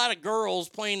don't see a lot of girls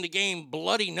playing the game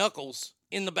Bloody Knuckles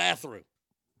in the bathroom.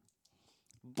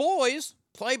 Boys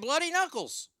play Bloody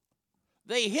Knuckles.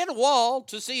 They hit a wall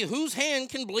to see whose hand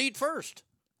can bleed first.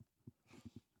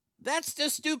 That's the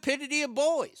stupidity of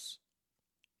boys.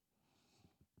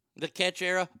 The catch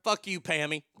era, fuck you,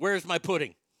 Pammy. Where's my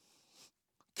pudding?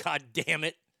 God damn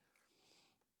it.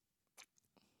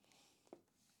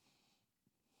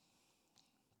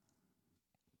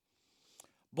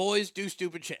 Boys do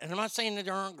stupid shit. And I'm not saying that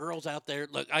there aren't girls out there.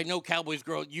 Look, I know Cowboys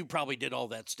girl, you probably did all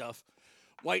that stuff.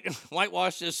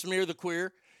 Whitewash this, smear the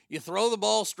queer. You throw the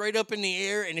ball straight up in the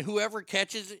air, and whoever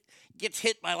catches it gets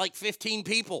hit by like 15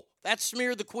 people. That's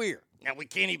smear the queer. Now, we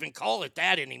can't even call it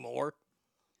that anymore.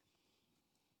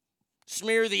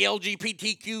 Smear the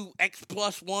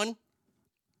LGBTQX+1.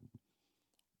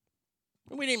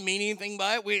 We didn't mean anything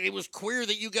by it. It was queer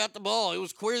that you got the ball. It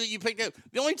was queer that you picked up.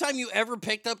 The only time you ever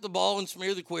picked up the ball and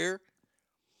smear the queer,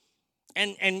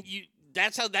 and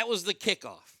that was the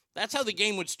kickoff. That's how the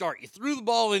game would start. You threw the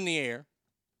ball in the air,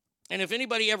 and if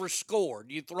anybody ever scored,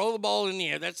 you throw the ball in the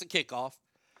air. That's the kickoff.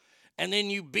 And then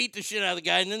you beat the shit out of the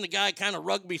guy, and then the guy kind of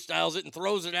rugby styles it and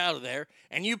throws it out of there,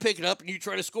 and you pick it up and you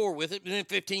try to score with it, and then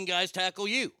 15 guys tackle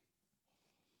you.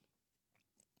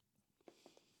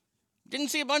 Didn't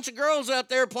see a bunch of girls out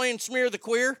there playing smear the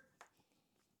queer.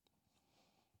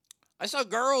 I saw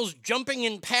girls jumping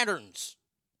in patterns.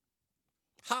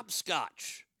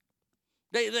 Hopscotch.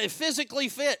 They physically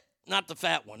fit. Not the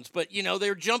fat ones, but,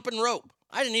 they're jumping rope.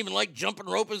 I didn't even like jumping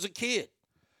rope as a kid.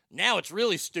 Now it's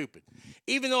really stupid.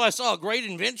 Even though I saw a great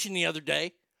invention the other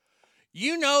day,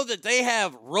 you know that they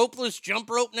have ropeless jump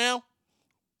rope now?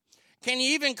 Can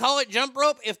you even call it jump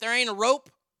rope if there ain't a rope?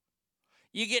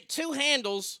 You get two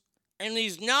handles and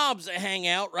these knobs that hang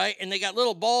out, right? And they got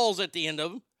little balls at the end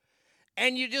of them.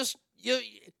 And you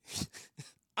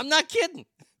I'm not kidding.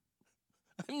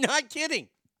 I'm not kidding.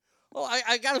 Well,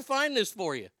 I got to find this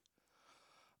for you.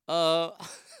 Let's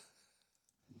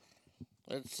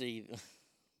see.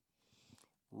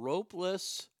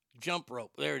 Ropeless jump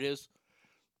rope. There it is.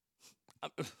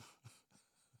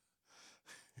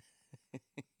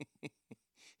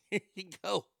 Here you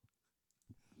go.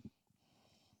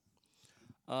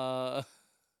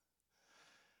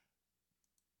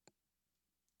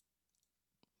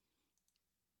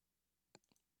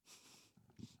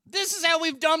 This is how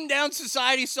we've dumbed down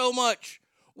society so much.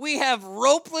 We have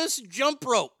ropeless jump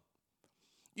rope.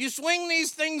 You swing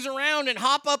these things around and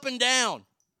hop up and down.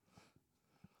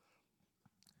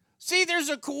 See, there's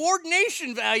a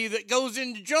coordination value that goes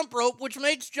into jump rope, which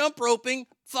makes jump roping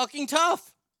fucking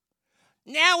tough.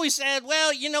 Now we said,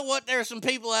 well, you know what? There are some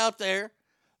people out there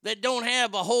that don't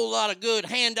have a whole lot of good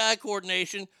hand-eye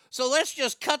coordination, so let's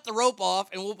just cut the rope off,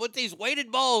 and we'll put these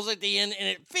weighted balls at the end, and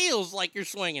it feels like you're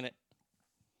swinging it.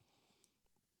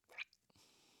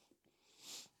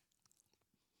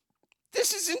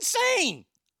 This is insane.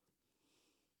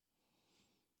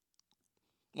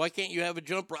 Why can't you have a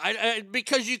jump rope?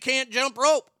 Because you can't jump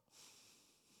rope.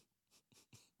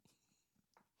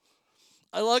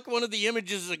 I like one of the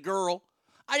images of a girl.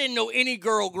 I didn't know any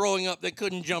girl growing up that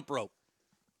couldn't jump rope.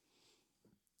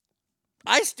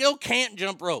 I still can't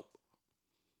jump rope.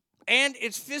 And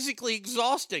it's physically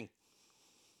exhausting.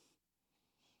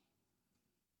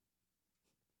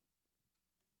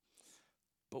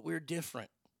 But we're different.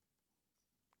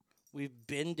 We've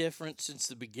been different since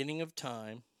the beginning of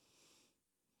time.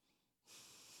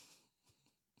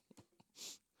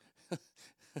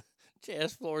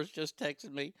 Jazz Flores just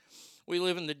texted me. We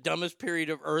live in the dumbest period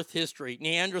of Earth history.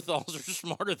 Neanderthals are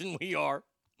smarter than we are.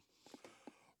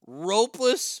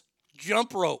 Ropeless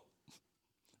jump rope.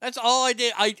 That's all I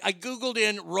did. I Googled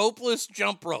in ropeless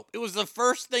jump rope. It was the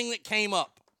first thing that came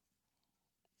up.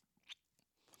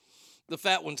 The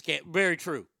fat ones can't. Very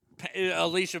true.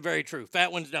 Alicia, very true.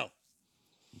 Fat ones, no.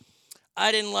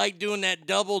 I didn't like doing that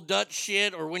double Dutch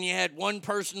shit or when you had one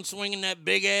person swinging that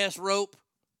big-ass rope.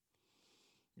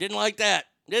 Didn't like that.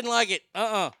 Didn't like it.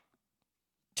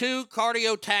 Too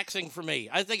cardio taxing for me.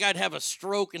 I think I'd have a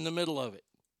stroke in the middle of it.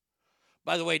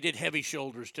 By the way, did heavy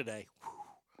shoulders today.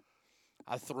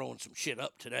 I'm throwing some shit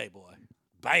up today, boy.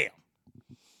 Bam.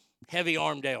 Heavy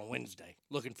arm day on Wednesday.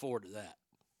 Looking forward to that.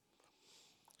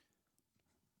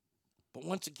 But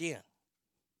once again,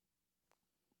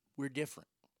 we're different.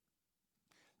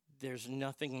 There's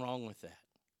nothing wrong with that.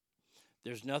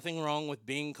 There's nothing wrong with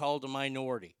being called a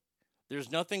minority. There's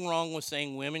nothing wrong with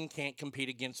saying women can't compete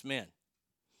against men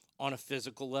on a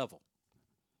physical level.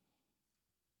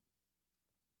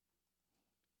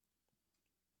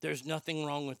 There's nothing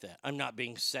wrong with that. I'm not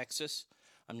being sexist.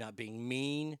 I'm not being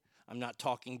mean. I'm not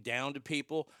talking down to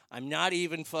people. I'm not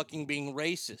even fucking being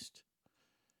racist.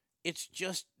 It's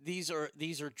just these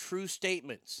are true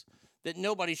statements that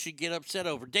nobody should get upset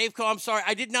over. Dave Cole, I'm sorry.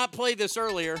 I did not play this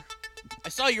earlier. I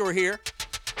saw you were here.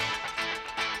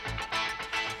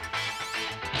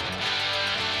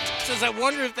 Says, I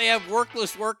wonder if they have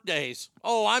workless work days.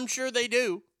 Oh, I'm sure they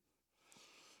do.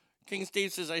 King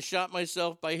Steve says, I shot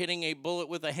myself by hitting a bullet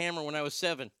with a hammer when I was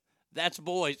 7. That's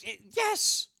boys.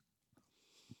 Yes.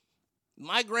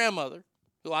 My grandmother,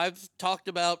 who I've talked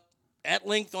about at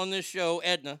length on this show,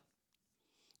 Edna,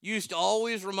 used to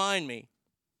always remind me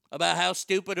about how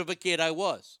stupid of a kid I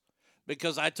was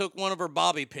because I took one of her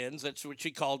bobby pins, that's what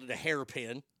she called it, a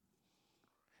hairpin,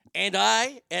 and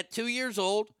I, at 2 years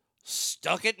old,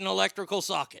 stuck it in an electrical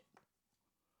socket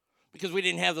because we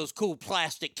didn't have those cool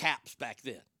plastic caps back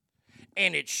then,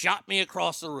 and it shot me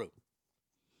across the room.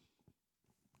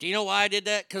 Do you know why I did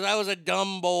that? Because I was a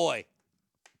dumb boy.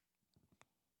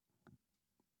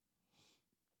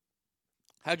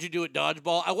 How'd you do at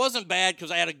dodgeball? I wasn't bad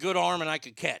because I had a good arm and I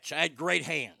could catch. I had great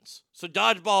hands. So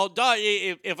dodgeball,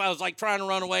 if I was like trying to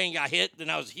run away and got hit, then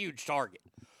I was a huge target.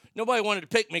 Nobody wanted to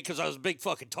pick me because I was a big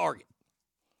fucking target.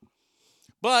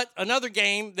 But another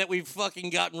game that we've fucking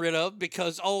gotten rid of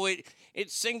because, it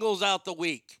singles out the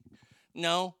weak.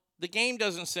 No, the game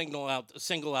doesn't single out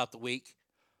the weak.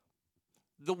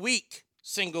 The weak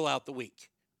single out the weak.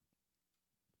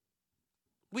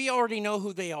 We already know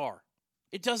who they are.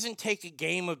 It doesn't take a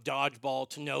game of dodgeball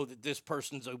to know that this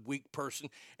person's a weak person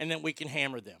and then we can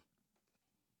hammer them.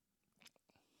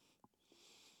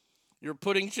 Your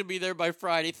pudding should be there by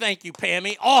Friday. Thank you,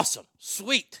 Pammy. Awesome.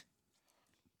 Sweet.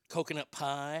 Coconut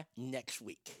pie next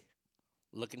week.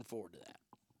 Looking forward to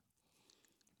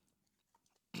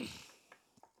that.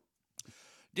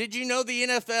 Did you know the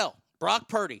NFL? Brock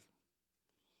Purdy.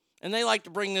 And they like to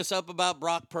bring this up about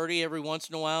Brock Purdy every once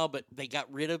in a while, but they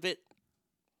got rid of it.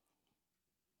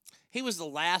 He was the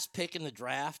last pick in the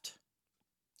draft,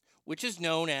 which is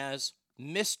known as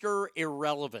Mr.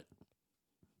 Irrelevant.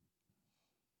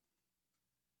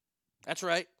 That's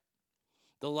right.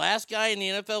 The last guy in the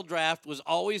NFL draft was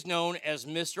always known as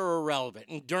Mr. Irrelevant.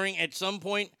 And at some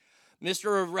point,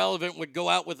 Mr. Irrelevant would go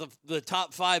out with the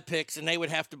top 5 picks and they would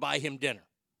have to buy him dinner.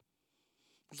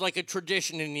 It was like a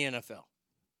tradition in the NFL.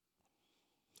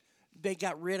 They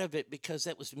got rid of it because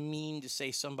that was mean to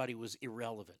say somebody was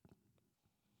irrelevant.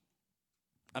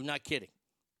 I'm not kidding.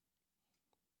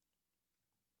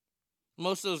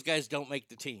 Most of those guys don't make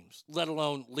the teams, let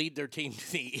alone lead their team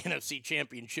to the NFC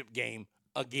Championship game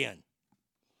again.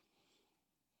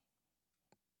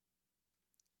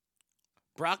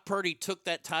 Brock Purdy took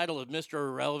that title of Mr.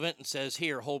 Irrelevant and says,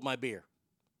 here, hold my beer.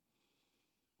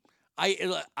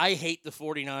 I hate the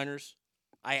 49ers.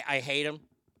 I hate them.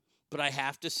 But I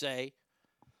have to say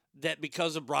that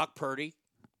because of Brock Purdy,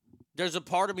 there's a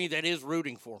part of me that is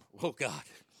rooting for him. Oh, God.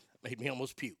 That made me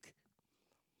almost puke.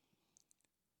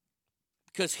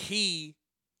 Because he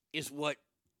is what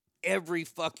every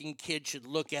fucking kid should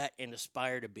look at and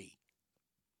aspire to be.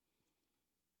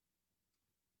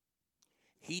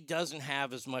 He doesn't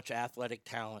have as much athletic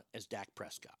talent as Dak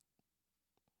Prescott.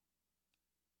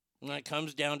 When it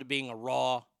comes down to being a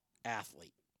raw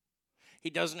athlete. He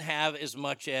doesn't have as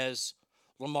much as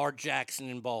Lamar Jackson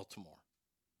in Baltimore.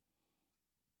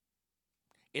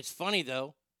 It's funny,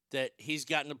 though, that he's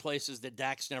gotten to places that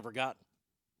Dak's never gotten.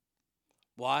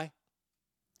 Why?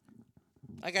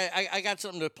 I got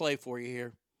something to play for you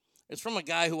here. It's from a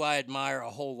guy who I admire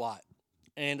a whole lot.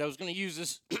 And I was going to use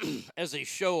this as a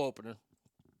show opener.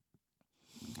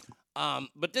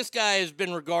 But this guy has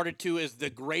been regarded to as the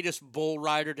greatest bull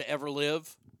rider to ever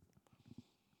live.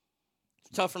 It's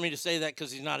tough for me to say that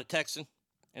because he's not a Texan,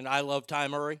 and I love Ty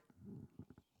Murray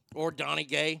or Donnie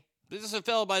Gay. This is a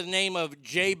fellow by the name of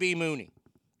J.B. Mooney.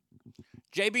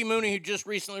 J.B. Mooney, who just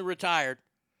recently retired,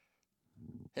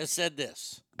 has said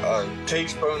this. A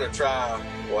teaspoon of try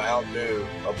will outdo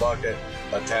a bucket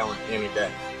of talent any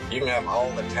day. You can have all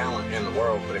the talent in the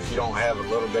world, but if you don't have a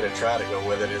little bit of try to go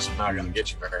with it, it's not going to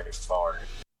get you very far.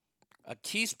 A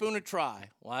teaspoon of try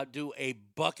will outdo a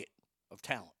bucket of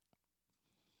talent.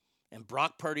 And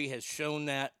Brock Purdy has shown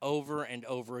that over and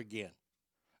over again.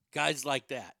 Guys like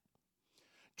that.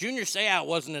 Junior Seau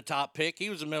wasn't a top pick. He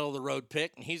was a middle-of-the-road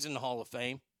pick, and he's in the Hall of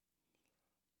Fame.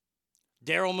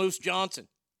 Daryl Moose Johnson.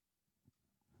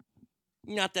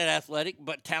 Not that athletic,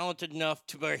 but talented enough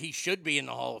to where he should be in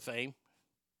the Hall of Fame.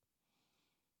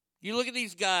 You look at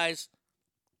these guys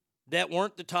that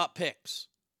weren't the top picks,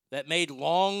 that made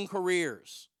long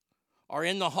careers, are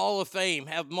in the Hall of Fame,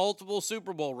 have multiple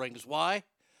Super Bowl rings. Why?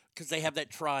 Because they have that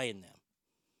try in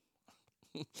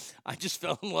them. I just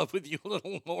fell in love with you a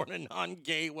little more in a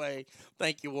non-gay way.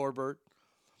 Thank you, Warbird.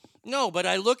 No, but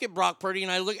I look at Brock Purdy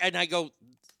and I go,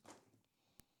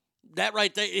 that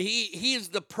right there, he is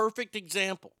the perfect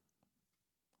example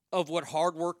of what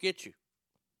hard work gets you.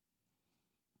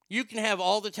 You can have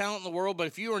all the talent in the world, but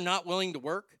if you are not willing to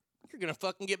work, you're going to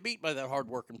fucking get beat by that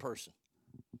hard-working person.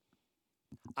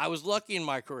 I was lucky in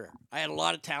my career. I had a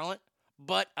lot of talent,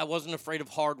 but I wasn't afraid of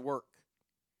hard work.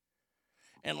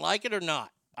 And like it or not,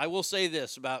 I will say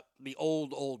this about the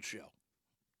old show.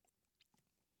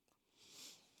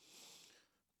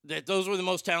 That those were the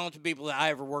most talented people that I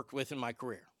ever worked with in my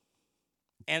career.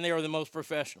 And they were the most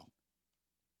professional.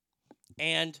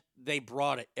 And they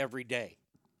brought it every day.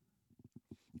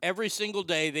 Every single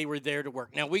day they were there to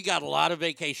work. Now, we got a lot of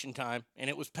vacation time, and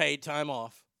it was paid time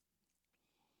off.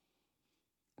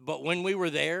 But when we were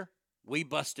there, we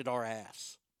busted our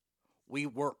ass. We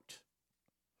worked.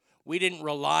 We didn't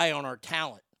rely on our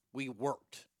talent. We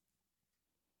worked.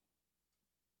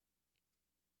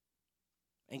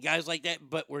 And guys like that,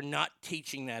 but we're not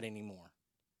teaching that anymore.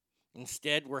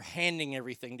 Instead, we're handing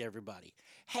everything to everybody.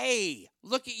 Hey,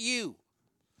 look at you.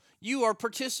 You are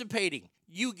participating.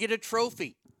 You get a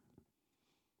trophy.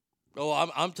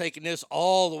 Oh, I'm taking this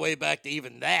all the way back to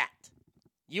even that.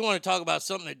 You want to talk about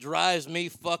something that drives me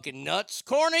fucking nuts?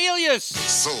 Cornelius!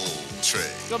 Soul Train.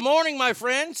 Good morning, my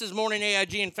friends. This is Morning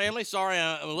AIG and Family. Sorry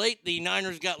I'm late. The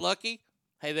Niners got lucky.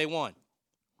 Hey, they won.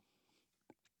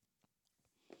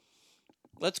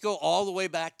 Let's go all the way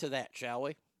back to that, shall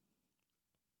we?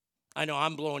 I know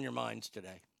I'm blowing your minds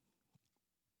today.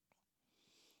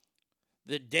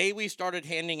 The day we started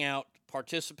handing out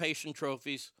participation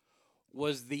trophies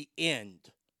was the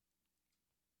end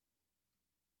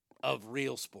of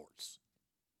real sports.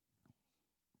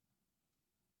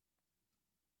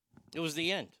 It was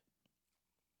the end.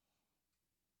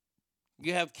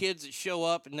 You have kids that show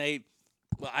up and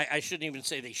I shouldn't even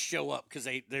say they show up because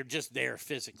they're just there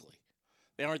physically.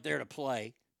 They aren't there to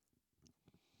play.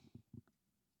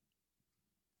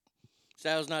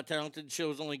 Sal's not talented. The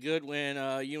show's only good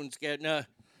when you and Scott. No,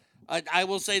 I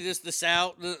will say this: the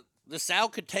Sal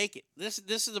could take it. This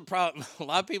is a problem. A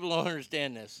lot of people don't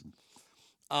understand this.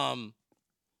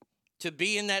 To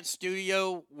be in that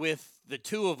studio with the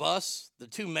two of us, the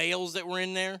two males that were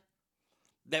in there,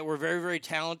 that were very, very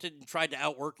talented and tried to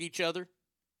outwork each other,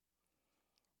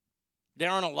 there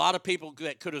aren't a lot of people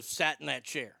that could have sat in that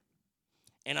chair.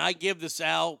 And I give the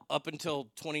Sal up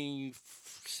until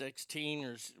 2016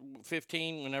 or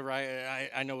 15, whenever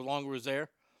I no longer was there.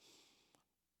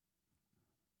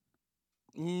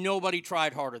 Nobody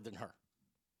tried harder than her.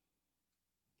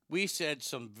 We said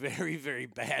some very, very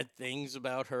bad things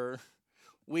about her.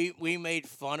 We made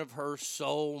fun of her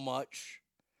so much,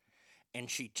 and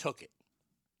she took it.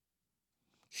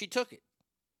 She took it.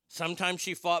 Sometimes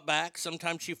she fought back.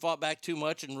 Sometimes she fought back too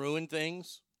much and ruined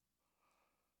things.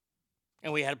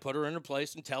 And we had to put her in her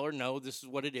place and tell her, no, this is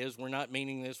what it is. We're not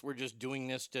meaning this. We're just doing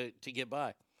this to get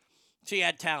by. She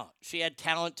had talent. She had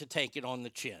talent to take it on the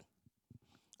chin.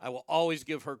 I will always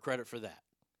give her credit for that.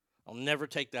 I'll never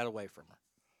take that away from her.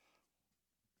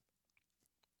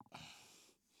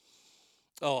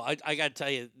 Oh, I got to tell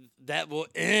you, that will,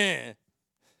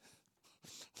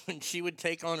 when she would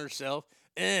take on herself,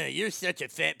 you're such a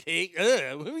fat pig.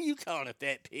 Who are you calling a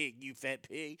fat pig, you fat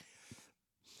pig?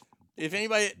 If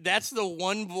anybody, that's the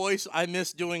one voice I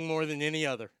miss doing more than any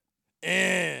other.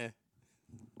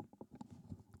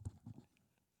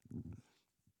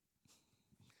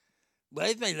 Why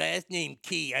is my last name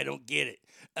Key? I don't get it.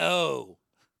 Oh,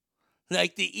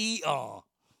 like the E-aw.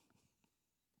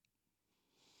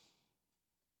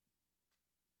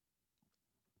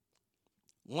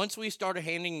 once we started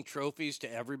handing trophies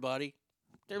to everybody,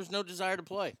 there was no desire to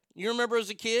play. You remember as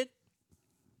a kid?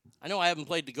 I know I haven't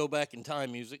played the Go Back in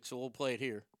Time music, so we'll play it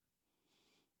here.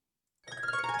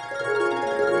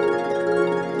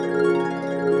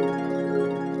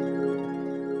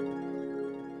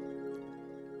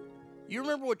 You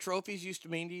remember what trophies used to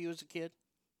mean to you as a kid?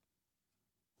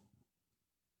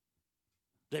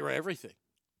 They were everything.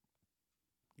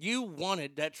 You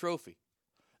wanted that trophy.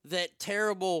 That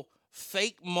terrible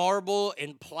fake marble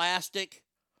and plastic,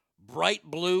 bright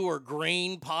blue or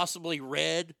green, possibly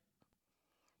red,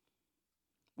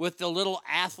 with the little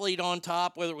athlete on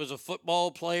top, whether it was a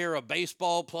football player, a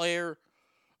baseball player,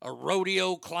 a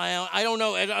rodeo clown. I don't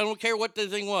know. I don't care what the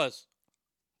thing was.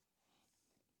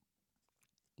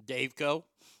 Daveco.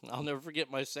 I'll never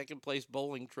forget my second place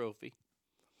bowling trophy.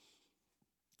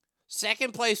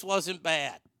 Second place wasn't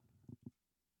bad.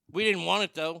 We didn't want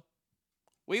it, though.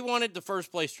 We wanted the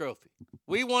first place trophy.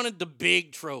 We wanted the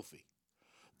big trophy.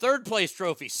 Third place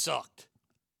trophy sucked.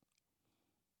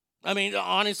 I mean,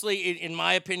 honestly, in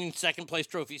my opinion, second place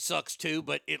trophy sucks too,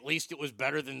 but at least it was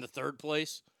better than the third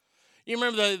place. You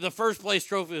remember the first place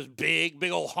trophy was big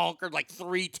old honker, like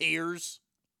 3 tiers.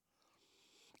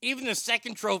 Even the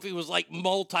second trophy was like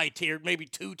multi-tiered, maybe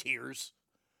 2 tiers.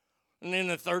 And then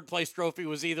the third place trophy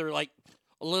was either like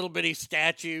a little bitty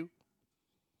statue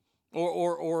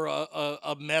or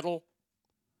a medal.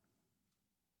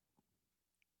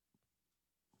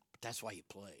 But that's why you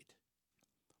played.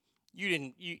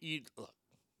 You look.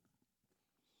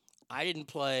 I didn't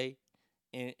play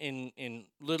in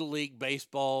Little League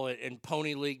Baseball and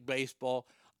Pony League Baseball.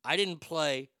 I didn't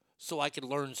play so I could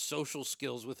learn social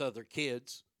skills with other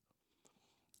kids.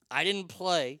 I didn't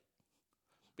play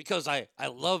because I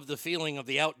love the feeling of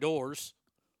the outdoors.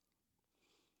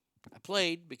 I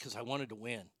played because I wanted to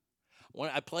win.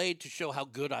 I played to show how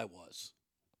good I was.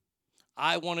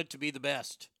 I wanted to be the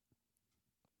best.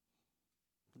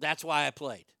 That's why I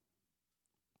played.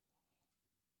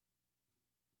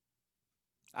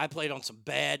 I played on some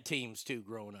bad teams, too,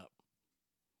 growing up.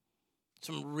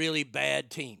 Some really bad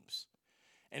teams.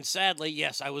 And sadly,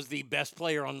 yes, I was the best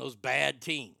player on those bad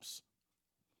teams.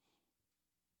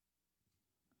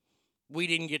 We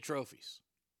didn't get trophies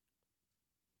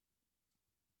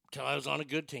until I was on a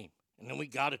good team. And then we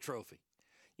got a trophy.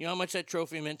 You know how much that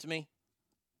trophy meant to me?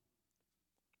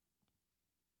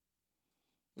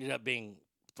 It ended up being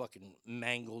fucking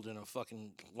mangled in a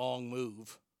fucking long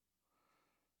move.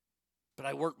 But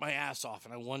I worked my ass off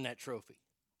and I won that trophy.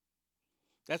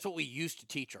 That's what we used to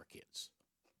teach our kids.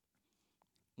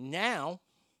 Now,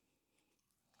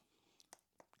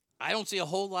 I don't see a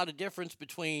whole lot of difference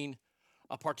between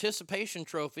a participation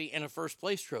trophy and a first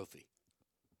place trophy.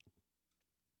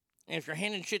 And if you're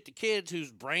handing shit to kids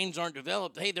whose brains aren't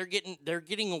developed, hey, they're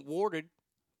getting awarded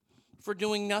for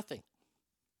doing nothing.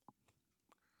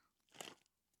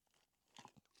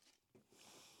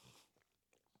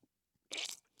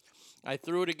 I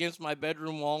threw it against my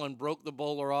bedroom wall and broke the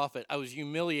bowler off it. I was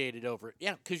humiliated over it.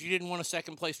 Yeah, because you didn't want a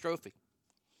second place trophy.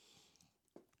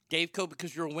 Dave Coe,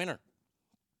 because you're a winner.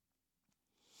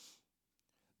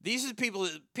 These are people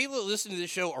that listen to this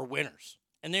show are winners.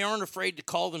 And they aren't afraid to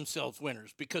call themselves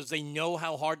winners because they know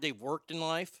how hard they've worked in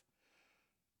life.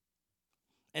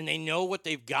 And they know what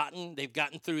they've gotten. They've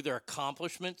gotten through their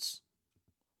accomplishments.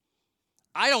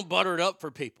 I don't butter it up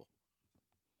for people.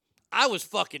 I was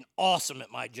fucking awesome at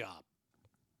my job.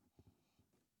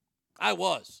 I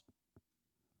was.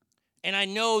 And I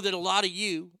know that a lot of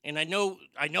you, and I know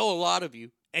a lot of you,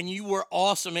 and you were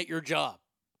awesome at your job.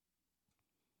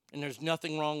 And there's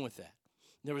nothing wrong with that.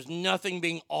 There was nothing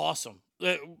being awesome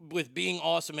with being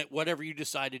awesome at whatever you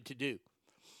decided to do.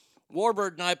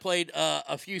 Warbird and I played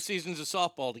a few seasons of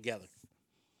softball together.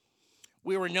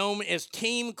 We were known as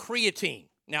Team Creatine.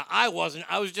 Now, I wasn't.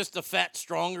 I was just a fat,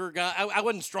 stronger guy. I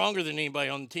wasn't stronger than anybody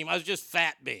on the team. I was just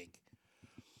fat big.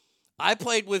 I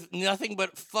played with nothing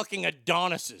but fucking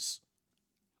Adonises.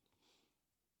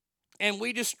 And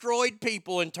we destroyed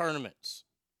people in tournaments.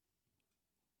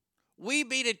 We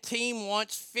beat a team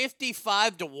once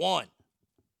 55-1.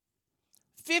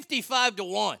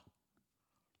 55-1.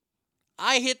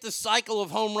 I hit the cycle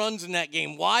of home runs in that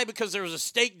game. Why? Because there was a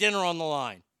steak dinner on the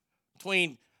line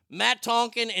between Matt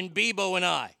Tonkin and Bebo and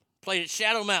I. Played at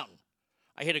Shadow Mountain.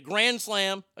 I hit a grand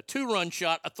slam, a 2-run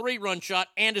shot, a 3-run shot,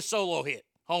 and a solo hit.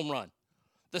 Home run.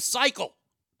 The cycle.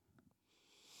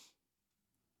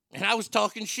 And I was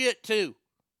talking shit, too.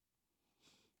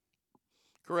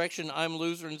 Correction, I'm a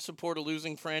loser and support a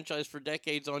losing franchise for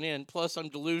decades on end. Plus, I'm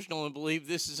delusional and believe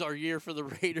this is our year for the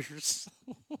Raiders.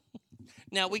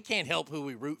 Now, we can't help who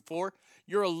we root for.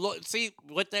 See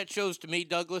what that shows to me,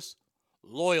 Douglas?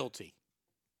 Loyalty.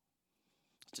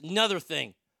 It's another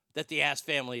thing that the Ass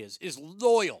family is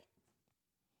loyal.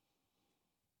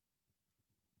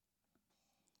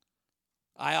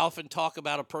 I often talk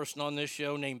about a person on this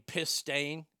show named Piss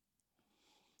Stain,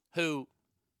 who,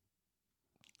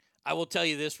 I will tell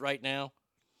you this right now,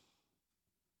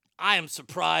 I am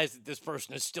surprised that this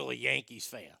person is still a Yankees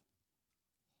fan.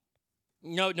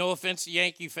 No offense to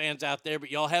Yankee fans out there,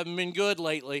 but y'all haven't been good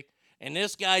lately. And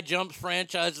this guy jumps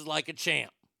franchises like a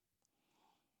champ.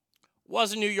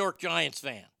 Was a New York Giants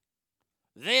fan.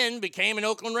 Then became an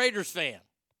Oakland Raiders fan.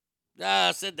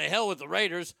 I said, the hell with the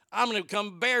Raiders. I'm going to become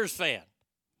a Bears fan.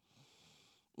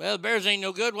 Well, the Bears ain't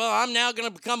no good. Well, I'm now going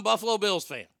to become Buffalo Bills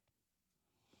fan.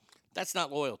 That's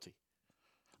not loyalty.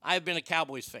 I've been a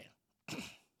Cowboys fan.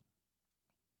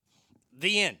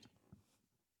 The end.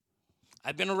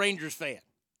 I've been a Rangers fan.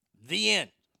 The end.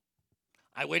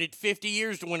 I waited 50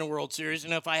 years to win a World Series,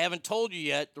 and if I haven't told you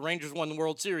yet, the Rangers won the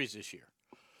World Series this year.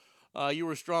 You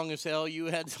were strong as hell. You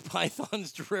had the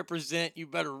Pythons to represent. You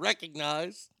better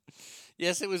recognize.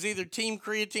 Yes, it was either Team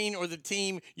Creatine or the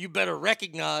team you better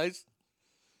recognize.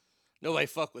 Nobody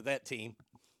fuck with that team.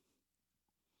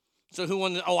 So who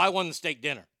won? I won the steak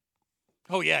dinner.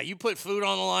 Oh, yeah, you put food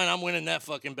on the line, I'm winning that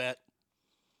fucking bet.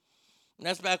 And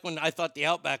that's back when I thought the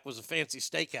Outback was a fancy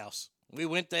steakhouse. We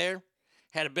went there,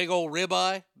 had a big old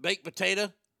ribeye, baked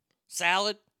potato,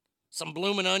 salad, some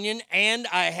bloomin' onion, and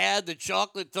I had the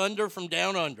chocolate thunder from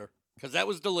down under, because that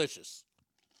was delicious.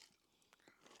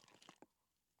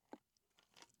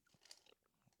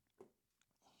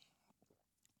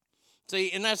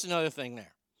 See, and that's another thing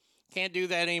there. Can't do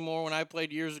that anymore. When I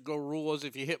played years ago, rule was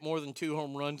if you hit more than 2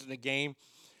 home runs in a game,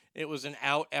 it was an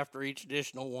out after each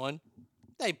additional one.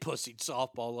 They pussied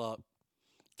softball up.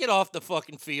 Get off the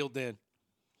fucking field then.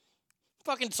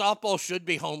 Fucking softball should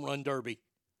be home run derby.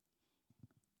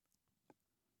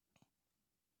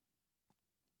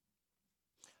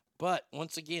 But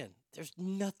once again, there's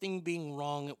nothing being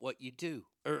wrong at what you do,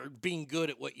 or being good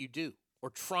at what you do,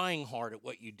 or trying hard at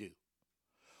what you do.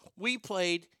 We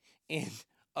played in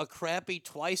a crappy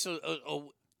twice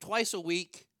a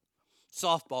week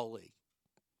softball league.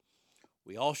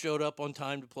 We all showed up on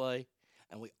time to play,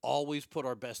 and we always put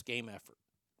our best game effort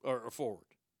or forward.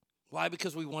 Why?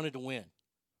 Because we wanted to win.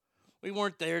 We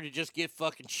weren't there to just get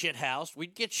fucking shithoused.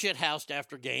 We'd get shithoused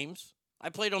after games. I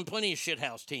played on plenty of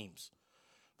shithouse teams.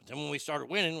 But then when we started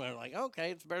winning, we were like,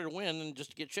 okay, it's better to win than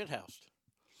just to get shithoused.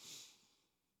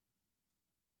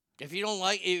 If you don't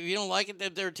like it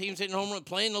that there are teams hitting home run,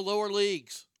 play in the lower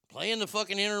leagues. Play in the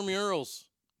fucking intramurals.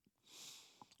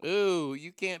 Ooh,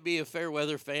 you can't be a fair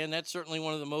weather fan. That's certainly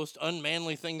one of the most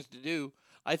unmanly things to do.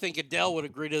 I think Adele would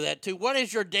agree to that too. What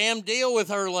is your damn deal with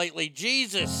her lately?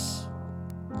 Jesus.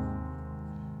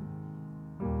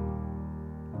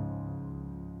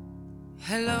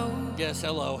 Hello. Yes,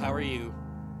 hello. How are you?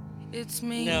 It's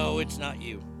me. No, it's not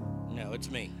you. No, it's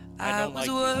me. I was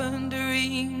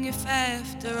wondering if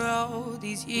after all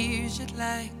these years you'd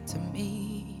like to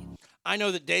meet. I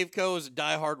know that Dave Coe is a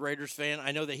diehard Raiders fan.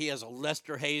 I know that he has a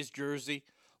Lester Hayes jersey.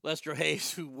 Lester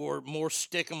Hayes, who wore more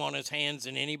stickum on his hands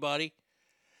than anybody.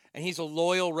 And he's a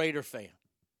loyal Raider fan.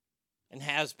 And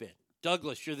has been.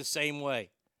 Douglas, you're the same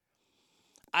way.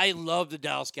 I love the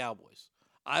Dallas Cowboys.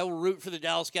 I will root for the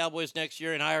Dallas Cowboys next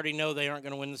year, and I already know they aren't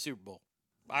going to win the Super Bowl.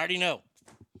 I already know.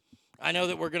 I know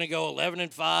that we're going to go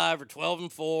 11-5 or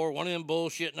 12-4, one of them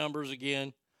bullshit numbers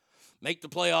again. Make the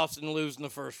playoffs and lose in the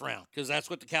first round, because that's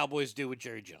what the Cowboys do with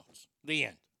Jerry Jones. The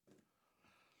end.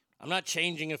 I'm not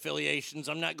changing affiliations.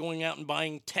 I'm not going out and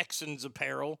buying Texans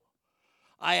apparel.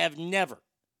 I have never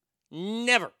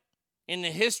in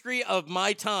the history of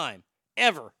my time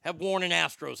ever have worn an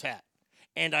Astros hat.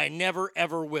 And I never,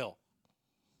 ever will.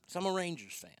 So I'm a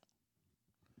Rangers fan.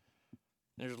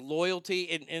 There's loyalty,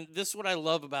 and this is what I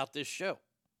love about this show.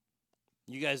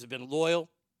 You guys have been loyal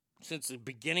since the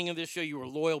beginning of this show. You were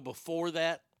loyal before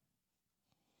that.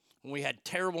 When we had a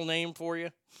terrible name for you,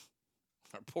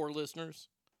 our poor listeners.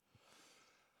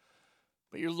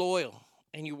 But you're loyal,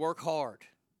 and you work hard,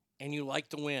 and you like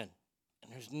to win.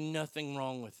 And there's nothing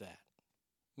wrong with that.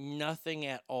 Nothing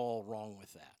at all wrong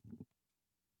with that.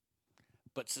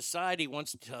 But society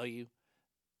wants to tell you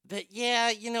that,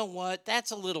 yeah, you know what? That's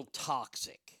a little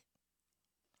toxic.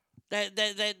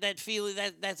 That feeling,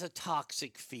 that's a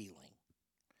toxic feeling.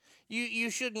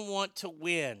 You shouldn't want to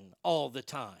win all the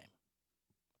time.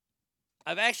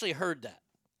 I've actually heard that.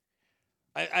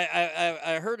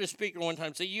 I heard a speaker one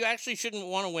time say, you actually shouldn't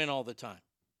want to win all the time.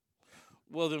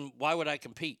 Well, then why would I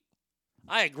compete?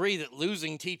 I agree that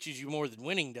losing teaches you more than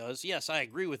winning does. Yes, I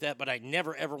agree with that, but I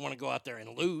never, ever want to go out there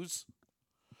and lose.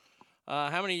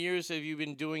 How many years have you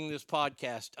been doing this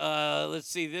podcast? Let's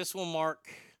see. This will mark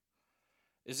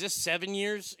Is this 7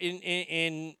 years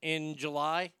in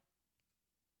July?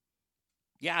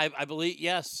 Yeah, I believe,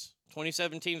 yes.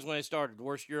 2017 is when I started. The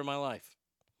worst year of my life.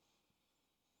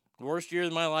 The worst year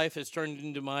of my life has turned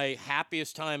into my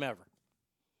happiest time ever.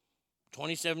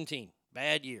 2017,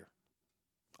 bad year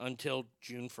until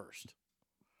June 1st.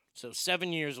 So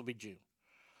 7 years will be June.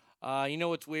 You know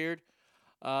what's weird?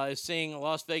 Is seeing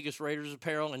Las Vegas Raiders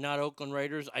apparel and not Oakland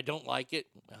Raiders. I don't like it.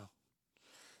 No.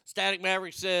 Static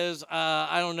Maverick says,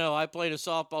 I don't know. I played a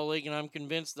softball league, and I'm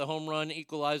convinced the home run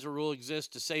equalizer rule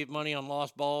exists to save money on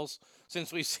lost balls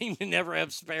since we seem to never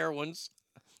have spare ones.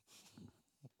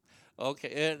 Okay,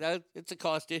 it's a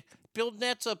cost. Build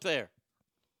nets up there.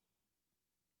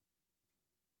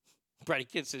 Brady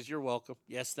Kid says, you're welcome.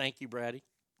 Yes, thank you, Brady.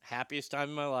 Happiest time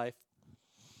of my life.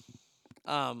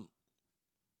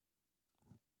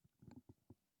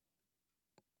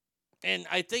 And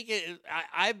I think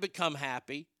I've become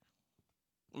happy.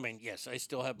 I mean, yes, I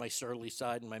still have my surly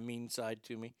side and my mean side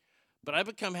to me. But I've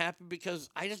become happy because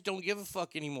I just don't give a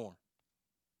fuck anymore.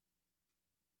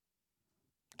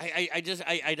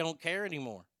 I don't care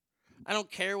anymore. I don't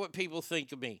care what people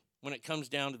think of me when it comes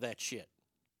down to that shit.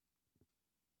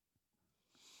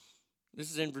 This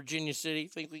is in Virginia City.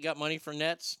 Think we got money for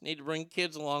nets? Need to bring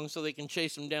kids along so they can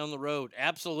chase them down the road.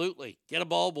 Absolutely. Get a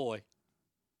ball boy.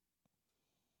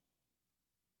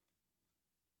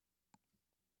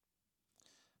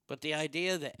 But the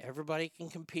idea that everybody can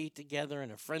compete together in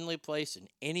a friendly place and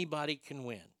anybody can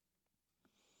win.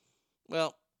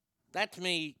 Well, that to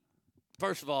me,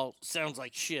 first of all, sounds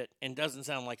like shit and doesn't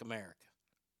sound like America.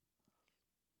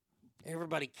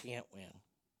 Everybody can't win.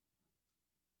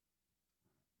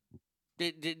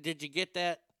 Did you get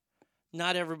that?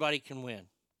 Not everybody can win.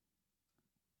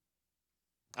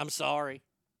 I'm sorry.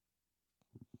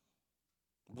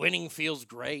 Winning feels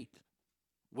great.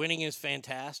 Winning is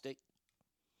fantastic.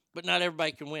 But not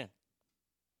everybody can win.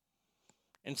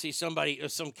 And see somebody,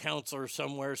 some counselor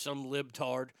somewhere, some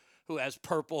libtard who has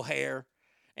purple hair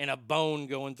and a bone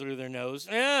going through their nose.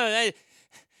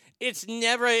 It's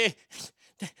never,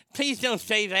 please don't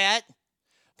say that.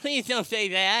 Please don't say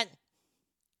that.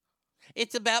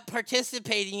 It's about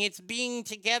participating. It's being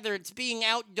together. It's being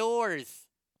outdoors.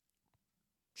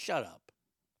 Shut up.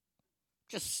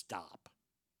 Just stop.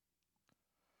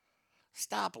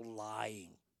 Stop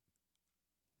lying.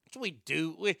 That's what we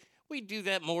do. We do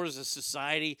that more as a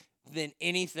society than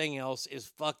anything else is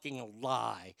fucking a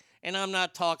lie. And I'm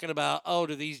not talking about, oh,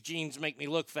 do these jeans make me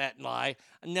look fat and lie?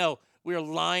 No, we're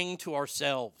lying to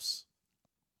ourselves.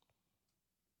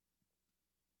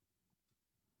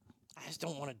 I just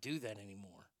don't want to do that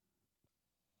anymore.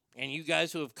 And you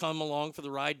guys who have come along for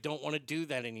the ride don't want to do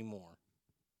that anymore.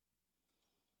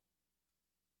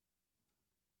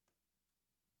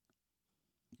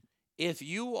 If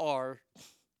you are...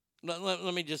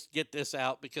 Let me just get this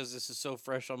out because this is so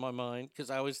fresh on my mind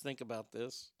because I always think about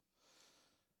this.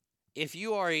 If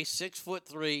you are a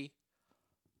 6'3"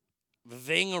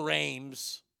 Ving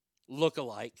Rhames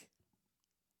lookalike,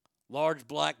 large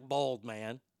black bald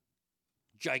man,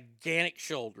 gigantic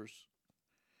shoulders,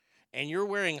 and you're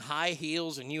wearing high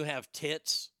heels and you have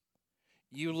tits,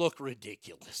 you look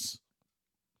ridiculous.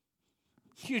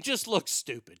 You just look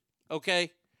stupid,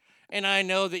 okay? And I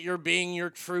know that you're being your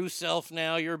true self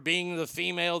now. You're being the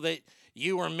female that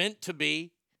you were meant to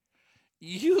be.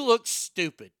 You look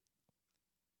stupid.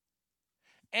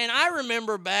 And I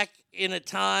remember back in a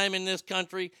time in this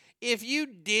country, if you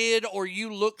did or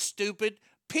you look stupid,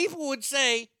 people would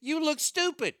say, you look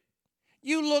stupid.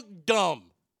 You look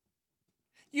dumb.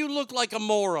 You look like a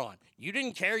moron. You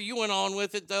didn't care. You went on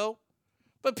with it, though.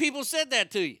 But people said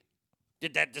that to you.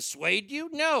 Did that dissuade you?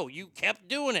 No, you kept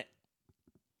doing it.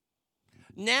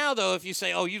 Now, though, if you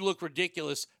say, oh, you look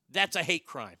ridiculous, that's a hate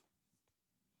crime.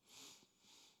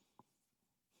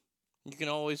 You can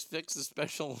always fix the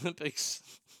Special Olympics.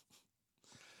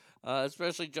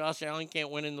 Especially Josh Allen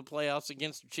can't win in the playoffs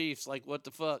against the Chiefs. Like, what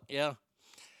the fuck? Yeah.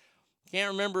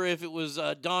 Can't remember if it was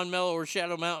Don Mello or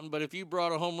Shadow Mountain, but if you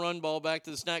brought a home run ball back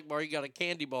to the snack bar, you got a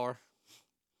candy bar.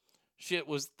 Shit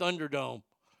was Thunderdome.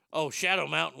 Oh, Shadow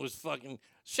Mountain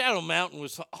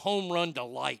was home run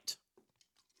delight.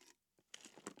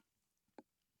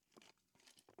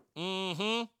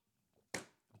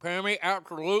 Apparently,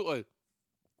 absolutely.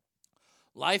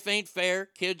 Life ain't fair.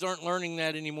 Kids aren't learning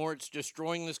that anymore. It's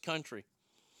destroying this country.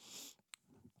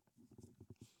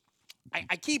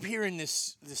 I keep hearing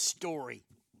this story.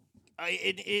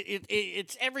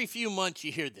 It's every few months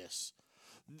you hear this.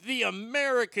 The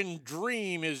American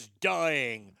dream is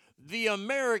dying. The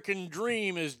American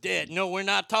dream is dead. No, we're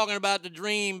not talking about the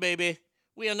dream, baby.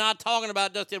 We are not talking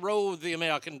about Dusty Rhodes, the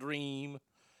American dream.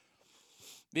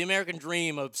 the American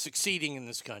dream of succeeding in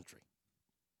this country.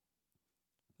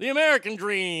 The American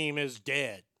dream is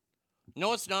dead.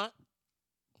 No, it's not.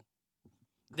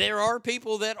 There are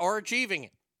people that are achieving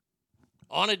it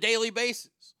on a daily basis.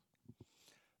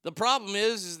 The problem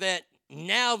is that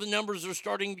now the numbers are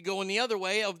starting to go in the other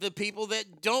way of the people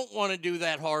that don't want to do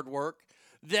that hard work,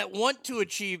 that want to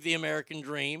achieve the American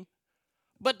dream,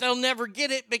 but they'll never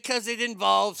get it because it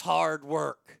involves hard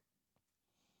work.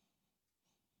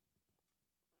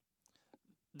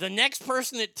 The next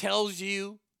person that tells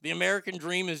you the American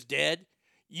dream is dead,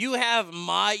 you have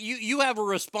a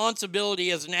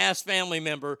responsibility as an ass family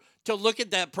member to look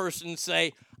at that person and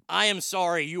say, I am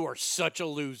sorry, you are such a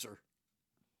loser.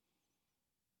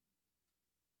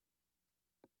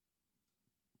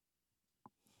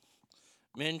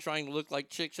 Men trying to look like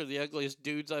chicks are the ugliest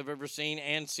dudes I've ever seen,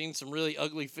 and seen some really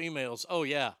ugly females. Oh,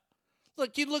 yeah.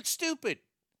 Look, you look stupid.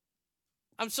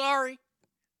 I'm sorry.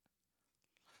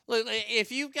 Look,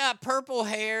 if you've got purple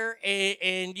hair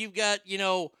and you've got,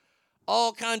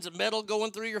 all kinds of metal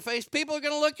going through your face, people are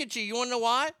going to look at you. You want to know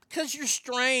why? Because you're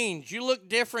strange. You look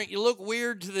different. You look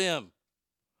weird to them.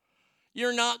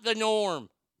 You're not the norm.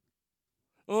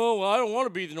 Oh, well, I don't want to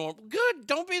be the norm. Good,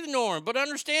 don't be the norm. But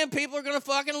understand, people are going to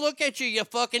fucking look at you, you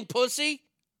fucking pussy.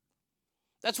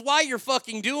 That's why you're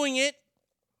fucking doing it.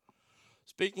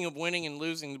 Speaking of winning and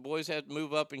losing, the boys had to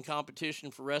move up in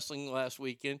competition for wrestling last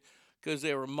weekend because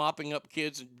they were mopping up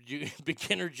kids in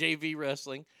beginner JV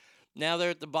wrestling. Now they're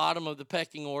at the bottom of the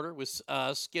pecking order with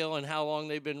skill and how long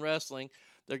they've been wrestling.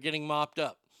 They're getting mopped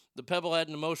up. The Pebble had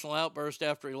an emotional outburst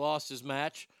after he lost his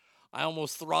match. I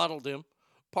almost throttled him.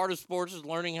 Part of sports is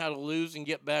learning how to lose and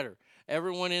get better.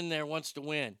 Everyone in there wants to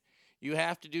win. You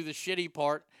have to do the shitty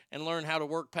part and learn how to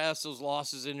work past those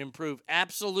losses and improve.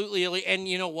 Absolutely. And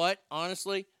you know what?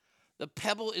 Honestly, the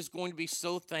Pebble is going to be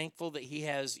so thankful that he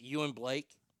has you and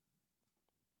Blake.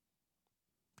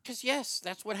 Because, yes,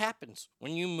 that's what happens.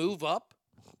 When you move up,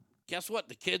 guess what?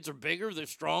 The kids are bigger, they're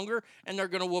stronger, and they're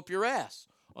going to whoop your ass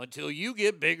until you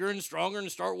get bigger and stronger and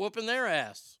start whooping their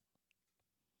ass.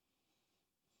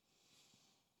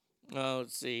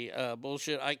 Let's see.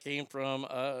 Bullshit. I came from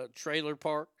a trailer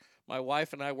park. My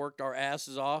wife and I worked our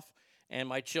asses off, and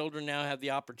my children now have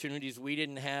the opportunities we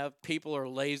didn't have. People are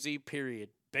lazy, period.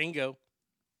 Bingo.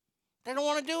 They don't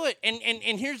want to do it.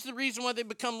 And here's the reason why they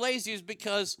become lazy is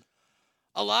because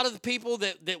a lot of the people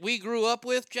that we grew up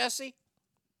with, Jesse,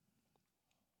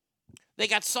 they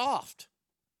got soft.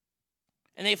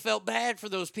 And they felt bad for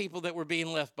those people that were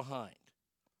being left behind.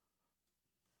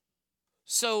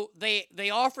 So they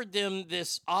offered them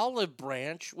this olive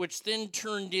branch, which then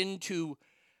turned into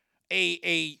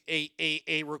a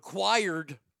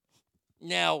required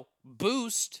now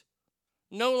boost.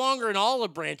 No longer an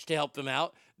olive branch to help them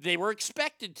out. They were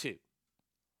expected to.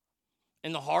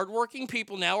 And the hardworking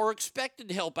people now are expected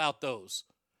to help out those.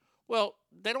 Well,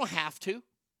 they don't have to.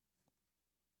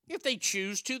 If they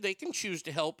choose to, they can choose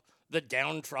to help the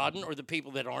downtrodden or the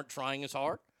people that aren't trying as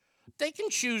hard. They can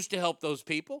choose to help those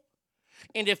people.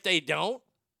 And if they don't,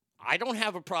 I don't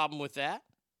have a problem with that.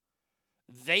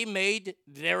 They made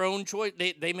their own choice.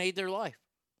 They made their life.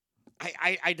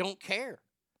 I don't care.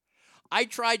 I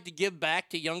tried to give back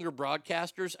to younger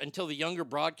broadcasters until the younger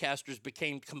broadcasters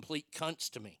became complete cunts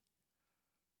to me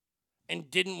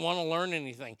and didn't want to learn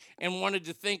anything and wanted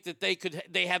to think that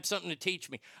they have something to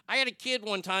teach me. I had a kid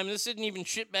one time, this isn't even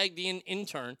shitbag the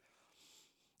intern.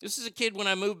 This is a kid when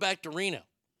I moved back to Reno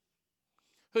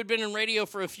who'd been in radio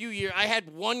for a few years. I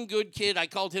had one good kid. I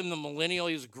called him the millennial.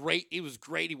 He was great.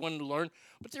 He wanted to learn.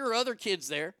 But there were other kids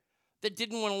there that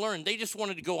didn't want to learn. They just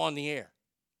wanted to go on the air.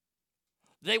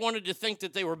 They wanted to think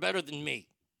that they were better than me.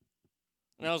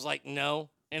 And I was like, no.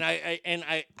 And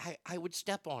I would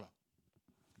step on them.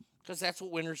 Because that's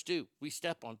what winners do. We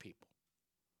step on people.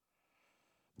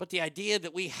 But the idea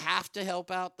that we have to help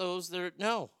out those that are,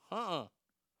 no.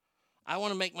 I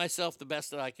want to make myself the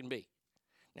best that I can be.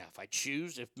 Now,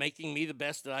 if making me the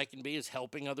best that I can be is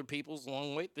helping other people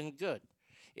along the way, then good.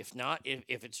 If not,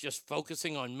 if it's just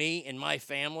focusing on me and my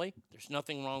family, there's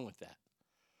nothing wrong with that.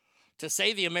 To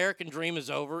say the American dream is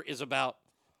over is about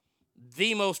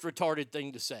the most retarded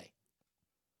thing to say.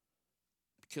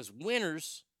 Because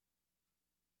winners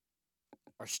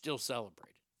are still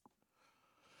celebrated.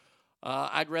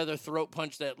 I'd rather throat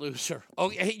punch that loser. Oh,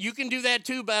 hey, you can do that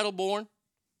too, Battleborn.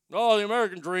 Oh, the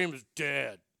American dream is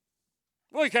dead.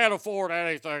 We can't afford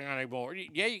anything anymore.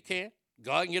 Yeah, you can.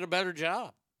 Go out and get a better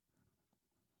job.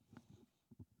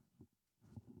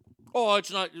 Oh,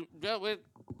 it's not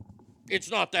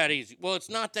that easy. Well, it's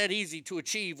not that easy to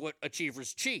achieve what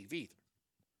achievers achieve either.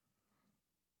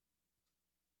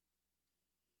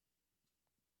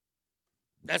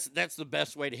 That's the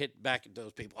best way to hit back at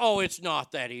those people. Oh, it's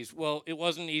not that easy. Well, it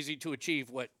wasn't easy to achieve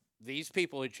what these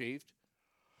people achieved.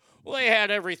 Well, they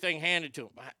had everything handed to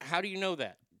them. How do you know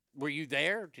that? Were you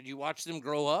there? Did you watch them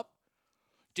grow up?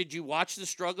 Did you watch the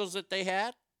struggles that they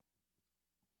had?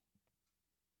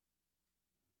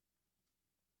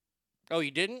 Oh,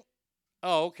 you didn't?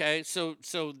 Oh, okay. So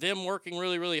them working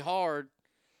really, really hard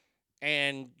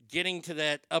and getting to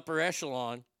that upper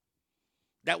echelon,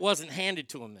 that wasn't handed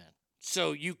to them then.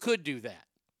 So you could do that.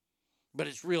 But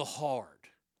it's real hard.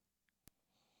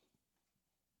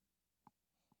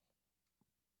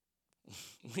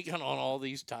 We got on all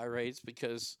these tirades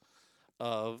because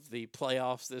of the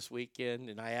playoffs this weekend,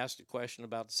 and I asked a question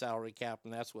about the salary cap,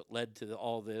 and that's what led to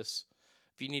all this.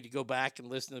 If you need to go back and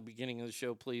listen to the beginning of the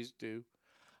show, please do.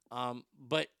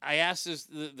 But I asked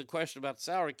the question about the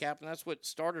salary cap, and that's what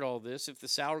started all this. If the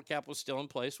salary cap was still in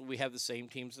place, would we have the same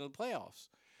teams in the playoffs?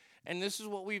 And this is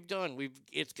what we've done.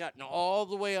 It's gotten all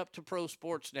the way up to pro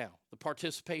sports now, the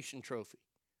participation trophy.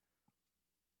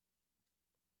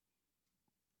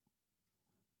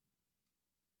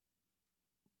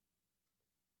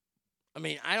 I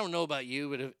mean, I don't know about you,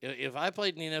 but if I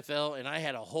played in the NFL and I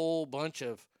had a whole bunch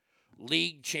of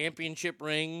league championship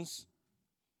rings,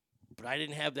 but I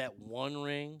didn't have that one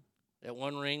ring that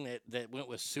went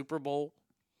with Super Bowl,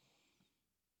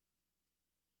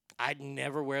 I'd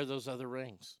never wear those other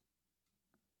rings.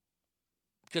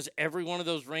 Because every one of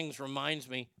those rings reminds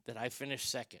me that I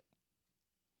finished second.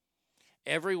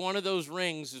 Every one of those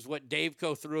rings is what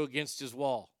Daveco threw against his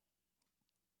wall.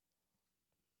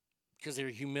 Because they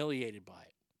were humiliated by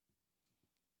it.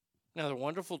 Now, they're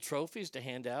wonderful trophies to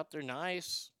hand out. They're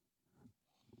nice.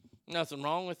 Nothing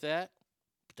wrong with that.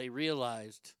 But they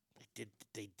realized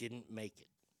they didn't make it.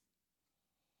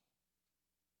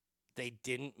 They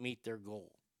didn't meet their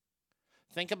goal.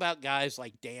 Think about guys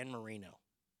like Dan Marino.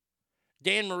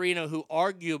 Dan Marino, who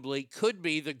arguably could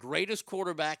be the greatest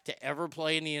quarterback to ever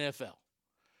play in the NFL.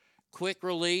 Quick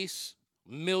release,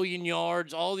 1,000,000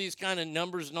 yards, all these kind of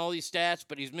numbers and all these stats,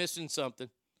 but he's missing something.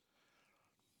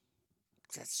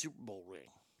 It's that Super Bowl ring.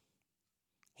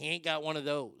 He ain't got one of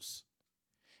those.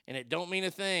 And it don't mean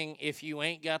a thing if you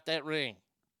ain't got that ring.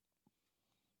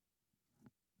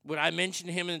 Would I mention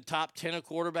him in the top 10 of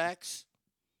quarterbacks?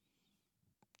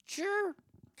 Sure,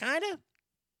 kind of.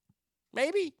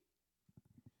 Maybe.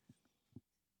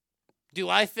 Do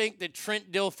I think that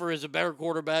Trent Dilfer is a better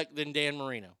quarterback than Dan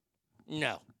Marino?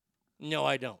 No. No,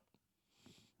 I don't.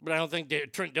 But I don't think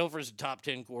Trent Dilfer is a top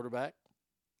 10 quarterback.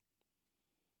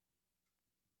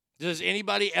 Does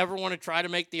anybody ever want to try to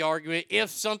make the argument if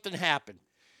something happened?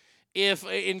 If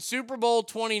in Super Bowl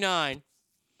 29,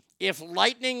 if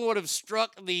lightning would have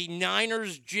struck the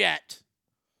Niners jet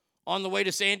on the way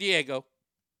to San Diego,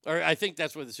 or I think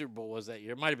that's where the Super Bowl was that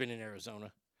year. It might have been in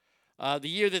Arizona. The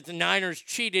year that the Niners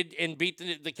cheated and beat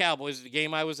the Cowboys, the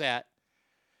game I was at.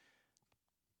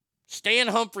 Stan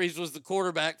Humphries was the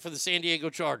quarterback for the San Diego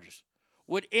Chargers.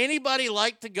 Would anybody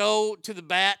like to go to the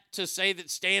bat to say that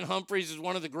Stan Humphries is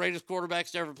one of the greatest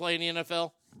quarterbacks to ever play in the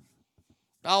NFL?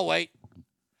 I'll wait.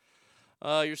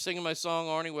 You're singing my song,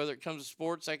 Arnie, whether it comes to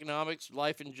sports, economics,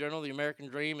 life in general, the American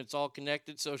dream, it's all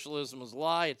connected. Socialism is a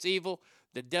lie. It's evil.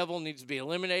 The devil needs to be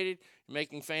eliminated. You're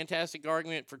making a fantastic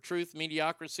argument for truth,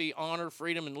 mediocrity, honor,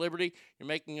 freedom, and liberty. You're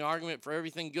making an argument for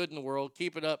everything good in the world.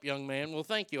 Keep it up, young man. Well,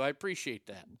 thank you. I appreciate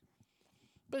that.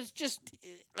 But it's just,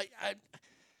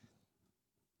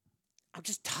 I'm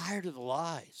just tired of the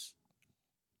lies.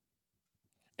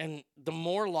 And the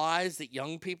more lies that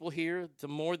young people hear, the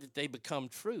more that they become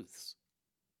truths.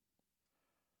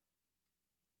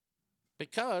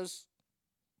 Because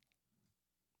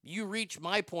you reach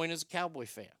my point as a Cowboy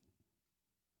fan.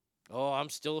 Oh, I'm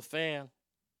still a fan.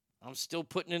 I'm still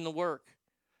putting in the work.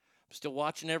 I'm still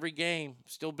watching every game. I'm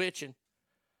still bitching.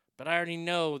 But I already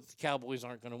know that the Cowboys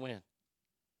aren't going to win.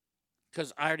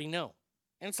 Because I already know.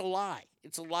 And it's a lie.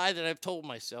 It's a lie that I've told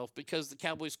myself because the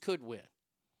Cowboys could win.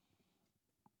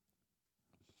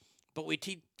 But we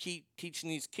keep teaching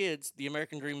these kids the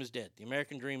American dream is dead. The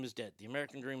American dream is dead. The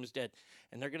American dream is dead.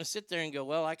 And they're going to sit there and go,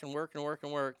 well, I can work and work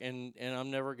and work, and I'm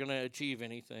never going to achieve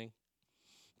anything.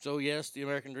 So, yes, the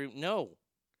American dream. No.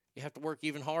 You have to work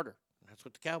even harder. That's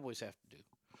what the Cowboys have to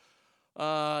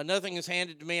do. Nothing is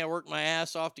handed to me. I worked my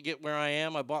ass off to get where I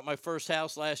am. I bought my first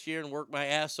house last year and worked my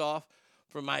ass off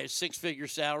for my 6-figure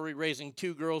salary, raising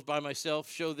 2 girls by myself.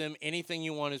 Show them anything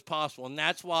you want is possible. And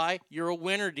that's why you're a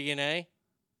winner, DNA.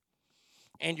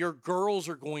 And your girls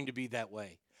are going to be that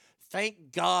way.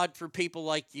 Thank God for people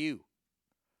like you.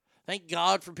 Thank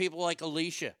God for people like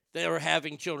Alicia that are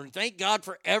having children. Thank God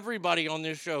for everybody on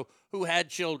this show who had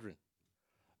children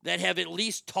that have at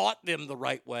least taught them the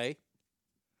right way.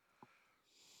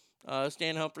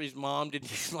 Stan Humphries' mom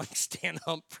didn't like Stan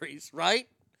Humphries, right?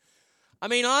 I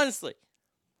mean, honestly.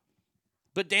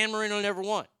 But Dan Marino never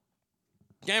won.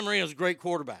 Dan Marino's a great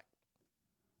quarterback.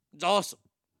 It's awesome.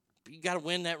 But you got to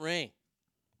win that ring.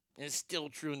 And it's still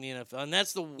true in the NFL. And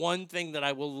that's the one thing that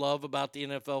I will love about the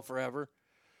NFL forever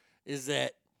is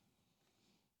that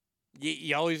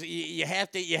you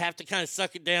have to kind of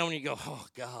suck it down when you go, oh,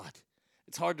 God.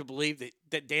 It's hard to believe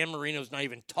that Dan Marino's not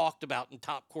even talked about in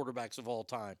top quarterbacks of all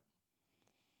time.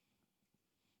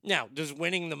 Now, does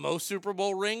winning the most Super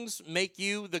Bowl rings make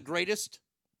you the greatest?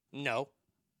 No.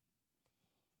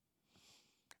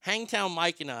 Hangtown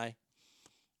Mike and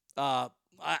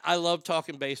I love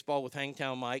talking baseball with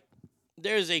Hangtown Mike.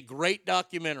 There's a great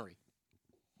documentary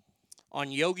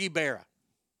on Yogi Berra.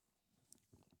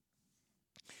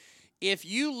 If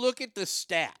you look at the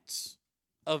stats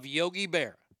of Yogi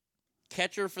Berra,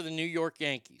 catcher for the New York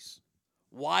Yankees,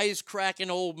 wisecracking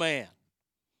old man.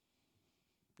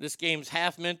 This game's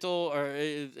half mental, or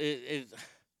is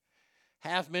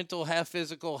half mental, half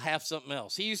physical, half something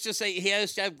else. He used to say he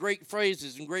has to have great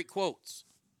phrases and great quotes.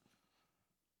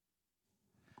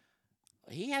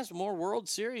 He has more World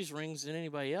Series rings than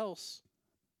anybody else.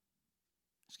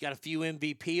 He's got a few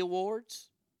MVP awards.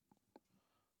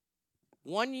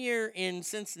 One year in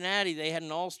Cincinnati, they had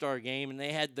an all-star game, and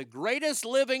they had the greatest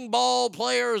living ball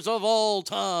players of all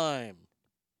time.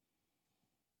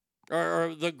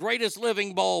 Or the greatest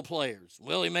living ball players.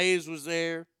 Willie Mays was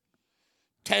there.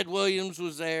 Ted Williams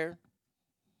was there.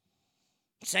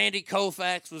 Sandy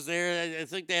Koufax was there. I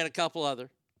think they had a couple other.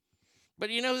 But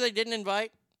you know who they didn't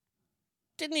invite?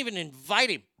 Didn't even invite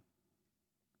him.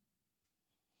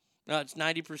 No, it's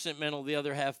 90% mental, the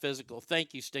other half physical.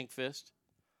 Thank you, Stinkfist.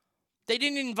 They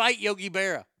didn't invite Yogi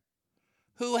Berra,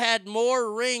 who had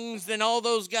more rings than all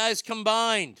those guys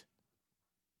combined.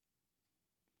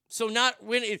 So not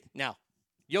winning. Now,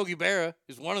 Yogi Berra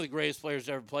is one of the greatest players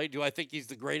ever played. Do I think he's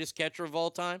the greatest catcher of all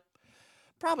time?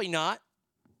 Probably not.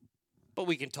 But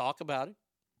we can talk about it.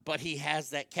 But he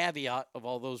has that caveat of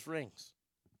all those rings.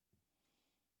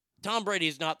 Tom Brady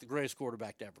is not the greatest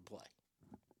quarterback to ever play.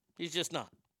 He's just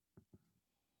not.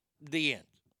 The end.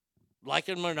 Like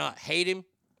him or not, hate him,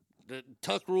 the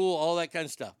Tuck rule, all that kind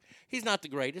of stuff. He's not the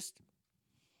greatest.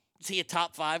 Is he a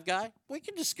top 5 guy? We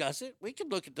can discuss it. We can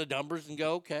look at the numbers and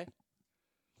go, okay.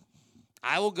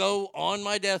 I will go on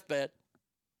my deathbed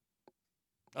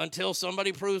until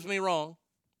somebody proves me wrong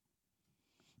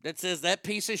that says that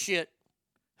piece of shit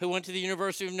who went to the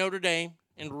University of Notre Dame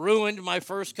and ruined my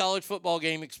first college football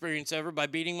game experience ever by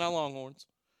beating my Longhorns,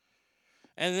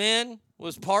 and then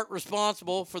was part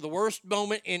responsible for the worst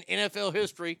moment in NFL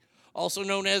history, also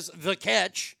known as the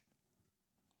catch.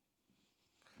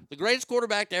 The greatest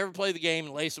quarterback to ever play the game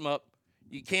and lace him up,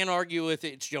 you can't argue with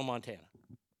it, it's Joe Montana.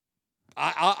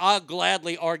 I'll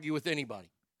gladly argue with anybody.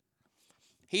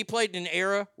 He played in an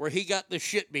era where he got the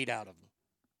shit beat out of him.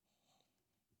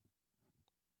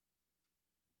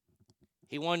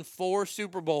 He won 4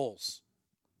 Super Bowls.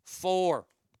 4.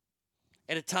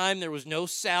 At a time there was no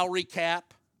salary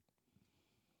cap.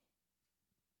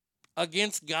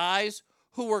 Against guys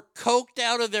who were coked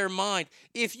out of their mind.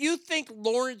 If you think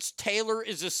Lawrence Taylor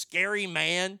is a scary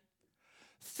man,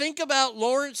 think about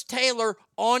Lawrence Taylor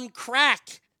on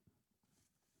crack.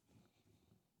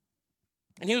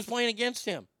 And he was playing against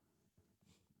him.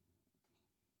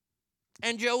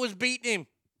 And Joe was beating him.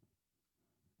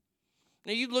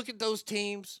 Now, you look at those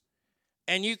teams,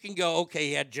 and you can go, okay,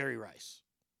 he had Jerry Rice.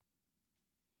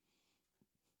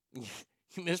 You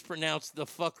mispronounced the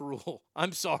fuck rule.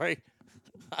 I'm sorry.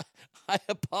 I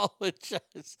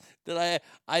apologize that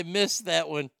I missed that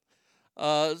one.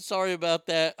 Sorry about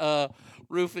that,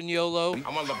 Roof and YOLO.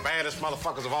 I'm one of the baddest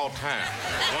motherfuckers of all time.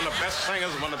 One of the best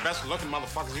singers, one of the best looking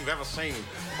motherfuckers you've ever seen.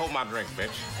 Hold my drink,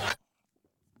 bitch.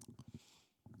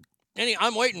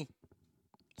 I'm waiting.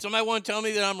 Somebody want to tell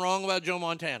me that I'm wrong about Joe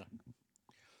Montana?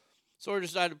 Sawyer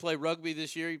decided to play rugby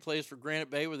this year. He plays for Granite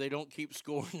Bay where they don't keep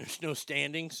score and there's no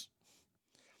standings.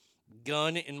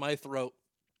 Gun in my throat.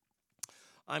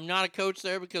 I'm not a coach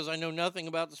there because I know nothing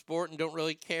about the sport and don't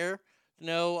really care.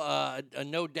 No, a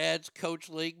no dad's coach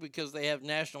league because they have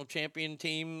national champion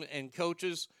team and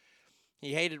coaches.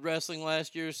 He hated wrestling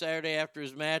last year, Saturday after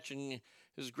his match, and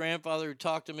his grandfather who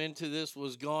talked him into this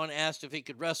was gone, asked if he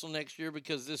could wrestle next year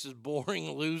because this is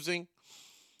boring losing.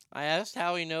 I asked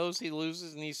how he knows he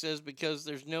loses, and he says because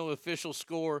there's no official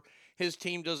score, his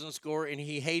team doesn't score, and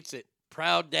he hates it.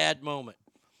 Proud dad moment.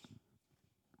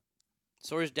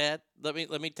 Sawyer's dad, let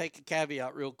me take a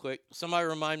caveat real quick. Somebody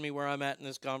remind me where I'm at in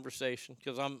this conversation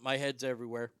because my head's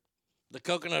everywhere. The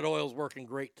coconut oil is working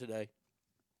great today.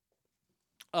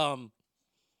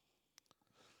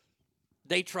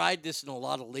 They tried this in a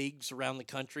lot of leagues around the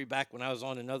country back when I was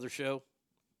on another show.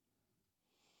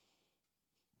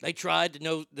 They tried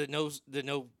the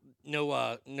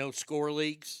no score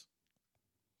leagues,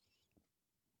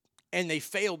 and they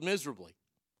failed miserably.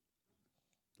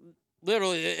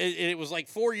 Literally, it was like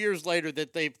 4 years later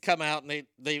that they've come out and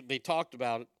they talked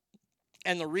about it.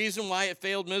 And the reason why it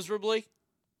failed miserably,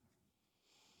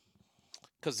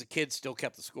 because the kids still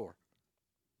kept the score.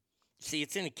 See,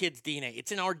 it's in the kids' DNA.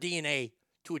 It's in our DNA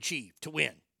to achieve, to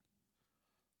win.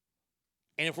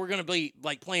 And if we're going to be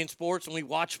like playing sports and we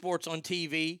watch sports on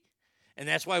TV, and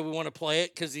that's why we want to play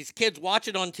it, because these kids watch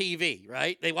it on TV,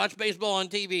 right? They watch baseball on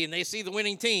TV and they see the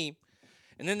winning team,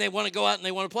 and then they want to go out and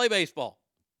they want to play baseball.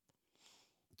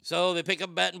 So they pick up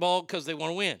a bat and ball because they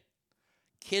want to win.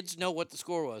 Kids know what the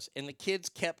score was, and the kids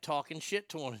kept talking shit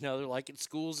to one another, like at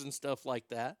schools and stuff like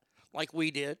that, like we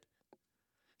did,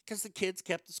 because the kids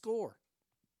kept the score.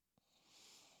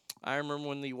 I remember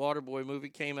when the Waterboy movie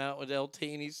came out with LT,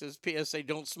 and he says, PSA,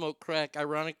 don't smoke crack.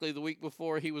 Ironically, the week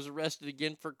before, he was arrested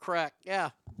again for crack.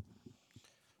 Yeah.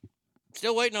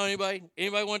 Still waiting on anybody.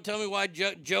 Anybody want to tell me why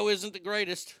Joe isn't the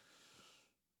greatest?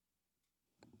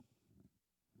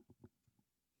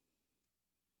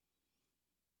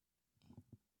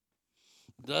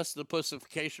 Thus, the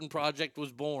Pussification Project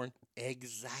was born.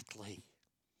 Exactly.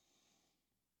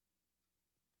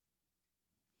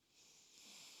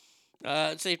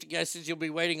 Safety guy says you'll be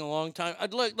waiting a long time.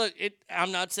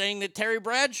 I'm not saying that Terry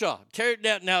Bradshaw.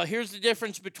 Now, here's the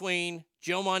difference between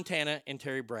Joe Montana and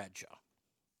Terry Bradshaw.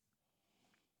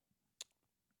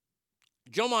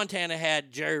 Joe Montana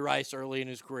had Jerry Rice early in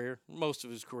his career, most of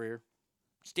his career.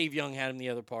 Steve Young had him the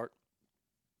other part.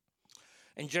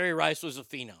 And Jerry Rice was a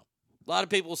phenom. A lot of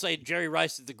people say Jerry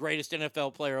Rice is the greatest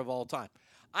NFL player of all time.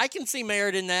 I can see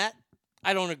merit in that.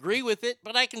 I don't agree with it,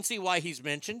 but I can see why he's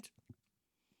mentioned.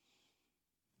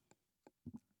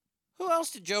 Who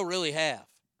else did Joe really have?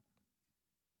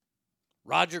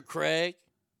 Roger Craig?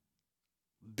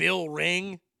 Bill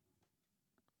Ring?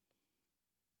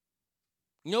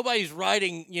 Nobody's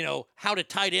writing, how to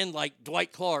tight end like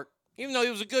Dwight Clark. Even though he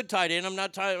was a good tight end, I'm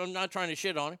not trying to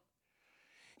shit on him.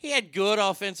 He had good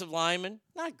offensive linemen.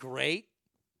 Not great.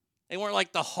 They weren't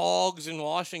like the Hogs in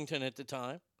Washington at the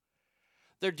time.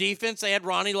 Their defense, they had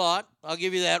Ronnie Lott. I'll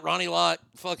give you that. Ronnie Lott,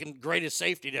 fucking greatest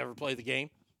safety to ever play the game.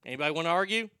 Anybody want to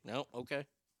argue? No? Okay.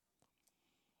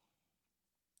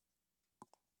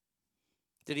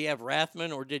 Did he have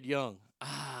Rathman or did Young?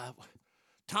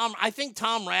 I think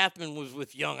Tom Rathman was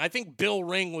with Young. I think Bill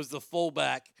Ring was the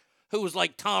fullback who was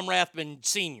like Tom Rathman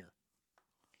Sr.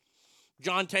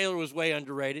 John Taylor was way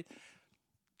underrated.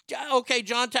 Okay,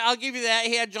 I'll give you that.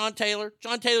 He had John Taylor.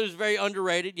 John Taylor was very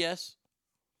underrated, yes.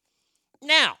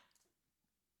 Now,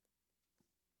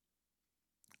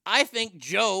 I think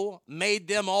Joe made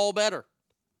them all better.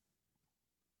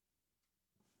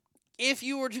 If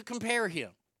you were to compare him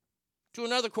to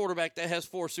another quarterback that has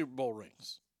 4 Super Bowl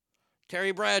rings,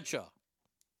 Terry Bradshaw,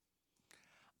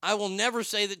 I will never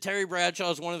say that Terry Bradshaw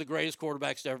is one of the greatest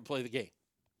quarterbacks to ever play the game,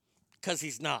 because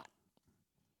he's not.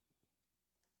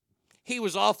 He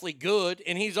was awfully good,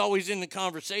 and he's always in the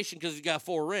conversation because he's got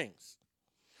 4 rings.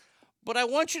 But I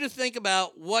want you to think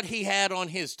about what he had on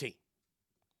his team.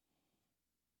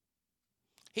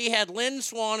 He had Lynn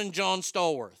Swann and John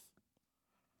Stallworth,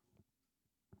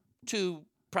 2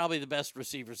 probably the best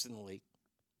receivers in the league.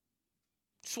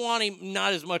 Swanee,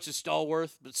 not as much as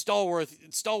Stallworth, but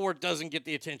Stallworth doesn't get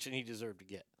the attention he deserved to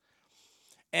get.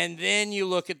 And then you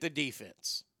look at the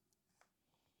defense.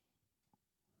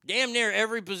 Damn near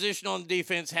every position on the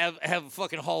defense have a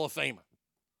fucking Hall of Famer.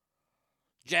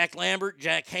 Jack Lambert,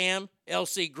 Jack Ham,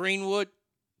 L.C. Greenwood,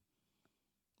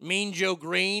 Mean Joe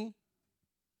Green,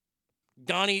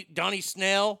 Donnie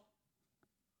Snell.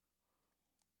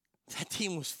 That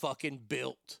team was fucking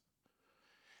built.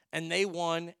 And they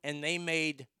won, and they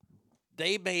made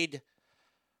can't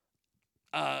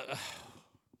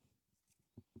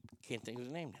think of his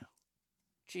name now.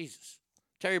 Jesus.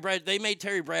 They made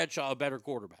Terry Bradshaw a better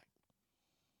quarterback.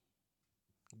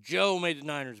 Joe made the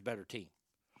Niners a better team.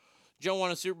 Joe won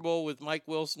a Super Bowl with Mike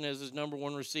Wilson as his number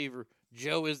 1 receiver.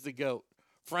 Joe is the GOAT.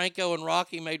 Franco and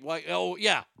Rocky made White. Oh,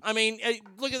 yeah. I mean,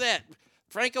 look at that.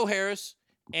 Franco Harris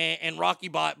and Rocky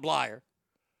Blyer,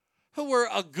 who were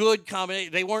a good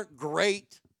combination. They weren't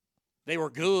great. They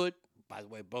were good. By the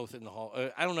way, both in the Hall.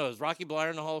 I don't know. Is Rocky Blyer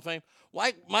in the Hall of Fame?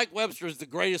 Mike Webster is the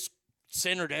greatest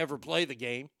center to ever play the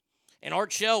game. And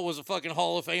Art Shell was a fucking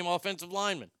Hall of Fame offensive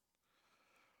lineman.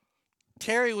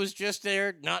 Terry was just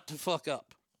there not to fuck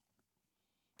up.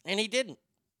 And he didn't.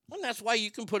 And that's why you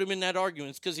can put him in that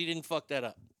argument, because he didn't fuck that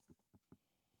up.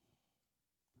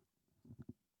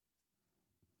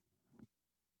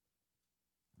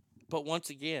 But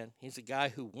once again, he's a guy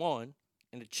who won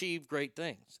and achieved great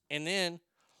things. And then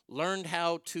learned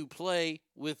how to play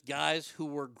with guys who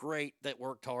were great that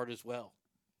worked hard as well.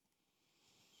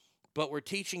 But we're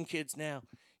teaching kids now,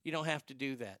 you don't have to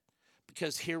do that.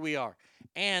 Because here we are.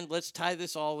 And let's tie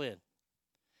this all in.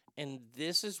 And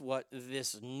this is what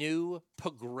this new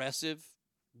progressive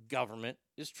government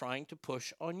is trying to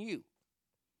push on you.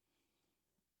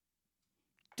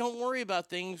 Don't worry about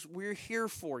things. We're here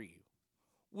for you.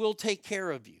 We'll take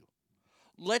care of you.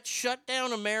 Let's shut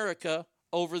down America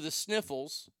over the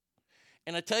sniffles.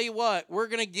 And I tell you what, we're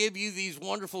going to give you these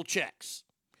wonderful checks.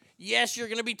 Yes, you're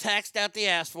going to be taxed out the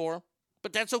ass for them,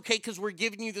 but that's okay because we're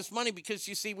giving you this money because,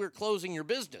 you see, we're closing your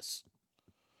business.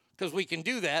 Because we can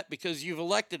do that because you've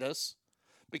elected us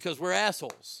because we're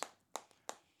assholes.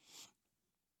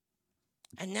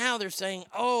 And now they're saying,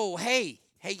 oh, hey,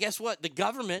 guess what? The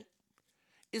government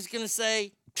is going to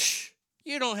say,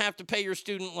 you don't have to pay your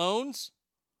student loans.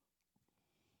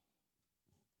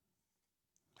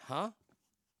 Huh?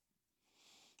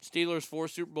 Steelers 4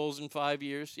 Super Bowls in 5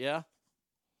 years, yeah.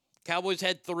 Cowboys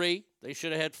had 3. They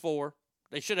should have had 4.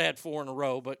 They should have had 4 in a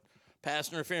row, but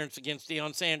pass interference against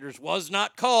Deion Sanders was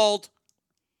not called.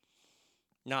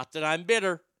 Not that I'm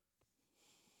bitter.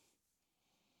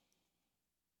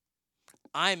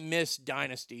 I miss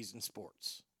dynasties in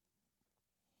sports.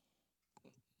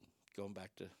 Going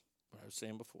back to what I was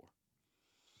saying before.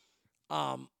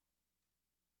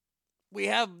 We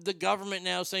have the government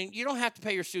now saying you don't have to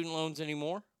pay your student loans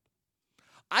anymore.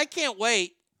 I can't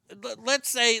wait. Let's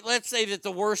say that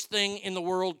the worst thing in the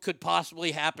world could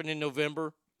possibly happen in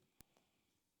November.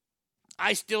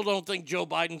 I still don't think Joe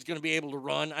Biden's going to be able to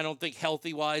run. I don't think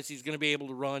healthy-wise he's going to be able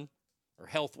to run. Or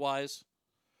health-wise.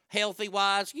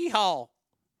 Healthy-wise, yeehaw.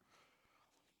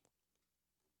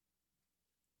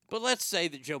 But let's say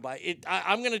that Joe Biden...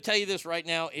 I'm going to tell you this right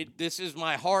now. This is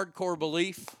my hardcore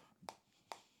belief.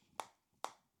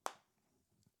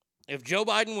 If Joe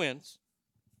Biden wins,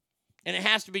 and it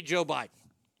has to be Joe Biden.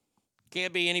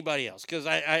 Can't be anybody else. Because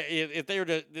if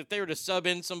they were to sub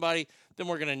in somebody, then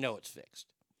we're going to know it's fixed.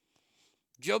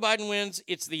 Joe Biden wins,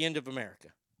 it's the end of America.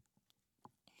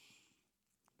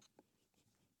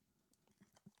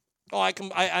 Oh,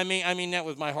 I mean that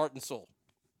with my heart and soul.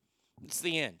 It's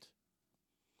the end.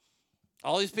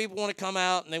 All these people want to come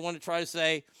out and they want to try to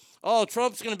say, oh,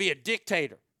 Trump's going to be a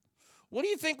dictator. What do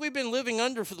you think we've been living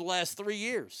under for the last 3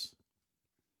 years?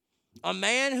 A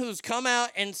man who's come out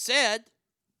and said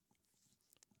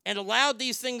and allowed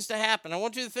these things to happen. I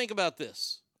want you to think about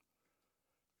this.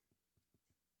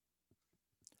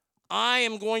 I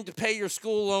am going to pay your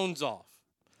school loans off.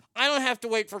 I don't have to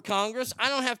wait for Congress. I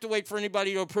don't have to wait for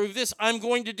anybody to approve this. I'm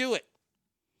going to do it.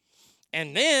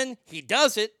 And then he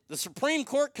does it. The Supreme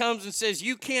Court comes and says,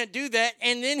 you can't do that.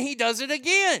 And then he does it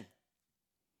again.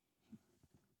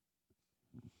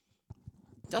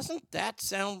 Doesn't that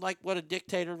sound like what a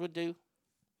dictator would do?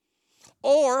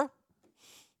 Or,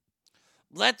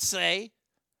 let's say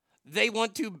they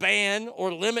want to ban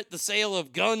or limit the sale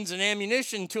of guns and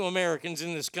ammunition to Americans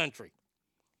in this country.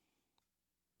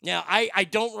 Now, I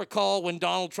don't recall when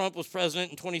Donald Trump was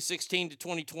president in 2016 to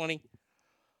 2020,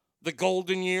 the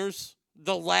golden years,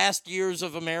 the last years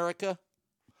of America.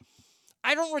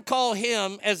 I don't recall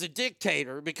him as a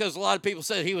dictator because a lot of people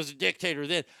said he was a dictator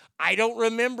then. I don't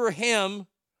remember him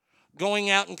going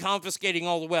out and confiscating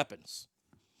all the weapons.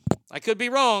 I could be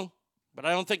wrong, but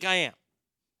I don't think I am.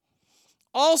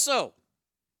 Also,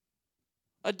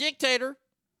 a dictator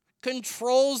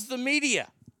controls the media.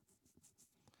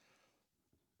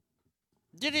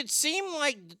 Did it seem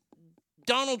like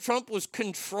Donald Trump was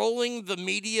controlling the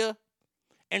media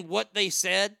and what they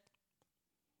said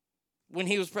when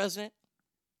he was president?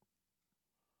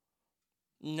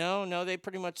 No, they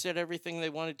pretty much said everything they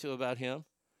wanted to about him.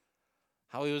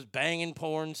 How he was banging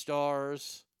porn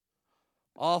stars,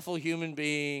 awful human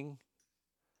being,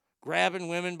 grabbing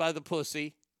women by the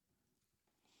pussy.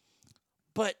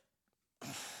 But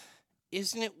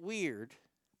isn't it weird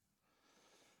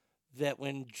that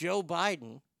when Joe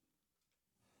Biden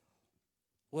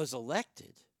was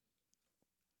elected,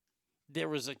 there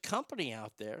was a company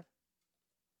out there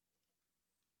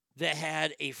that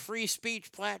had a free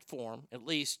speech platform, at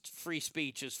least free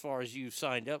speech as far as you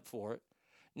signed up for it,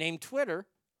 named Twitter,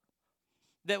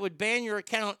 that would ban your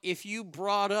account if you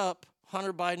brought up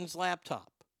Hunter Biden's laptop.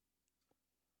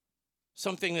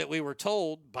 Something that we were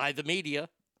told by the media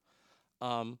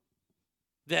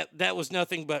that was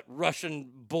nothing but Russian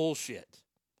bullshit.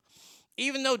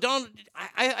 Even though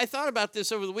I thought about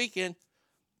this over the weekend.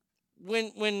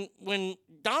 When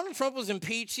Donald Trump was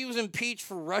impeached, he was impeached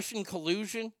for Russian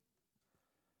collusion.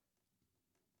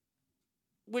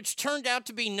 which turned out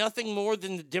to be nothing more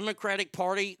than the Democratic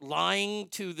Party lying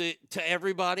to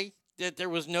everybody that there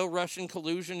was no Russian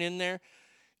collusion in there.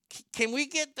 Can we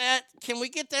get that? Can we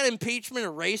get that impeachment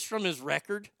erased from his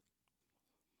record?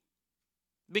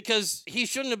 Because he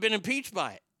shouldn't have been impeached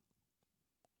by it.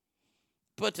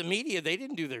 But the media, they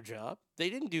didn't do their job. They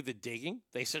didn't do the digging.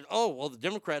 They said, oh, well, the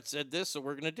Democrats said this, so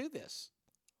we're going to do this.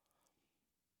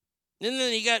 And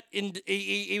then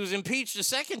he was impeached a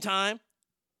second time,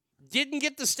 didn't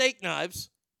get the steak knives.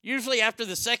 Usually after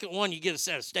the second one, you get a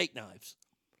set of steak knives.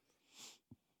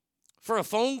 For a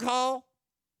phone call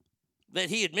that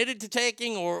he admitted to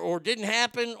taking or didn't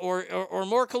happen or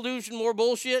more collusion, more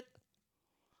bullshit.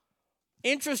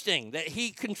 Interesting that he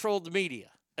controlled the media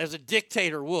as a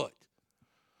dictator would.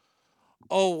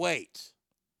 Oh, wait.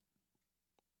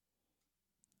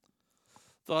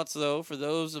 Thoughts, though, for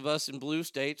those of us in blue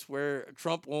states where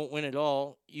Trump won't win at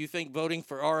all, you think voting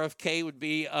for RFK would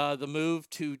be the move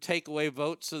to take away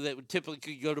votes so that it would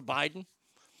typically go to Biden?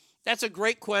 That's a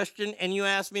great question, and you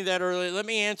asked me that earlier. Let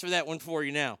me answer that one for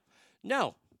you now.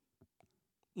 No,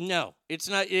 it's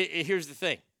not. Here's the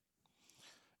thing.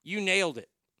 You nailed it.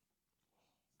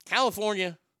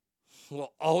 California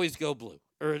will always go blue,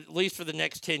 or at least for the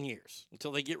next 10 years,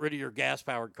 until they get rid of your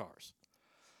gas-powered cars.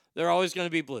 They're always going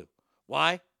to be blue.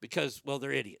 Why? Because, well,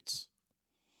 they're idiots.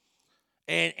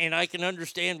 And I can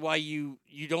understand why you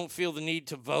don't feel the need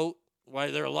to vote,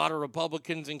 why there are a lot of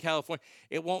Republicans in California.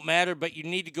 It won't matter, but you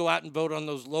need to go out and vote on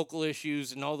those local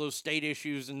issues and all those state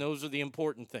issues, and those are the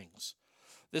important things.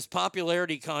 This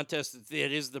popularity contest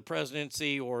that is the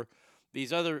presidency or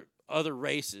these other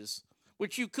races,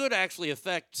 which you could actually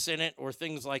affect Senate or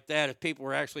things like that if people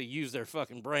were actually use their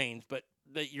fucking brains, but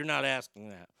you're not asking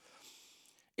that.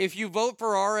 If you vote for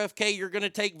RFK, you're going to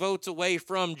take votes away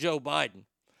from Joe Biden.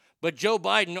 But Joe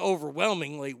Biden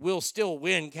overwhelmingly will still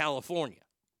win California.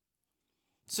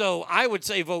 So I would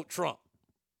say vote Trump.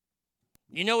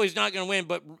 You know he's not going to win,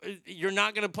 but you're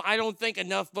not going to. I don't think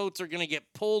enough votes are going to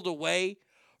get pulled away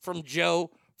from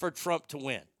Joe for Trump to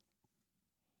win.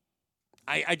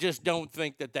 I just don't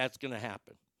think that that's going to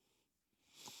happen.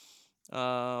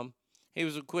 He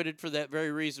was acquitted for that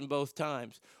very reason both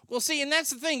times. Well, see, and that's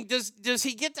the thing. Does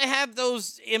he get to have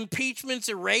those impeachments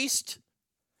erased?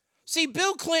 See,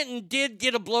 Bill Clinton did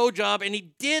get a blowjob, and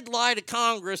he did lie to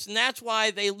Congress, and that's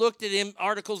why they looked at him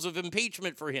articles of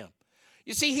impeachment for him.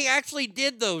 You see, he actually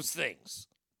did those things.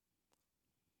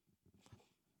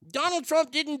 Donald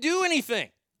Trump didn't do anything,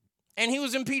 and he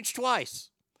was impeached twice.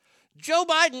 Joe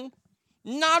Biden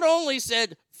not only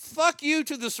said, fuck you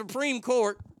to the Supreme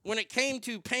Court when it came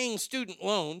to paying student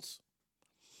loans,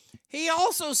 he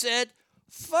also said,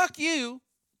 fuck you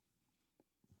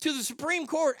to the Supreme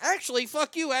Court. Actually,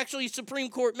 fuck you,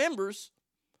 Supreme Court members,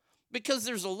 because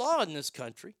there's a law in this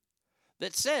country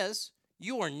that says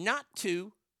you are not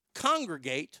to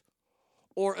congregate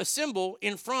or assemble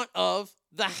in front of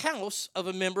the house of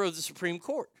a member of the Supreme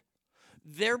Court.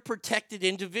 They're protected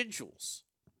individuals.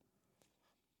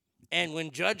 And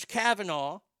when Judge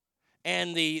Kavanaugh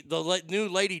and the new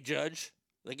lady judge,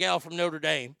 the gal from Notre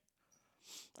Dame,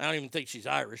 I don't even think she's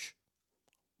Irish,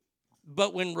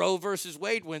 but when Roe versus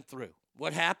Wade went through,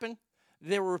 what happened?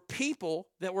 There were people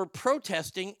that were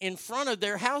protesting in front of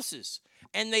their houses,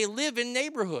 and they live in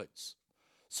neighborhoods.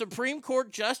 Supreme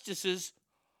Court justices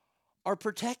are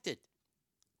protected.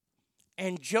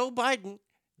 And Joe Biden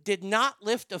did not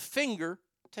lift a finger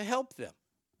to help them.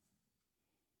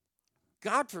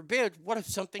 God forbid, what if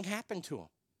something happened to him?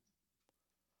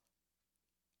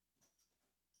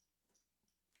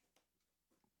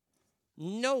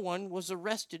 No one was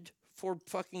arrested for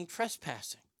fucking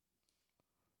trespassing.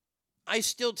 I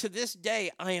still, to this day,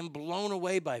 I am blown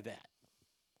away by that.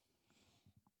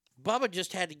 Bubba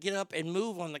just had to get up and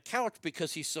move on the couch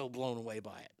because he's so blown away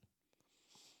by it.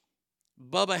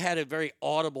 Bubba had a very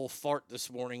audible fart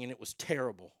this morning, and it was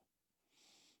terrible.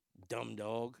 Dumb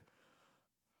dog.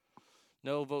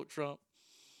 No, vote Trump.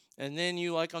 And then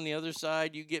you, like on the other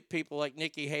side, you get people like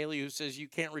Nikki Haley who says you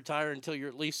can't retire until you're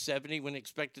at least 70 when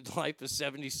expected life is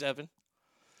 77.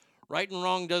 Right and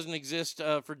wrong doesn't exist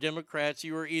for Democrats.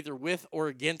 You are either with or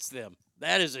against them.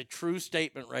 That is a true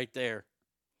statement right there.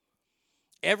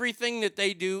 Everything that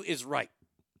they do is right.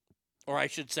 Or I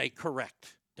should say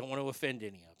correct. Don't want to offend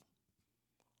any of them.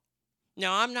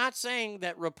 Now, I'm not saying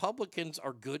that Republicans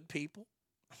are good people.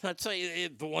 I'm not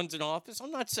saying the ones in office.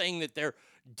 I'm not saying that they're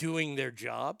doing their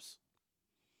jobs.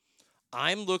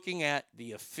 I'm looking at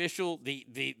the official, the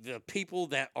people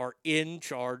that are in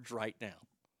charge right now.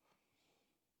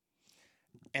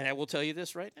 And I will tell you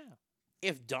this right now.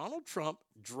 If Donald Trump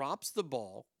drops the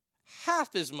ball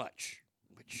half as much,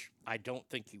 which I don't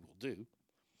think he will do,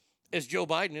 as Joe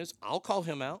Biden is, I'll call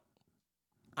him out.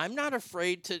 I'm not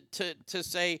afraid to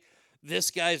say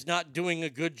this guy's not doing a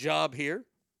good job here.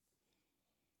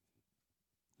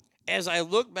 As I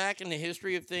look back in the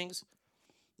history of things,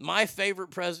 my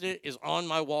favorite president is on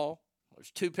my wall.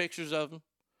 There's 2 pictures of him.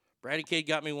 Brady Kid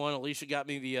got me one. Alicia got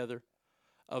me the other.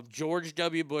 Of George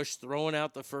W. Bush throwing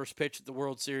out the first pitch at the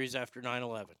World Series after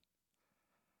 9/11.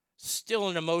 Still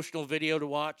an emotional video to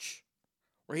watch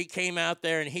where he came out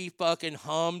there and he fucking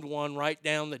hummed one right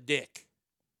down the dick.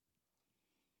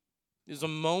 It was a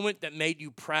moment that made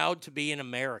you proud to be an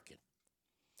American.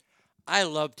 I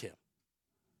loved him.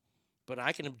 But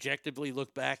I can objectively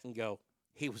look back and go,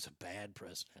 he was a bad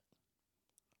president.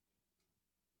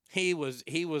 He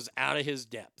was out of his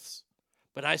depths.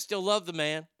 But I still love the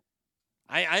man.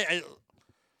 I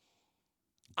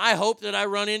hope that I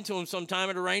run into him sometime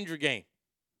at a Ranger game.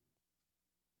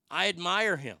 I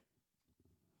admire him.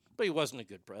 But he wasn't a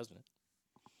good president.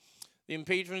 The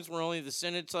impeachments were only the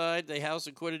Senate side. The House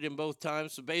acquitted him both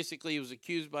times. So basically, he was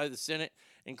accused by the Senate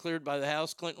and cleared by the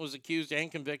House. Clinton was accused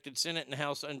and convicted. Senate and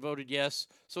House voted yes.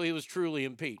 So he was truly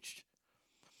impeached.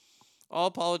 All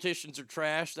politicians are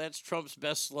trash. That's Trump's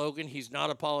best slogan. He's not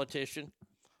a politician.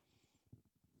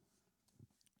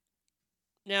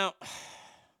 Now,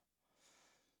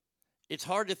 it's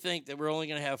hard to think that we're only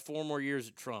going to have 4 more years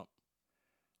of Trump.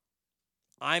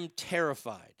 I'm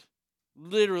terrified.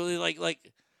 Literally,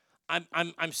 like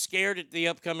I'm scared at the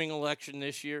upcoming election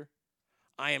this year.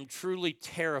 I am truly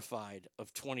terrified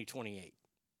of 2028.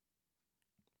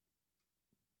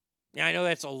 Now, I know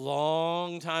that's a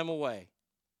long time away.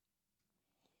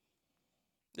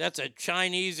 That's a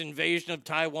Chinese invasion of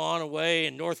Taiwan away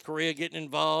and North Korea getting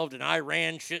involved and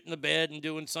Iran shitting the bed and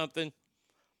doing something.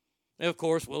 And of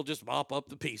course, we'll just mop up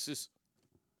the pieces.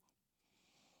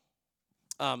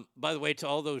 By the way, to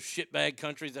all those shitbag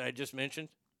countries that I just mentioned,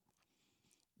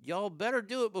 y'all better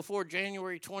do it before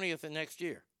January 20th of next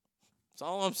year. That's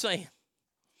all I'm saying.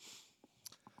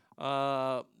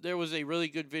 There was a really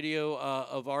good video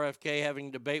of RFK having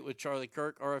a debate with Charlie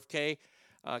Kirk. RFK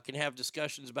can have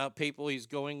discussions about people he's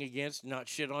going against, not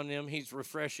shit on them. He's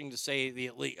refreshing to say the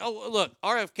elite. Oh, look,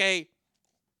 RFK,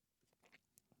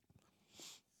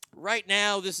 right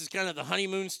now, this is kind of the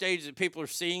honeymoon stage that people are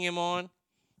seeing him on.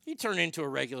 He turned into a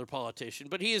regular politician,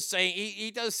 but he is saying,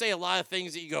 he does say a lot of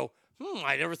things that you go,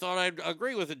 I never thought I'd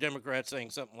agree with a Democrat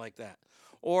saying something like that.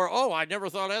 Or, I never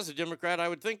thought as a Democrat I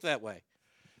would think that way.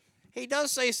 He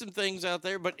does say some things out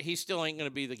there, but he still ain't going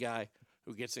to be the guy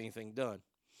who gets anything done.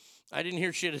 I didn't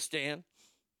hear shit of Stan.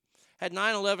 Had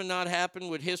 9/11 not happened,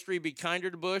 would history be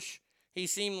kinder to Bush? He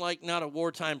seemed like not a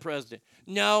wartime president.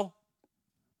 No,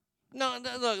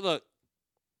 look.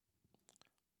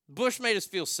 Bush made us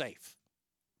feel safe.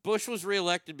 Bush was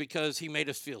reelected because he made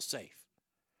us feel safe.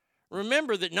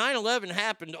 Remember that 9/11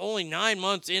 happened only 9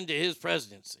 months into his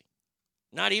presidency.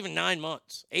 Not even 9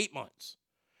 months, 8 months.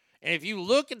 And if you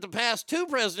look at the past 2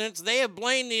 presidents, they have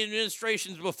blamed the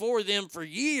administrations before them for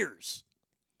years.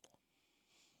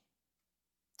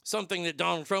 Something that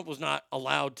Donald Trump was not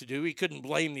allowed to do. He couldn't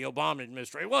blame the Obama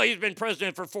administration. Well, he's been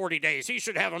president for 40 days. He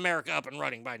should have America up and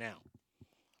running by now.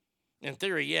 In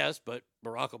theory, yes, but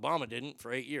Barack Obama didn't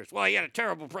for 8 years. Well, he had a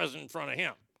terrible president in front of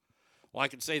him. Well, I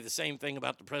could say the same thing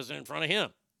about the president in front of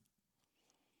him.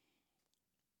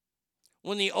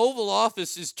 When the Oval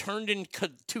Office is turned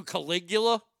into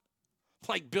Caligula,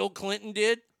 like Bill Clinton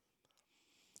did,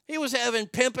 he was having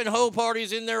pimp and hoe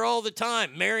parties in there all the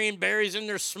time. Marion Barry's in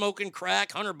there smoking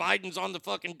crack. Hunter Biden's on the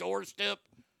fucking doorstep.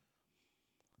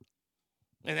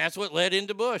 And that's what led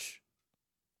into Bush.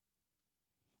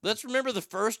 Let's remember the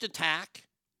first attack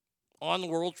on the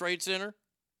World Trade Center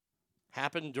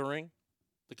happened during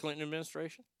the Clinton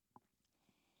administration.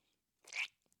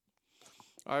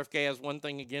 RFK has one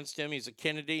thing against him. He's a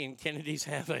Kennedy, and Kennedys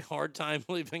have a hard time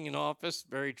living in office.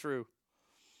 Very true.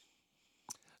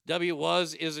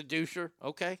 Is a doucher.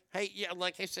 Okay. Hey, yeah,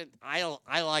 like I said, I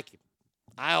like him.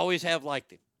 I always have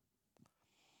liked him.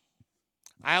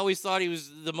 I always thought he was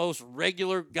the most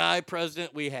regular guy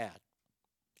president we had.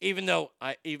 Even though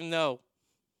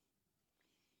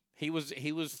he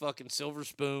was fucking silver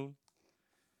spoon.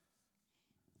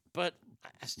 But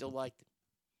I still liked him.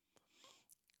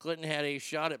 Clinton had a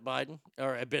shot at Biden,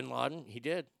 or at bin Laden. He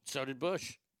did. So did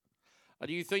Bush.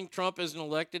 Do you think Trump isn't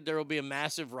elected, there will be a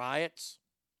massive riots?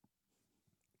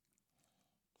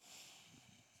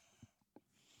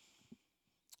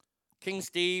 King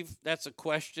Steve, that's a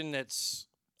question that's,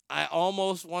 I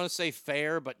almost want to say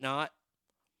fair, but not.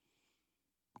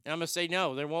 And I'm going to say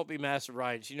no, there won't be massive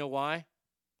riots. You know why?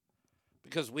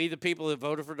 Because we, the people that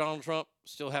voted for Donald Trump,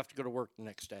 still have to go to work the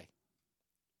next day.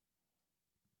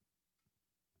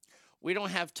 We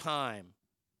don't have time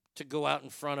to go out in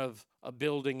front of a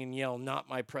building and yell, "Not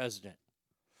my president."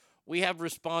 We have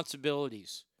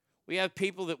responsibilities. We have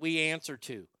people that we answer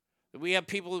to. We have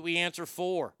people that we answer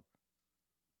for.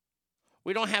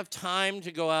 We don't have time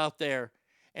to go out there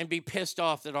and be pissed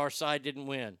off that our side didn't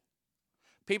win.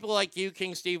 People like you,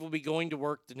 King Steve, will be going to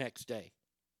work the next day.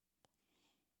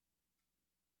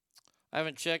 I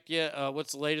haven't checked yet.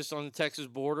 What's the latest on the Texas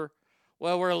border?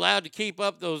 Well, we're allowed to keep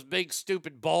up those big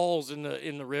stupid balls in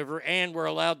the river, and we're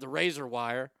allowed the razor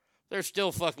wire. They're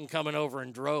still fucking coming over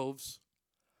in droves.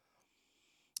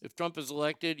 If Trump is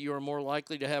elected, you are more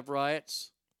likely to have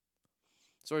riots.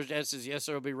 Source Dad says, yes,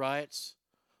 there will be riots.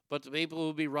 But the people who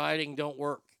will be rioting don't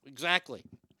work. Exactly.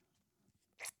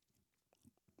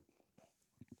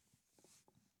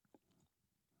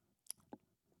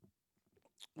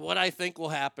 What I think will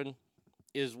happen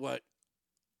is what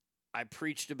I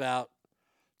preached about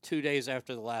 2 days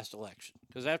after the last election.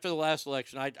 Because after the last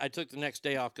election, I took the next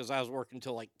day off because I was working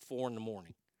until like 4 in the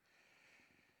morning.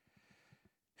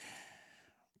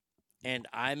 And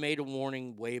I made a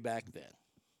warning way back then.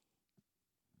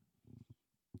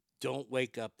 Don't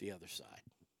wake up the other side.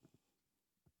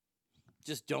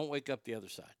 Just don't wake up the other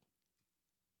side.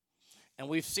 And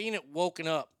we've seen it woken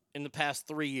up in the past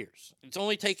 3 years. It's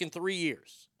only taken 3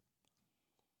 years.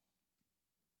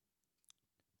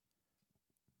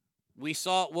 We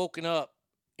saw it woken up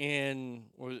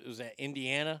in, was that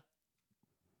Indiana?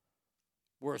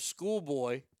 Where a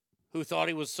schoolboy who thought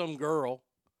he was some girl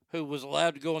who was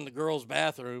allowed to go in the girls'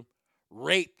 bathroom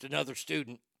raped another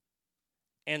student.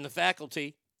 And the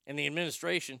faculty and the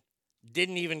administration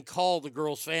didn't even call the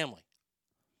girl's family.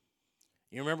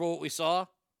 You remember what we saw?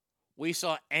 We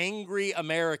saw angry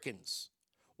Americans.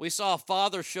 We saw a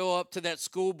father show up to that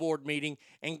school board meeting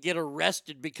and get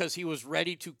arrested because he was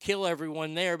ready to kill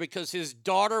everyone there because his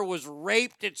daughter was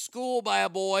raped at school by a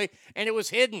boy and it was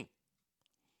hidden.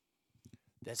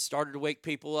 That started to wake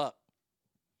people up.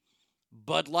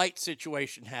 Bud Light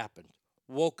situation happened.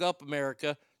 Woke up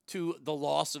America to the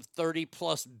loss of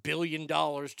 $30+ billion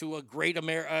to a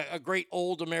great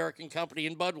old American company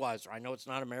in Budweiser. I know it's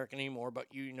not American anymore, but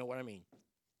you know what I mean.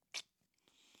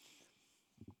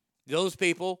 Those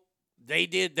people, they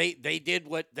did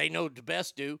what they know to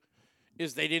best do,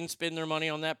 is they didn't spend their money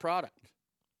on that product.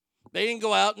 They didn't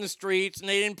go out in the streets and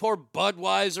they didn't pour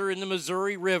Budweiser in the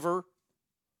Missouri River.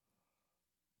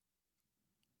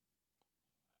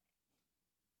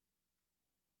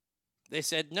 They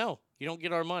said, no, you don't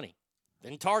get our money.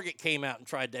 Then Target came out and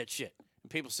tried that shit. And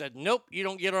people said, nope, you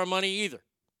don't get our money either.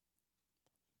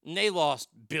 And they lost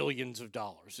billions of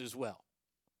dollars as well.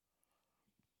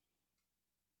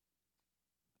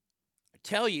 I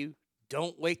tell you,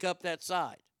 don't wake up that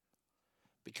side.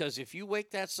 Because if you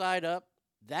wake that side up,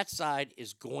 that side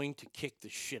is going to kick the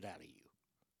shit out of you.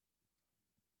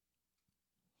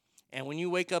 And when you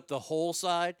wake up the whole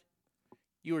side,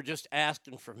 you are just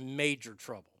asking for major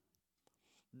trouble.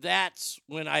 That's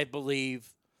when I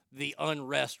believe the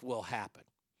unrest will happen.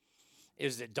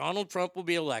 Is that Donald Trump will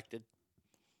be elected.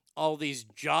 All these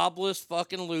jobless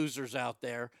fucking losers out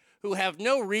there who have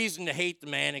no reason to hate the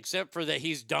man except for that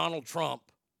he's Donald Trump.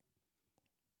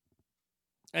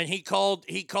 And he called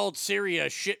Syria a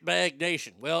shitbag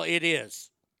nation. Well, it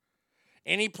is.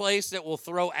 Any place that will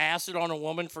throw acid on a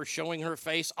woman for showing her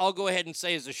face, I'll go ahead and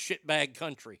say is a shitbag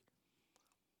country.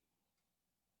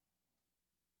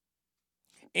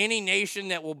 Any nation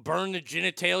that will burn the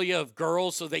genitalia of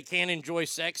girls so they can't enjoy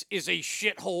sex is a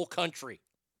shithole country.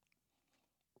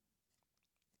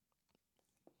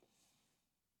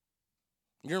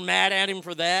 You're mad at him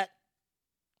for that?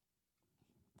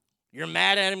 You're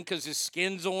mad at him because his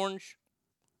skin's orange?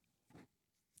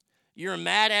 You're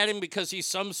mad at him because he's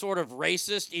some sort of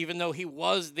racist, even though he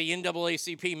was the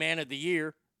NAACP Man of the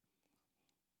Year?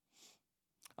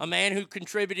 A man who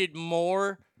contributed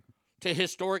more to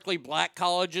historically black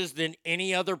colleges than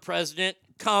any other president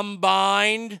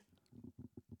combined,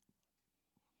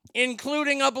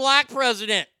 including a black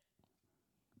president.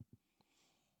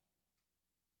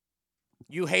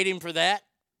 You hate him for that?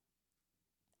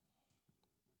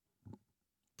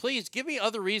 Please give me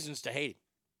other reasons to hate him.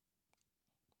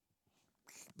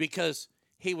 Because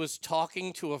he was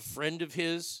talking to a friend of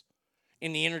his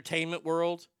in the entertainment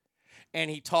world,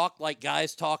 and he talked like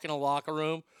guys talk in a locker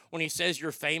room. When he says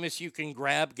you're famous, you can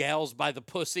grab gals by the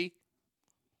pussy.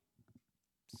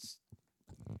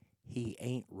 He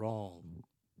ain't wrong.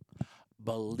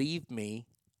 Believe me,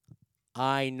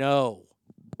 I know.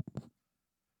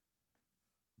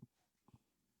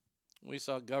 We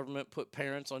saw government put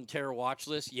parents on terror watch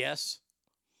list. Yes.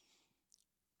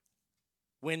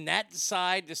 When that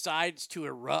side decides to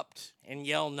erupt and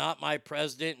yell, "Not my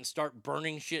president," and start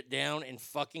burning shit down and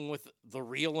fucking with the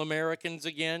real Americans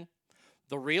again,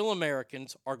 the real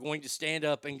Americans are going to stand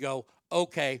up and go,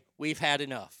 "Okay, we've had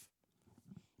enough."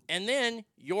 And then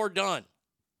you're done.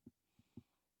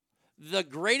 The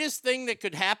greatest thing that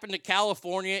could happen to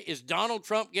California is Donald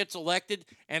Trump gets elected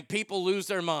and people lose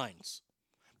their minds.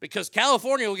 Because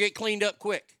California will get cleaned up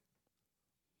quick.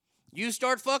 You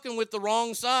start fucking with the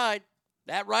wrong side,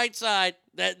 that right side,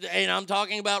 and I'm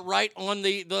talking about right on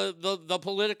the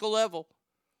political level.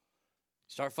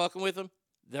 Start fucking with them,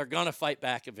 they're going to fight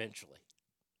back eventually.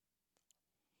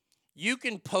 You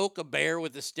can poke a bear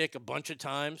with a stick a bunch of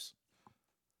times,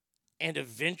 and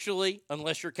eventually,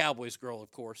 unless you're Cowboys girl,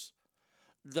 of course,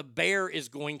 the bear is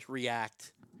going to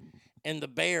react, and the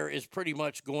bear is pretty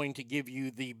much going to give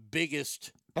you the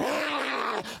biggest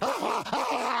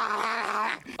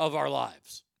of our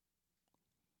lives.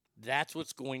 That's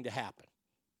what's going to happen.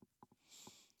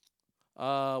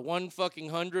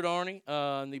 100, Arnie.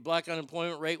 The black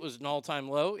unemployment rate was an all-time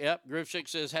low. Yep. Grifchick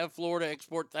says, have Florida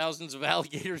export thousands of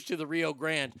alligators to the Rio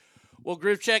Grande. Well,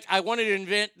 Grifchick, I wanted to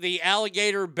invent the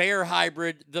alligator-bear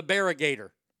hybrid, the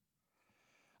Barrigator.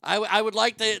 I would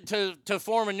like to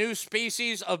form a new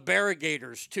species of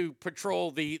barrigators to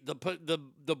patrol the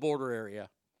border area.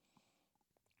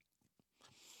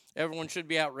 Everyone should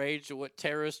be outraged at what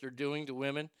terrorists are doing to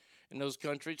women in those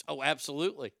countries. Oh,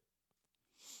 absolutely.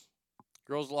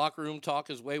 Girls' locker room talk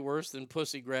is way worse than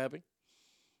pussy grabbing.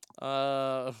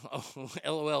 LOL,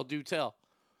 do tell.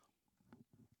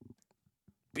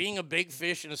 Being a big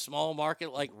fish in a small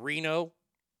market like Reno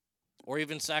or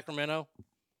even Sacramento,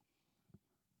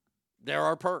 there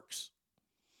are perks.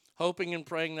 Hoping and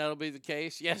praying that'll be the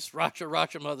case. Yes, Racha,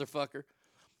 motherfucker.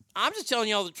 I'm just telling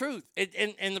you all the truth.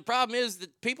 And the problem is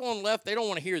that people on the left, they don't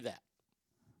want to hear that.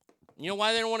 You know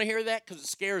why they don't want to hear that? Because it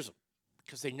scares them.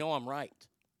 Because they know I'm right.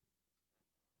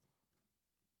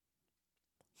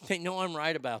 They know I'm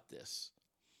right about this.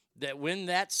 That when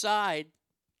that side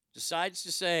decides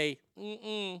to say,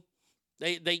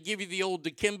 they give you the old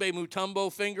Dikembe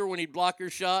Mutombo finger when he'd block your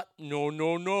shot.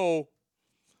 No.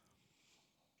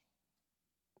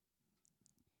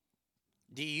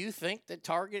 Do you think that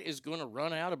Target is going to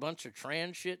run out a bunch of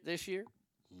trans shit this year?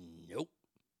 Nope.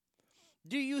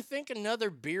 Do you think another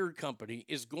beer company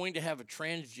is going to have a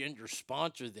transgender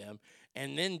sponsor them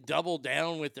and then double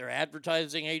down with their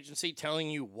advertising agency telling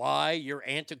you why you're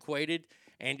antiquated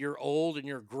and you're old and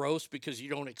you're gross because you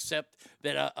don't accept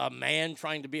that a man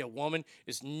trying to be a woman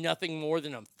is nothing more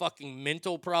than a fucking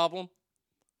mental problem?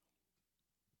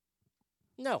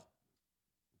 No.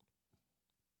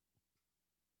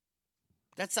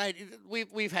 That's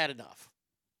we've had enough.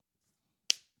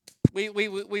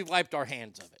 We've wiped our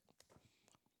hands of it.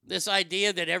 This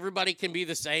idea that everybody can be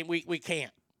the same, we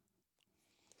can't.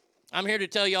 I'm here to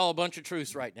tell y'all a bunch of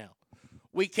truths right now.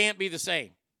 We can't be the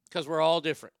same because we're all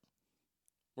different.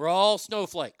 We're all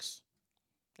snowflakes.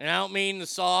 And I don't mean the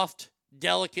soft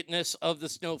delicateness of the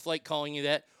snowflake calling you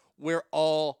that. We're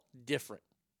all different.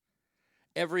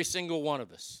 Every single one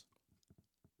of us.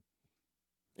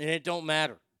 And it don't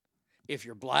matter. If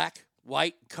you're black,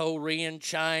 white, Korean,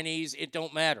 Chinese, it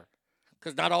don't matter.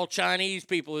 Because not all Chinese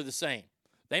people are the same.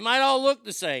 They might all look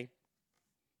the same.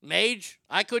 Mage,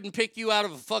 I couldn't pick you out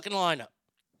of a fucking lineup.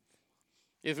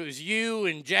 If it was you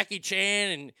and Jackie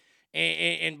Chan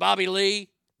and Bobby Lee,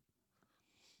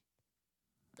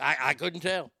 I couldn't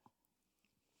tell.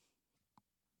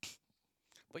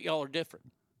 But y'all are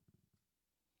different.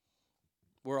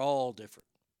 We're all different.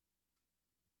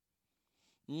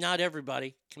 Not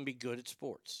everybody can be good at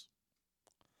sports.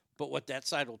 But what that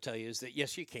side will tell you is that,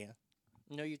 yes, you can.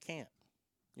 No, you can't.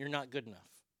 You're not good enough.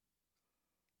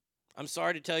 I'm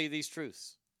sorry to tell you these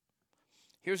truths.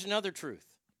 Here's another truth.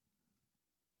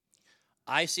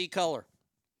 I see color.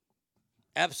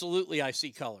 Absolutely, I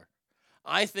see color.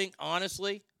 I think,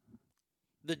 honestly,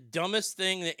 the dumbest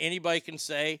thing that anybody can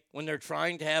say when they're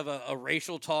trying to have a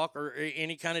racial talk or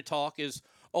any kind of talk is,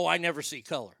 oh, I never see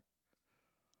color.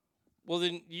 Well,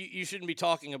 then you shouldn't be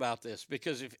talking about this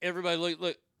because if everybody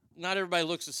look, not everybody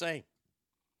looks the same.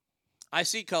 I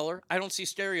see color. I don't see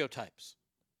stereotypes.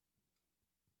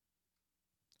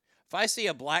 If I see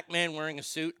a black man wearing a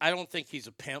suit, I don't think he's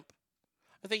a pimp.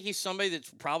 I think he's somebody that's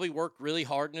probably worked really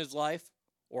hard in his life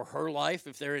or her life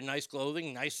if they're in nice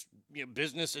clothing, nice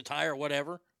business attire,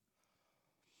 whatever.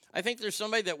 I think there's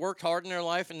somebody that worked hard in their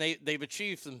life and they've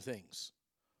achieved some things.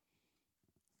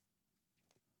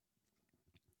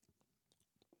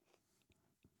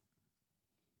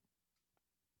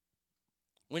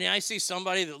 When I see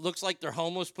somebody that looks like they're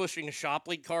homeless pushing a shop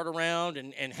lead cart around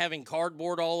and having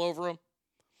cardboard all over them,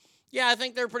 Yeah, I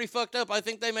think they're pretty fucked up. I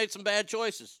think they made some bad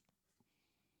choices.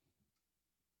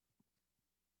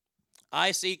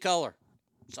 I see color.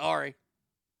 Sorry.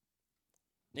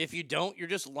 If you don't, you're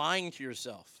just lying to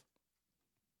yourself.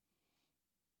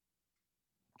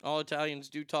 All Italians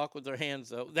do talk with their hands,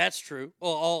 though. That's true.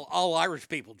 Well, all Irish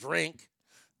people drink.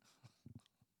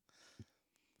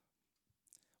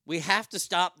 We have to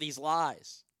stop these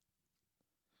lies.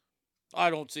 I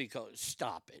don't see color.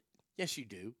 Stop it. Yes, you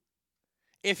do.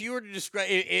 If you were to describe,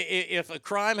 if a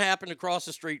crime happened across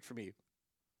the street from you,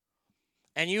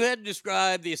 and you had to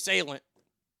describe the assailant,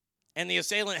 and the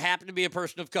assailant happened to be a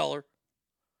person of color,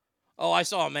 oh, I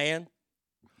saw a man.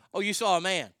 Oh, you saw a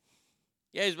man.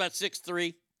 Yeah, he's about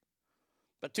 6'3",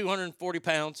 about 240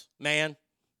 pounds, man.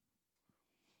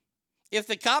 If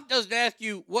the cop doesn't ask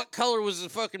you what color was the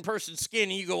fucking person's skin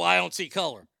and you go, I don't see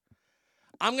color,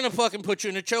 I'm going to fucking put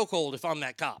you in a chokehold if I'm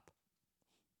that cop.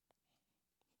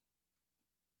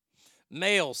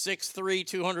 Male, 6'3",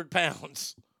 200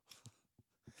 pounds.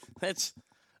 That's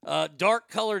dark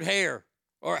colored hair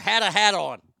or had a hat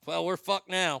on. Well, we're fucked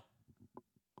now.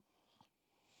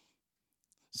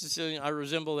 Sicilian, I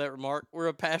resemble that remark. We're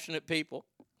a passionate people.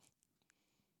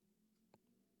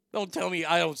 Don't tell me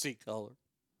I don't see color.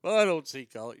 I don't see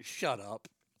color. Shut up,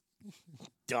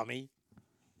 dummy.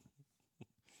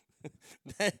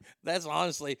 That's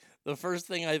honestly the first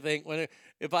thing I think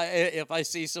if I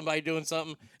see somebody doing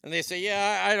something and they say,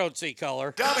 "Yeah, I don't see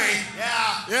color." Dummy.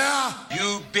 Yeah.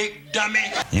 You big dummy.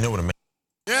 You know what I mean?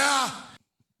 Yeah.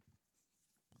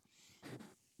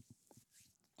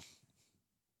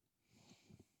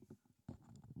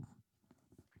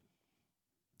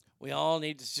 We all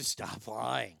need to just stop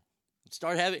lying.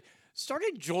 Start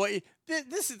enjoy.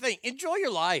 This is the thing. Enjoy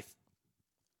your life.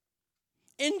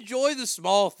 Enjoy the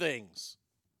small things.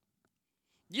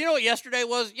 You know what yesterday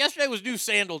was? Yesterday was new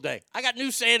sandal day. I got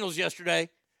new sandals yesterday,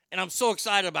 and I'm so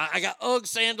excited about it. I got UGG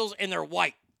sandals, and they're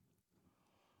white.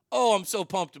 Oh, I'm so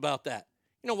pumped about that.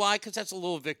 You know why? Because that's a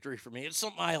little victory for me. It's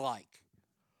something I like.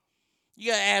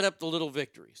 You got to add up the little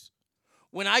victories.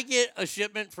 When I get a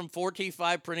shipment from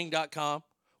 4t5printing.com,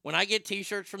 when I get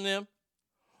T-shirts from them,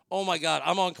 oh, my God,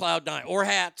 I'm on cloud nine. Or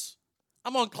hats.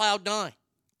 I'm on cloud nine.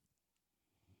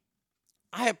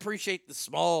 I appreciate the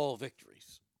small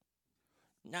victories.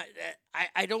 Now,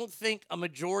 I don't think a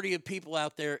majority of people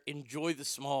out there enjoy the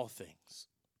small things.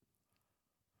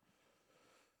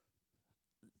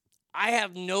 I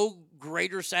have no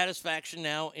greater satisfaction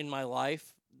now in my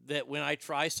life that when I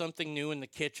try something new in the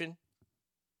kitchen,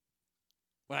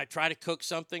 when I try to cook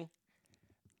something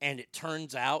and it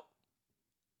turns out,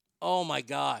 oh my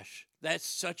gosh, that's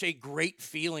such a great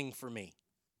feeling for me.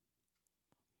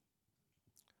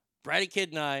 Brady Kid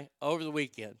and I, over the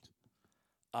weekend,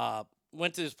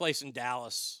 went to this place in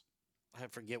Dallas. I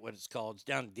forget what it's called. It's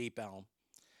down in Deep Elm.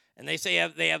 And they say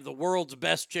they have the world's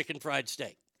best chicken fried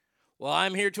steak. Well,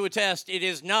 I'm here to attest it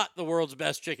is not the world's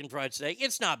best chicken fried steak.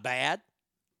 It's not bad.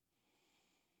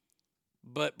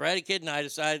 But Brady Kid and I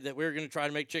decided that we were going to try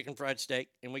to make chicken fried steak,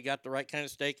 and we got the right kind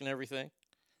of steak and everything.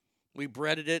 We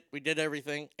breaded it. We did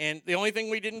everything. And the only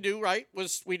thing we didn't do right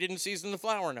was we didn't season the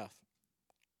flour enough.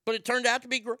 But it turned out to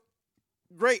be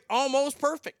great, almost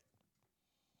perfect.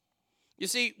 You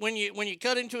see, when you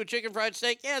cut into a chicken fried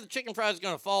steak, yeah, the chicken fried is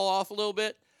going to fall off a little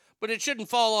bit, but it shouldn't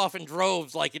fall off in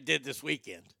droves like it did this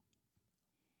weekend.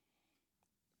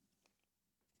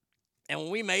 And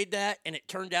when we made that and it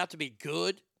turned out to be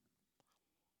good,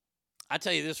 I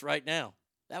tell you this right now,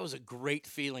 that was a great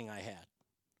feeling I had.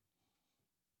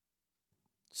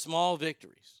 Small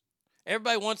victories.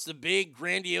 Everybody wants the big,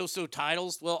 grandioso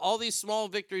titles. Well, all these small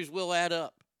victories will add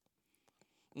up.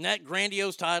 And that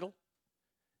grandiose title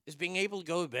is being able to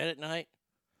go to bed at night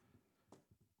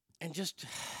and just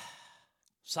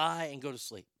sigh and go to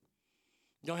sleep.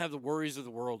 You don't have the worries of the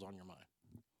world on your mind.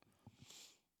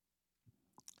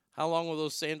 How long will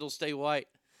those sandals stay white?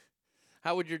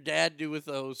 How would your dad do with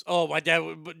those? Oh, my dad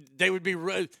they would be,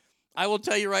 I will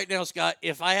tell you right now, Scott,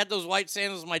 if I had those white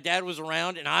sandals and my dad was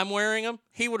around and I'm wearing them,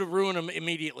 he would have ruined them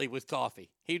immediately with coffee.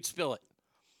 He'd spill it.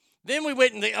 Then we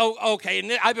went and okay,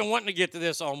 and I've been wanting to get to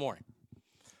this all morning.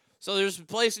 So there's a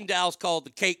place in Dallas called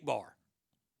the Cake Bar.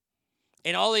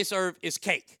 And all they serve is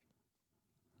cake.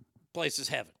 Place is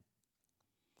heaven.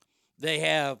 They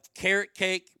have carrot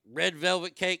cake, red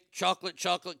velvet cake, chocolate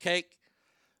cake.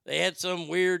 They had some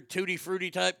weird tutti frutti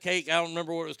type cake. I don't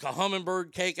remember what it was called.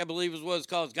 Hummingbird cake, I believe is what it's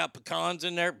called. It's got pecans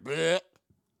in there. Blech.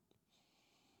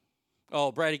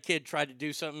 Oh, Brady Kid tried to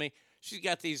do something to me. She's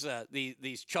got these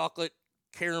chocolate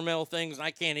caramel things, and I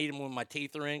can't eat them when my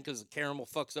teeth are in because the caramel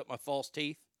fucks up my false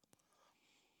teeth.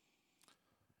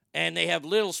 And they have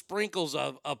little sprinkles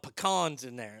of pecans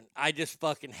in there. And I just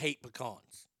fucking hate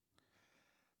pecans.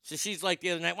 So she's like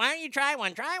the other night, why don't you try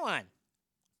one? Try one.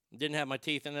 Didn't have my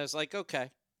teeth in it. I was like,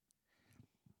 okay.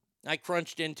 I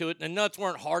crunched into it. And the nuts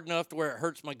weren't hard enough to where it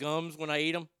hurts my gums when I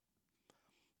eat them.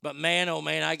 But man, oh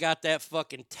man, I got that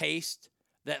fucking taste,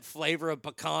 that flavor of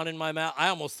pecan in my mouth. I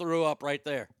almost threw up right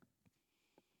there.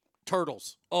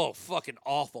 Turtles. Oh, fucking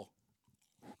awful.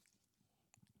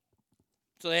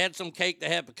 So they had some cake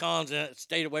that had pecans in it.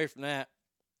 Stayed away from that.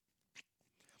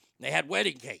 They had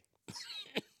wedding cake.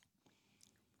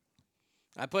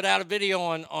 I put out a video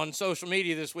on social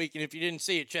media this week, and if you didn't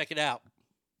see it, check it out.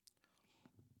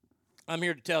 I'm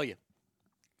here to tell you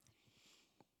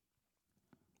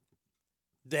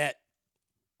that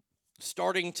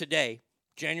starting today,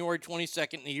 January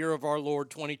 22nd, in the year of our Lord,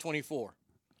 2024,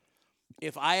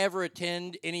 if I ever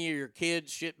attend any of your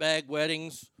kids' shitbag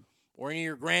weddings or any of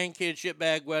your grandkids'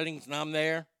 shitbag weddings and I'm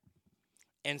there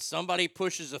and somebody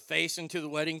pushes a face into the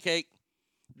wedding cake,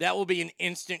 that will be an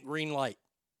instant green light.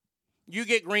 You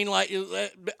get green light.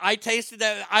 I tasted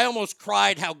that. I almost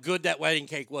cried how good that wedding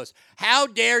cake was. How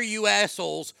dare you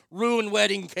assholes ruin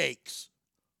wedding cakes?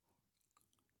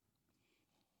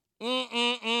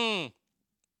 In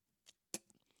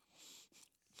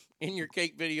your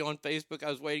cake video on Facebook,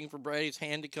 I was waiting for Brady's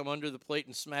hand to come under the plate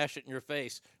and smash it in your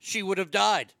face. She would have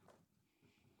died.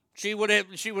 She would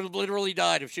have literally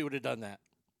died if she would have done that.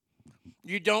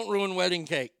 You don't ruin wedding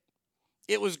cake.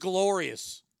 It was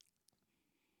glorious.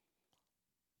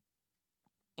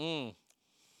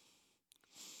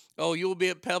 Oh, you'll be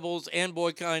at Pebbles and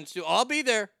Boy Kinds too. I'll be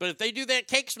there. But if they do that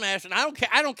cake smash, and I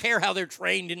don't care how they're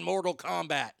trained in Mortal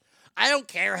Kombat. I don't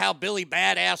care how Billy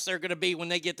Badass they're going to be when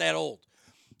they get that old.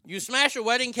 You smash a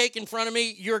wedding cake in front of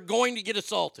me, you're going to get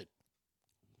assaulted.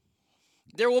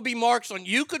 There will be marks on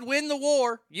you. You could win the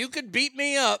war. You could beat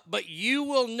me up, but you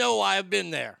will know I've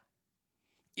been there.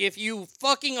 If you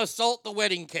fucking assault the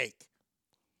wedding cake.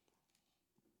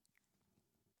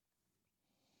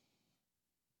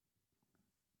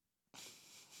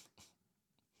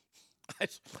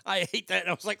 I hate that.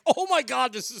 And I was like, oh my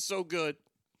God, this is so good.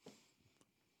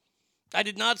 I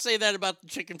did not say that about the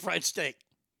chicken fried steak.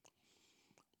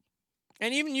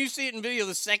 And even you see it in video,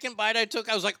 the second bite I took,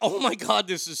 I was like, oh my God,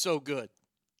 this is so good.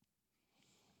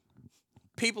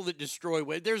 People that destroy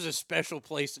weight, there's a special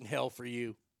place in hell for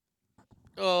you.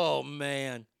 Oh,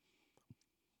 man.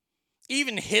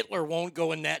 Even Hitler won't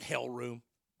go in that hell room.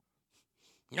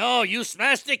 No, you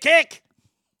smashed the cake.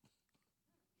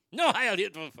 No, I'll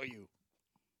hit one for you.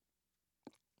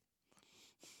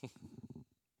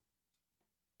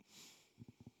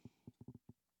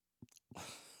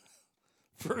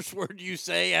 First word you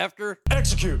say after?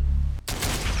 Execute.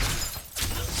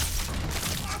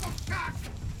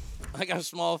 I got a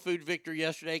small food victory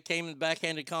yesterday. Came in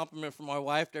backhanded compliment from my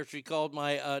wife after she called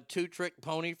my two-trick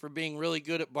pony for being really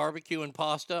good at barbecue and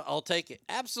pasta. I'll take it.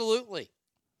 Absolutely.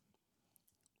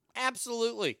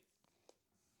 Absolutely.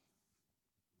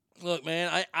 Look, man,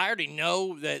 I already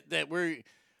know that we're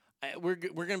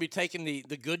going to be taking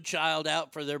the good child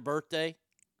out for their birthday.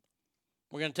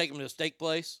 We're going to take them to a steak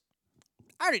place.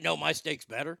 I already know my steak's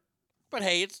better. But,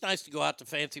 hey, it's nice to go out to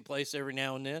fancy place every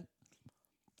now and then.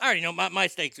 I already know my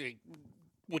steak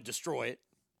would destroy it.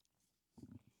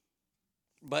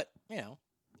 But, you know,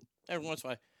 every once in a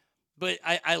while. But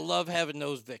I love having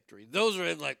those victories. Those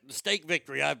are like the steak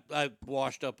victory. I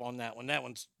washed up on that one. That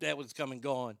one's come and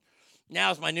gone.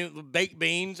 Now it's my new baked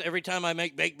beans. Every time I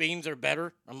make baked beans, they're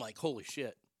better. I'm like, holy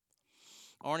shit.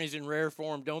 Arnie's in rare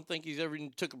form. Don't think he's ever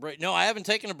took a break. No, I haven't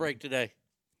taken a break today.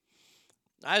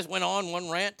 I just went on one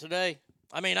rant today.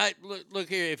 I mean, look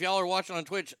here. If y'all are watching on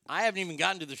Twitch, I haven't even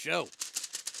gotten to the show.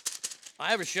 I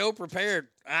have a show prepared.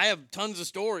 I have tons of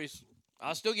stories.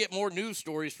 I'll still get more news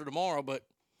stories for tomorrow, but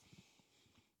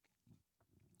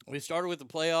we started with the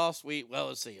playoffs.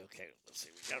 Let's see. Okay, let's see.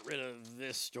 We got rid of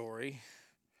this story.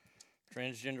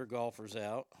 Transgender golfers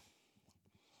out.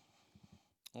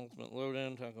 Ultimate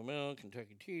Lowdown, Taco Bell,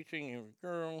 Kentucky Teaching, Every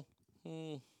Girl.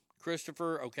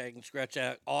 Christopher, okay, I can scratch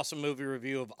out. Awesome movie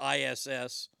review of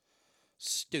ISS.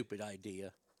 Stupid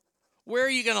idea. Where are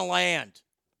you going to land?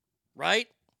 Right?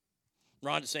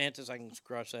 Ron DeSantis, I can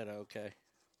scratch that out, okay.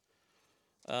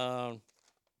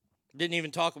 Didn't even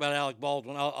talk about Alec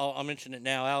Baldwin. I'll mention it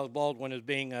now. Alec Baldwin is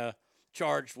being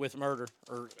charged with murder.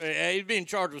 Or he's being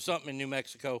charged with something in New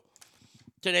Mexico.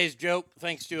 Today's joke,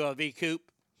 thanks to V. Coop.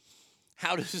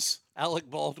 How does Alec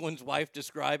Baldwin's wife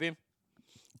describe him?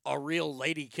 A real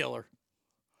lady killer.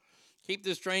 Keep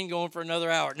this train going for another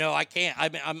hour. No, I can't.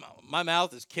 My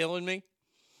mouth is killing me.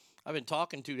 I've been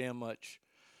talking too damn much.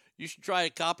 You should try a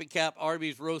copycat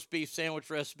Arby's roast beef sandwich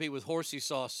recipe with horsey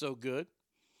sauce. So good.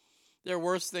 There are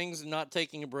worse things than not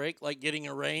taking a break, like getting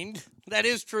arraigned. That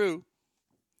is true.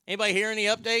 Anybody hear any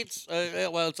updates?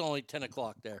 Well, it's only 10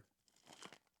 o'clock there.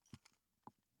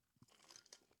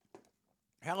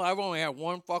 Hell, I've only had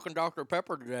one fucking Dr.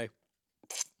 Pepper today.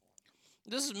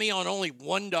 This is me on only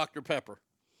one Dr. Pepper.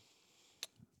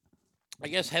 I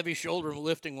guess heavy shoulder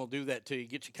lifting will do that to you,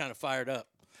 get you kind of fired up.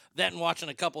 That and watching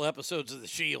a couple episodes of The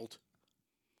Shield.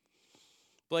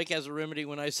 Blake has a remedy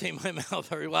when I say my mouth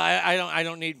hurts. Well, I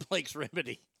don't need Blake's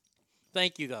remedy.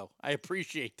 Thank you, though. I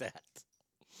appreciate that.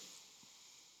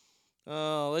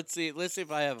 Let's see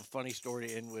if I have a funny story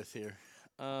to end with here.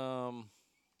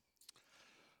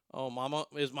 Mama,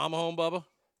 is Mama home, Bubba?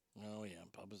 Oh yeah,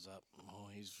 Bubba's up. Oh,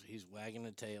 he's wagging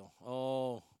the tail.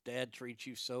 Oh, Dad treats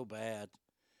you so bad.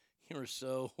 You're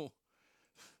so.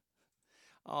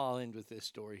 I'll end with this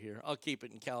story here. I'll keep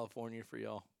it in California for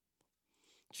y'all.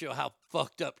 Show how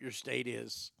fucked up your state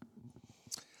is.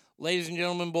 Ladies and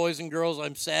gentlemen, boys and girls,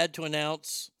 I'm sad to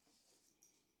announce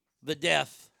the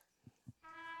death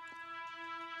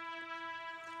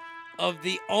of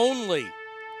the only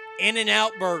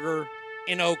In-N-Out burger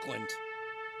in Oakland.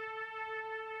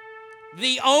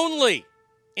 The only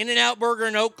In-N-Out burger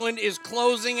in Oakland is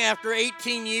closing after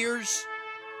 18 years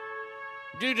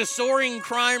due to soaring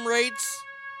crime rates,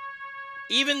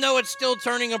 even though it's still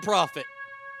turning a profit.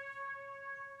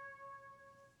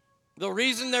 The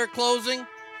reason they're closing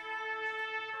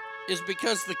is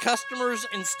because the customers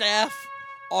and staff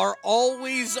are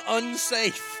always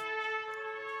unsafe.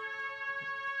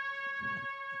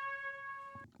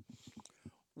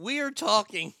 We are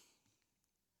talking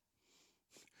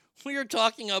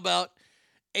about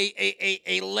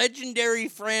a legendary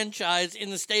franchise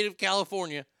in the state of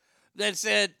California that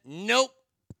said, nope,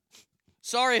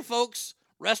 sorry folks,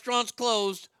 restaurants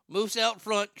closed, moose out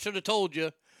front, should have told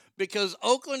you. Because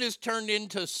Oakland has turned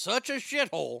into such a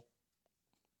shithole,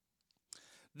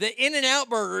 the In-N-Out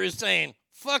Burger is saying,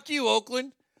 fuck you,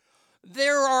 Oakland.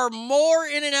 There are more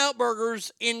In-N-Out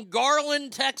Burgers in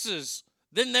Garland, Texas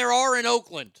than there are in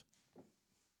Oakland.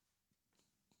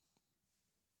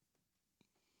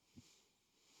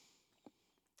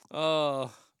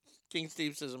 King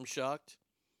Steve says, I'm shocked.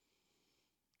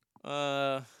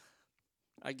 I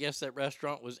guess that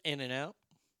restaurant was In-N-Out.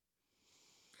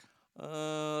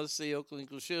 Let's see, Oakland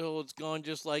equals shithole. It's gone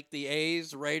just like the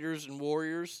A's, Raiders, and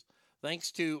Warriors.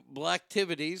 Thanks to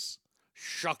Blacktivities.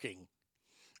 Shocking.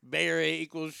 Bay Area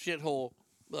equals shithole.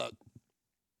 Look.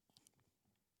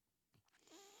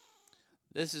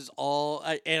 This is all,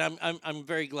 and I'm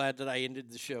very glad that I ended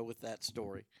the show with that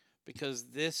story. Because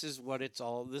this is what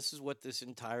this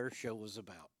entire show was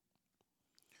about.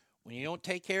 When you don't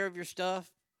take care of your stuff,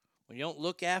 when you don't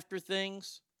look after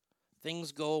things,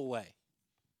 things go away.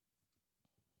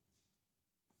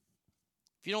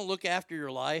 If you don't look after your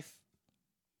life,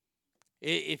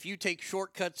 if you take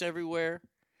shortcuts everywhere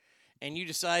and you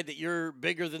decide that you're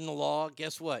bigger than the law,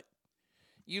 guess what?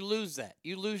 You lose that.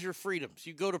 You lose your freedoms.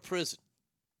 You go to prison.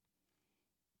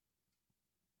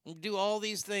 You do all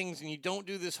these things and you don't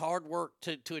do this hard work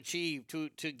to achieve, to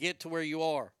get to where you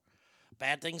are.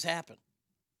 Bad things happen.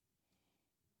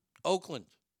 Oakland,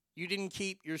 you didn't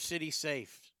keep your city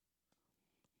safe.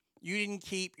 You didn't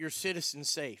keep your citizens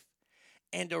safe.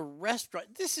 And a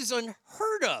restaurant, this is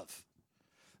unheard of,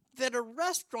 that a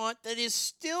restaurant that is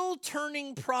still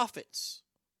turning profits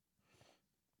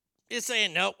is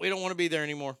saying, nope, we don't want to be there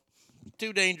anymore.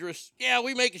 Too dangerous. Yeah,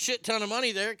 we make a shit ton of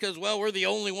money there because, well, we're the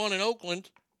only one in Oakland.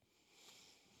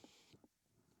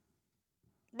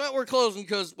 But we're closing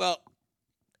because, well,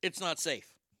 it's not safe.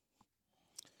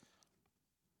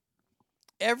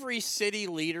 Every city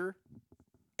leader,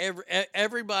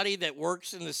 everybody that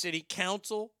works in the city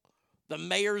council, the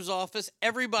mayor's office,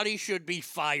 everybody should be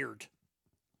fired.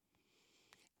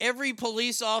 Every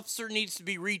police officer needs to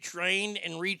be retrained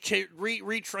and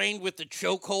retrained with the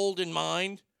chokehold in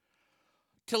mind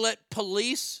to let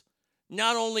police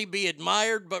not only be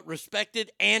admired but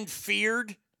respected and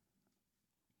feared.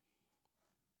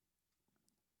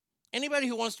 Anybody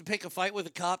who wants to pick a fight with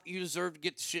a cop, you deserve to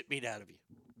get the shit beat out of you.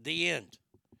 The end.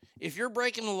 If you're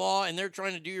breaking the law and they're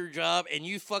trying to do your job and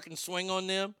you fucking swing on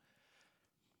them,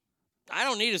 I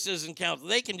don't need a citizen council.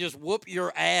 They can just whoop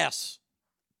your ass.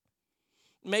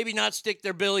 Maybe not stick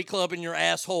their billy club in your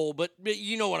asshole, but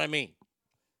you know what I mean.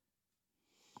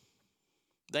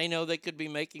 They know they could be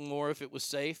making more if it was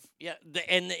safe. Yeah,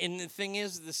 and the thing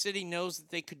is, the city knows that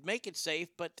they could make it safe,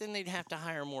 but then they'd have to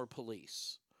hire more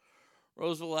police.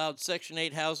 Roseville allowed Section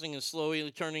 8 housing is slowly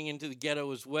turning into the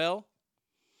ghetto as well.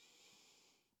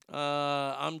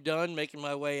 I'm done making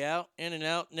my way out.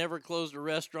 In-N-Out never closed a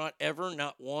restaurant ever,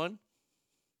 not one.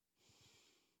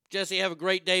 Jesse, have a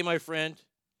great day, my friend.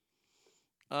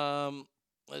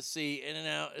 Let's see.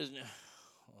 In-N-Out is...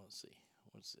 Let's see.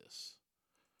 What's this?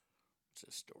 What's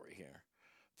this story here?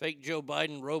 Fake Joe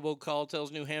Biden robocall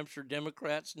tells New Hampshire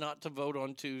Democrats not to vote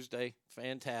on Tuesday.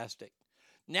 Fantastic.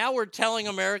 Now we're telling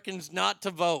Americans not to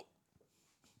vote.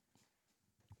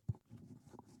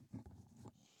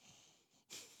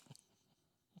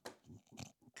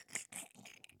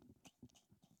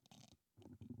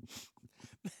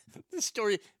 This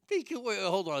story,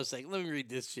 hold on a second. Let me read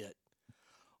this shit.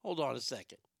 Hold on a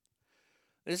second.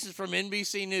 This is from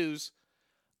NBC News.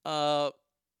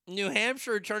 New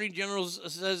Hampshire Attorney General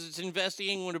says it's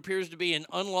investigating what appears to be an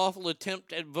unlawful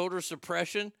attempt at voter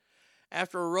suppression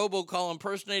after a robocall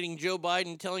impersonating Joe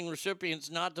Biden telling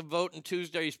recipients not to vote in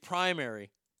Tuesday's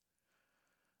primary.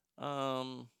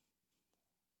 Let's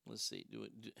see.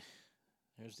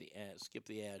 Here's the ad. Skip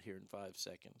the ad here in 5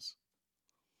 seconds.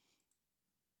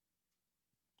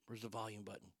 Where's the volume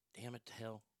button? Damn it to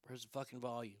hell. Where's the fucking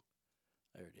volume?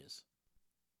 There it is.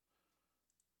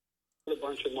 A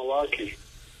bunch of malarkey.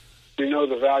 We know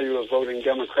the value of voting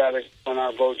Democratic when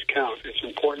our votes count. It's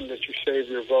important that you save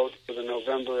your vote for the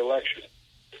November election.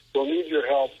 We'll need your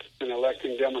help in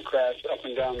electing Democrats up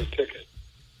and down the ticket.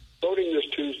 Voting this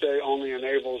Tuesday only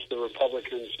enables the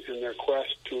Republicans in their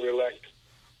quest to elect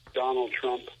Donald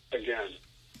Trump again.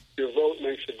 Your vote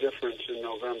makes a difference in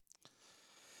November.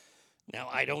 Now,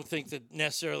 I don't think that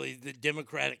necessarily the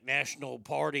Democratic National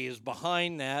Party is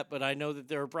behind that, but I know that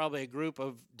there are probably a group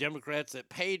of Democrats that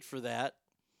paid for that.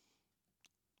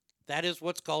 That is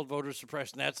what's called voter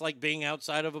suppression. That's like being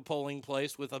outside of a polling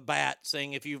place with a bat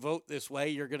saying, if you vote this way,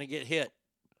 you're going to get hit.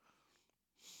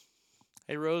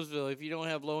 Hey, Roseville, if you don't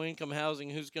have low-income housing,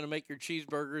 who's going to make your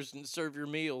cheeseburgers and serve your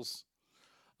meals?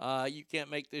 You can't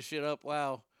make this shit up.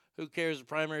 Wow. Who cares? The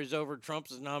primary's over.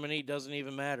 Trump's nominee. Doesn't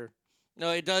even matter.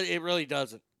 No, it does. It really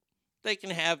doesn't. They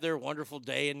can have their wonderful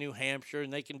day in New Hampshire,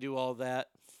 and they can do all that.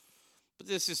 But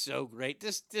this is so great.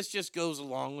 This just goes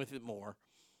along with it more.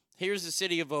 Here's the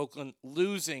city of Oakland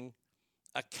losing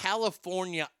a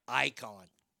California icon.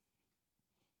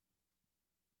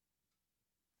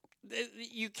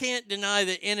 You can't deny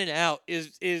that In-N-Out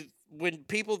is when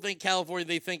people think California,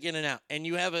 they think In-N-Out, and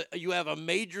you have a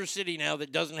major city now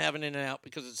that doesn't have an In-N-Out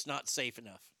because it's not safe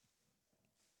enough.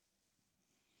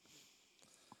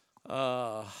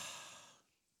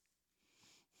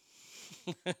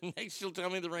 Next, you'll tell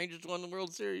me the Rangers won the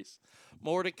World Series.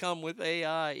 More to come with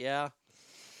AI, yeah.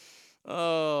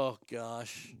 Oh,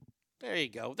 gosh. There you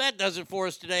go. That does it for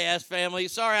us today, Ask Family.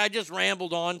 Sorry, I just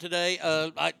rambled on today.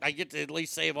 I get to at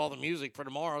least save all the music for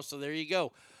tomorrow, so there you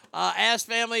go. Ask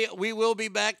Family, we will be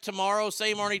back tomorrow.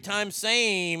 Same Arnie time,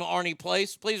 same Arnie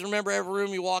place. Please remember, every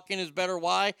room you walk in is better.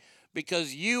 Why?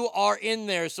 Because you are in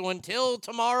there. So until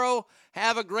tomorrow,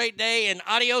 have a great day, and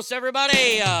adios,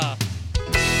 everybody.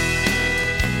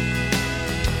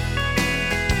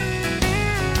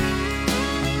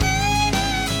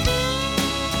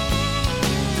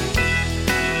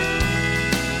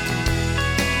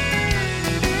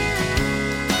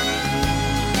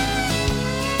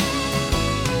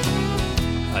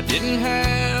 I didn't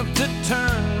have to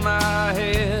turn my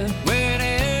head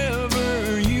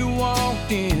whenever you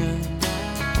walked in.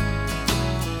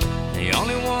 The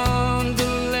only one to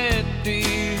let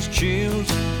these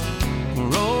chills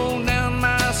roll down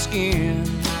my skin.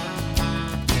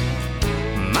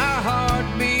 My heart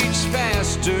beats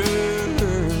faster.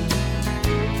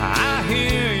 I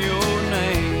hear your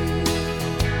name.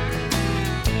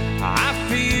 I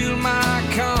feel my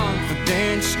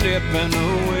confidence slipping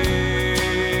away.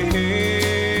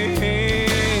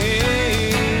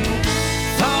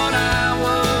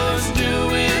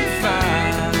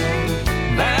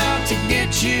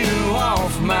 You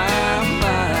off my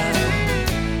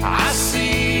mind. I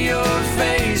see your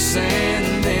face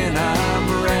and then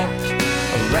I'm wrapped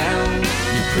around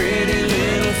your pretty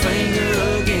little finger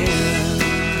again.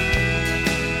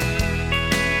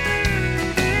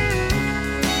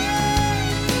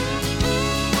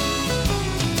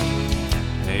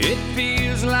 It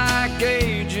feels like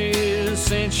ages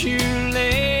since you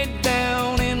laid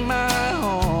down in my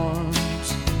arms.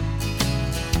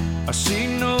 I see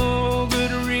no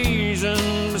good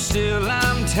reason, but still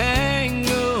I'm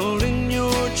tangled in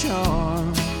your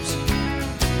charms.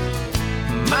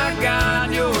 My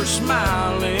God, you're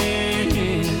smiling,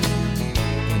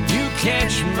 and you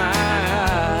catch my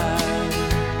eye.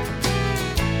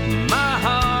 My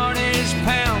heart is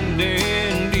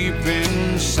pounding deep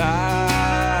inside.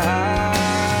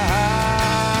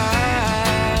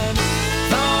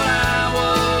 Thought I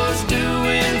was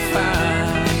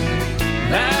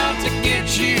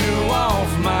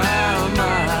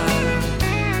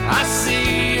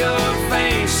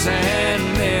face,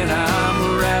 and then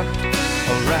I'm wrapped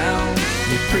around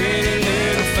your pretty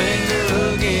little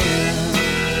finger again.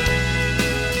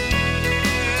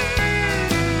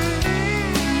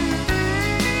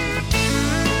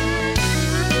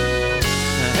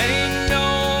 I ain't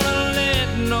gonna let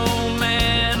no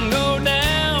man go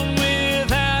down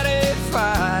without a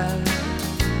fight,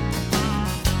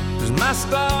 'cause my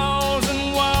stalls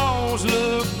and walls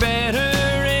look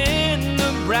better in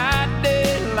the bright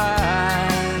daylight.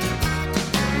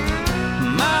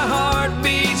 My heart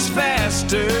beats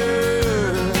faster,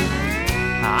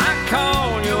 I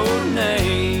call your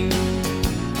name.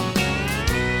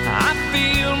 I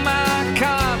feel my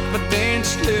confidence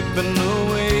slipping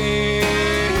away.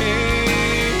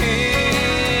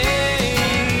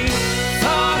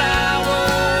 Thought I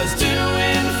was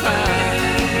doing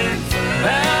fine,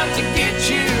 about to get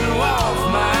you off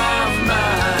my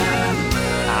mind.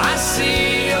 I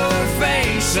see your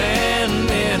face and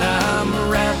then I'm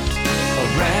wrapped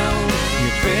around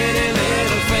your pretty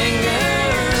little finger.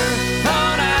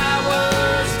 Thought I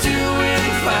was doing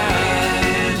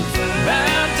fine,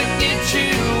 about to get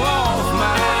you off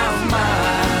my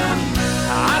mind.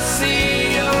 I see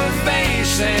your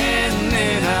face and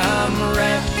then I'm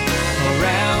wrapped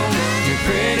around your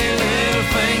pretty little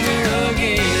finger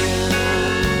again.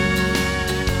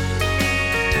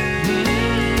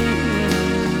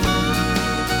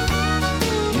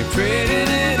 Your pretty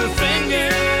little finger.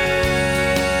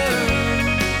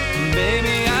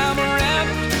 Baby, I'm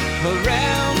wrapped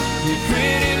around your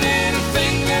pretty little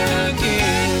finger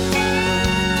again.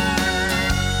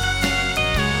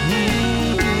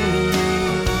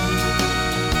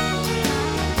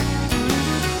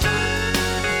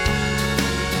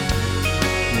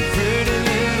 Your pretty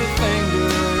little finger.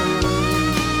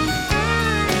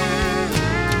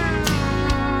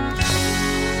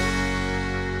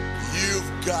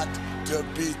 You've got to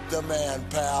beat the man,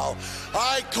 pal.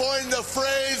 I coined the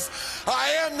phrase, I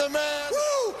am the man.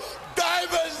 Woo!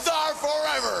 Diamonds are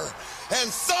forever. And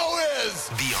so is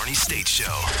The Arnie State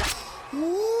Show.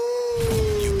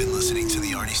 You've been listening to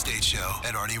The Arnie State Show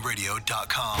at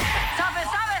ArnieRadio.com. Stop it,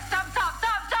 stop it, stop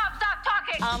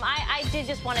talking. I did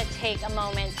just want to take a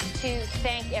moment to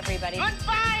thank everybody.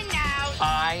 Goodbye now.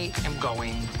 I am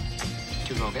going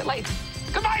to go get laid.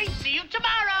 Goodbye. See you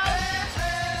tomorrow.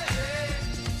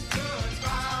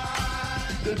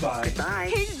 Goodbye.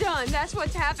 Bye. He's done. That's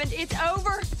what's happened. It's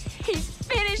over. He's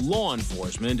finished. Law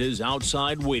enforcement is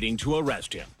outside waiting to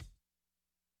arrest him.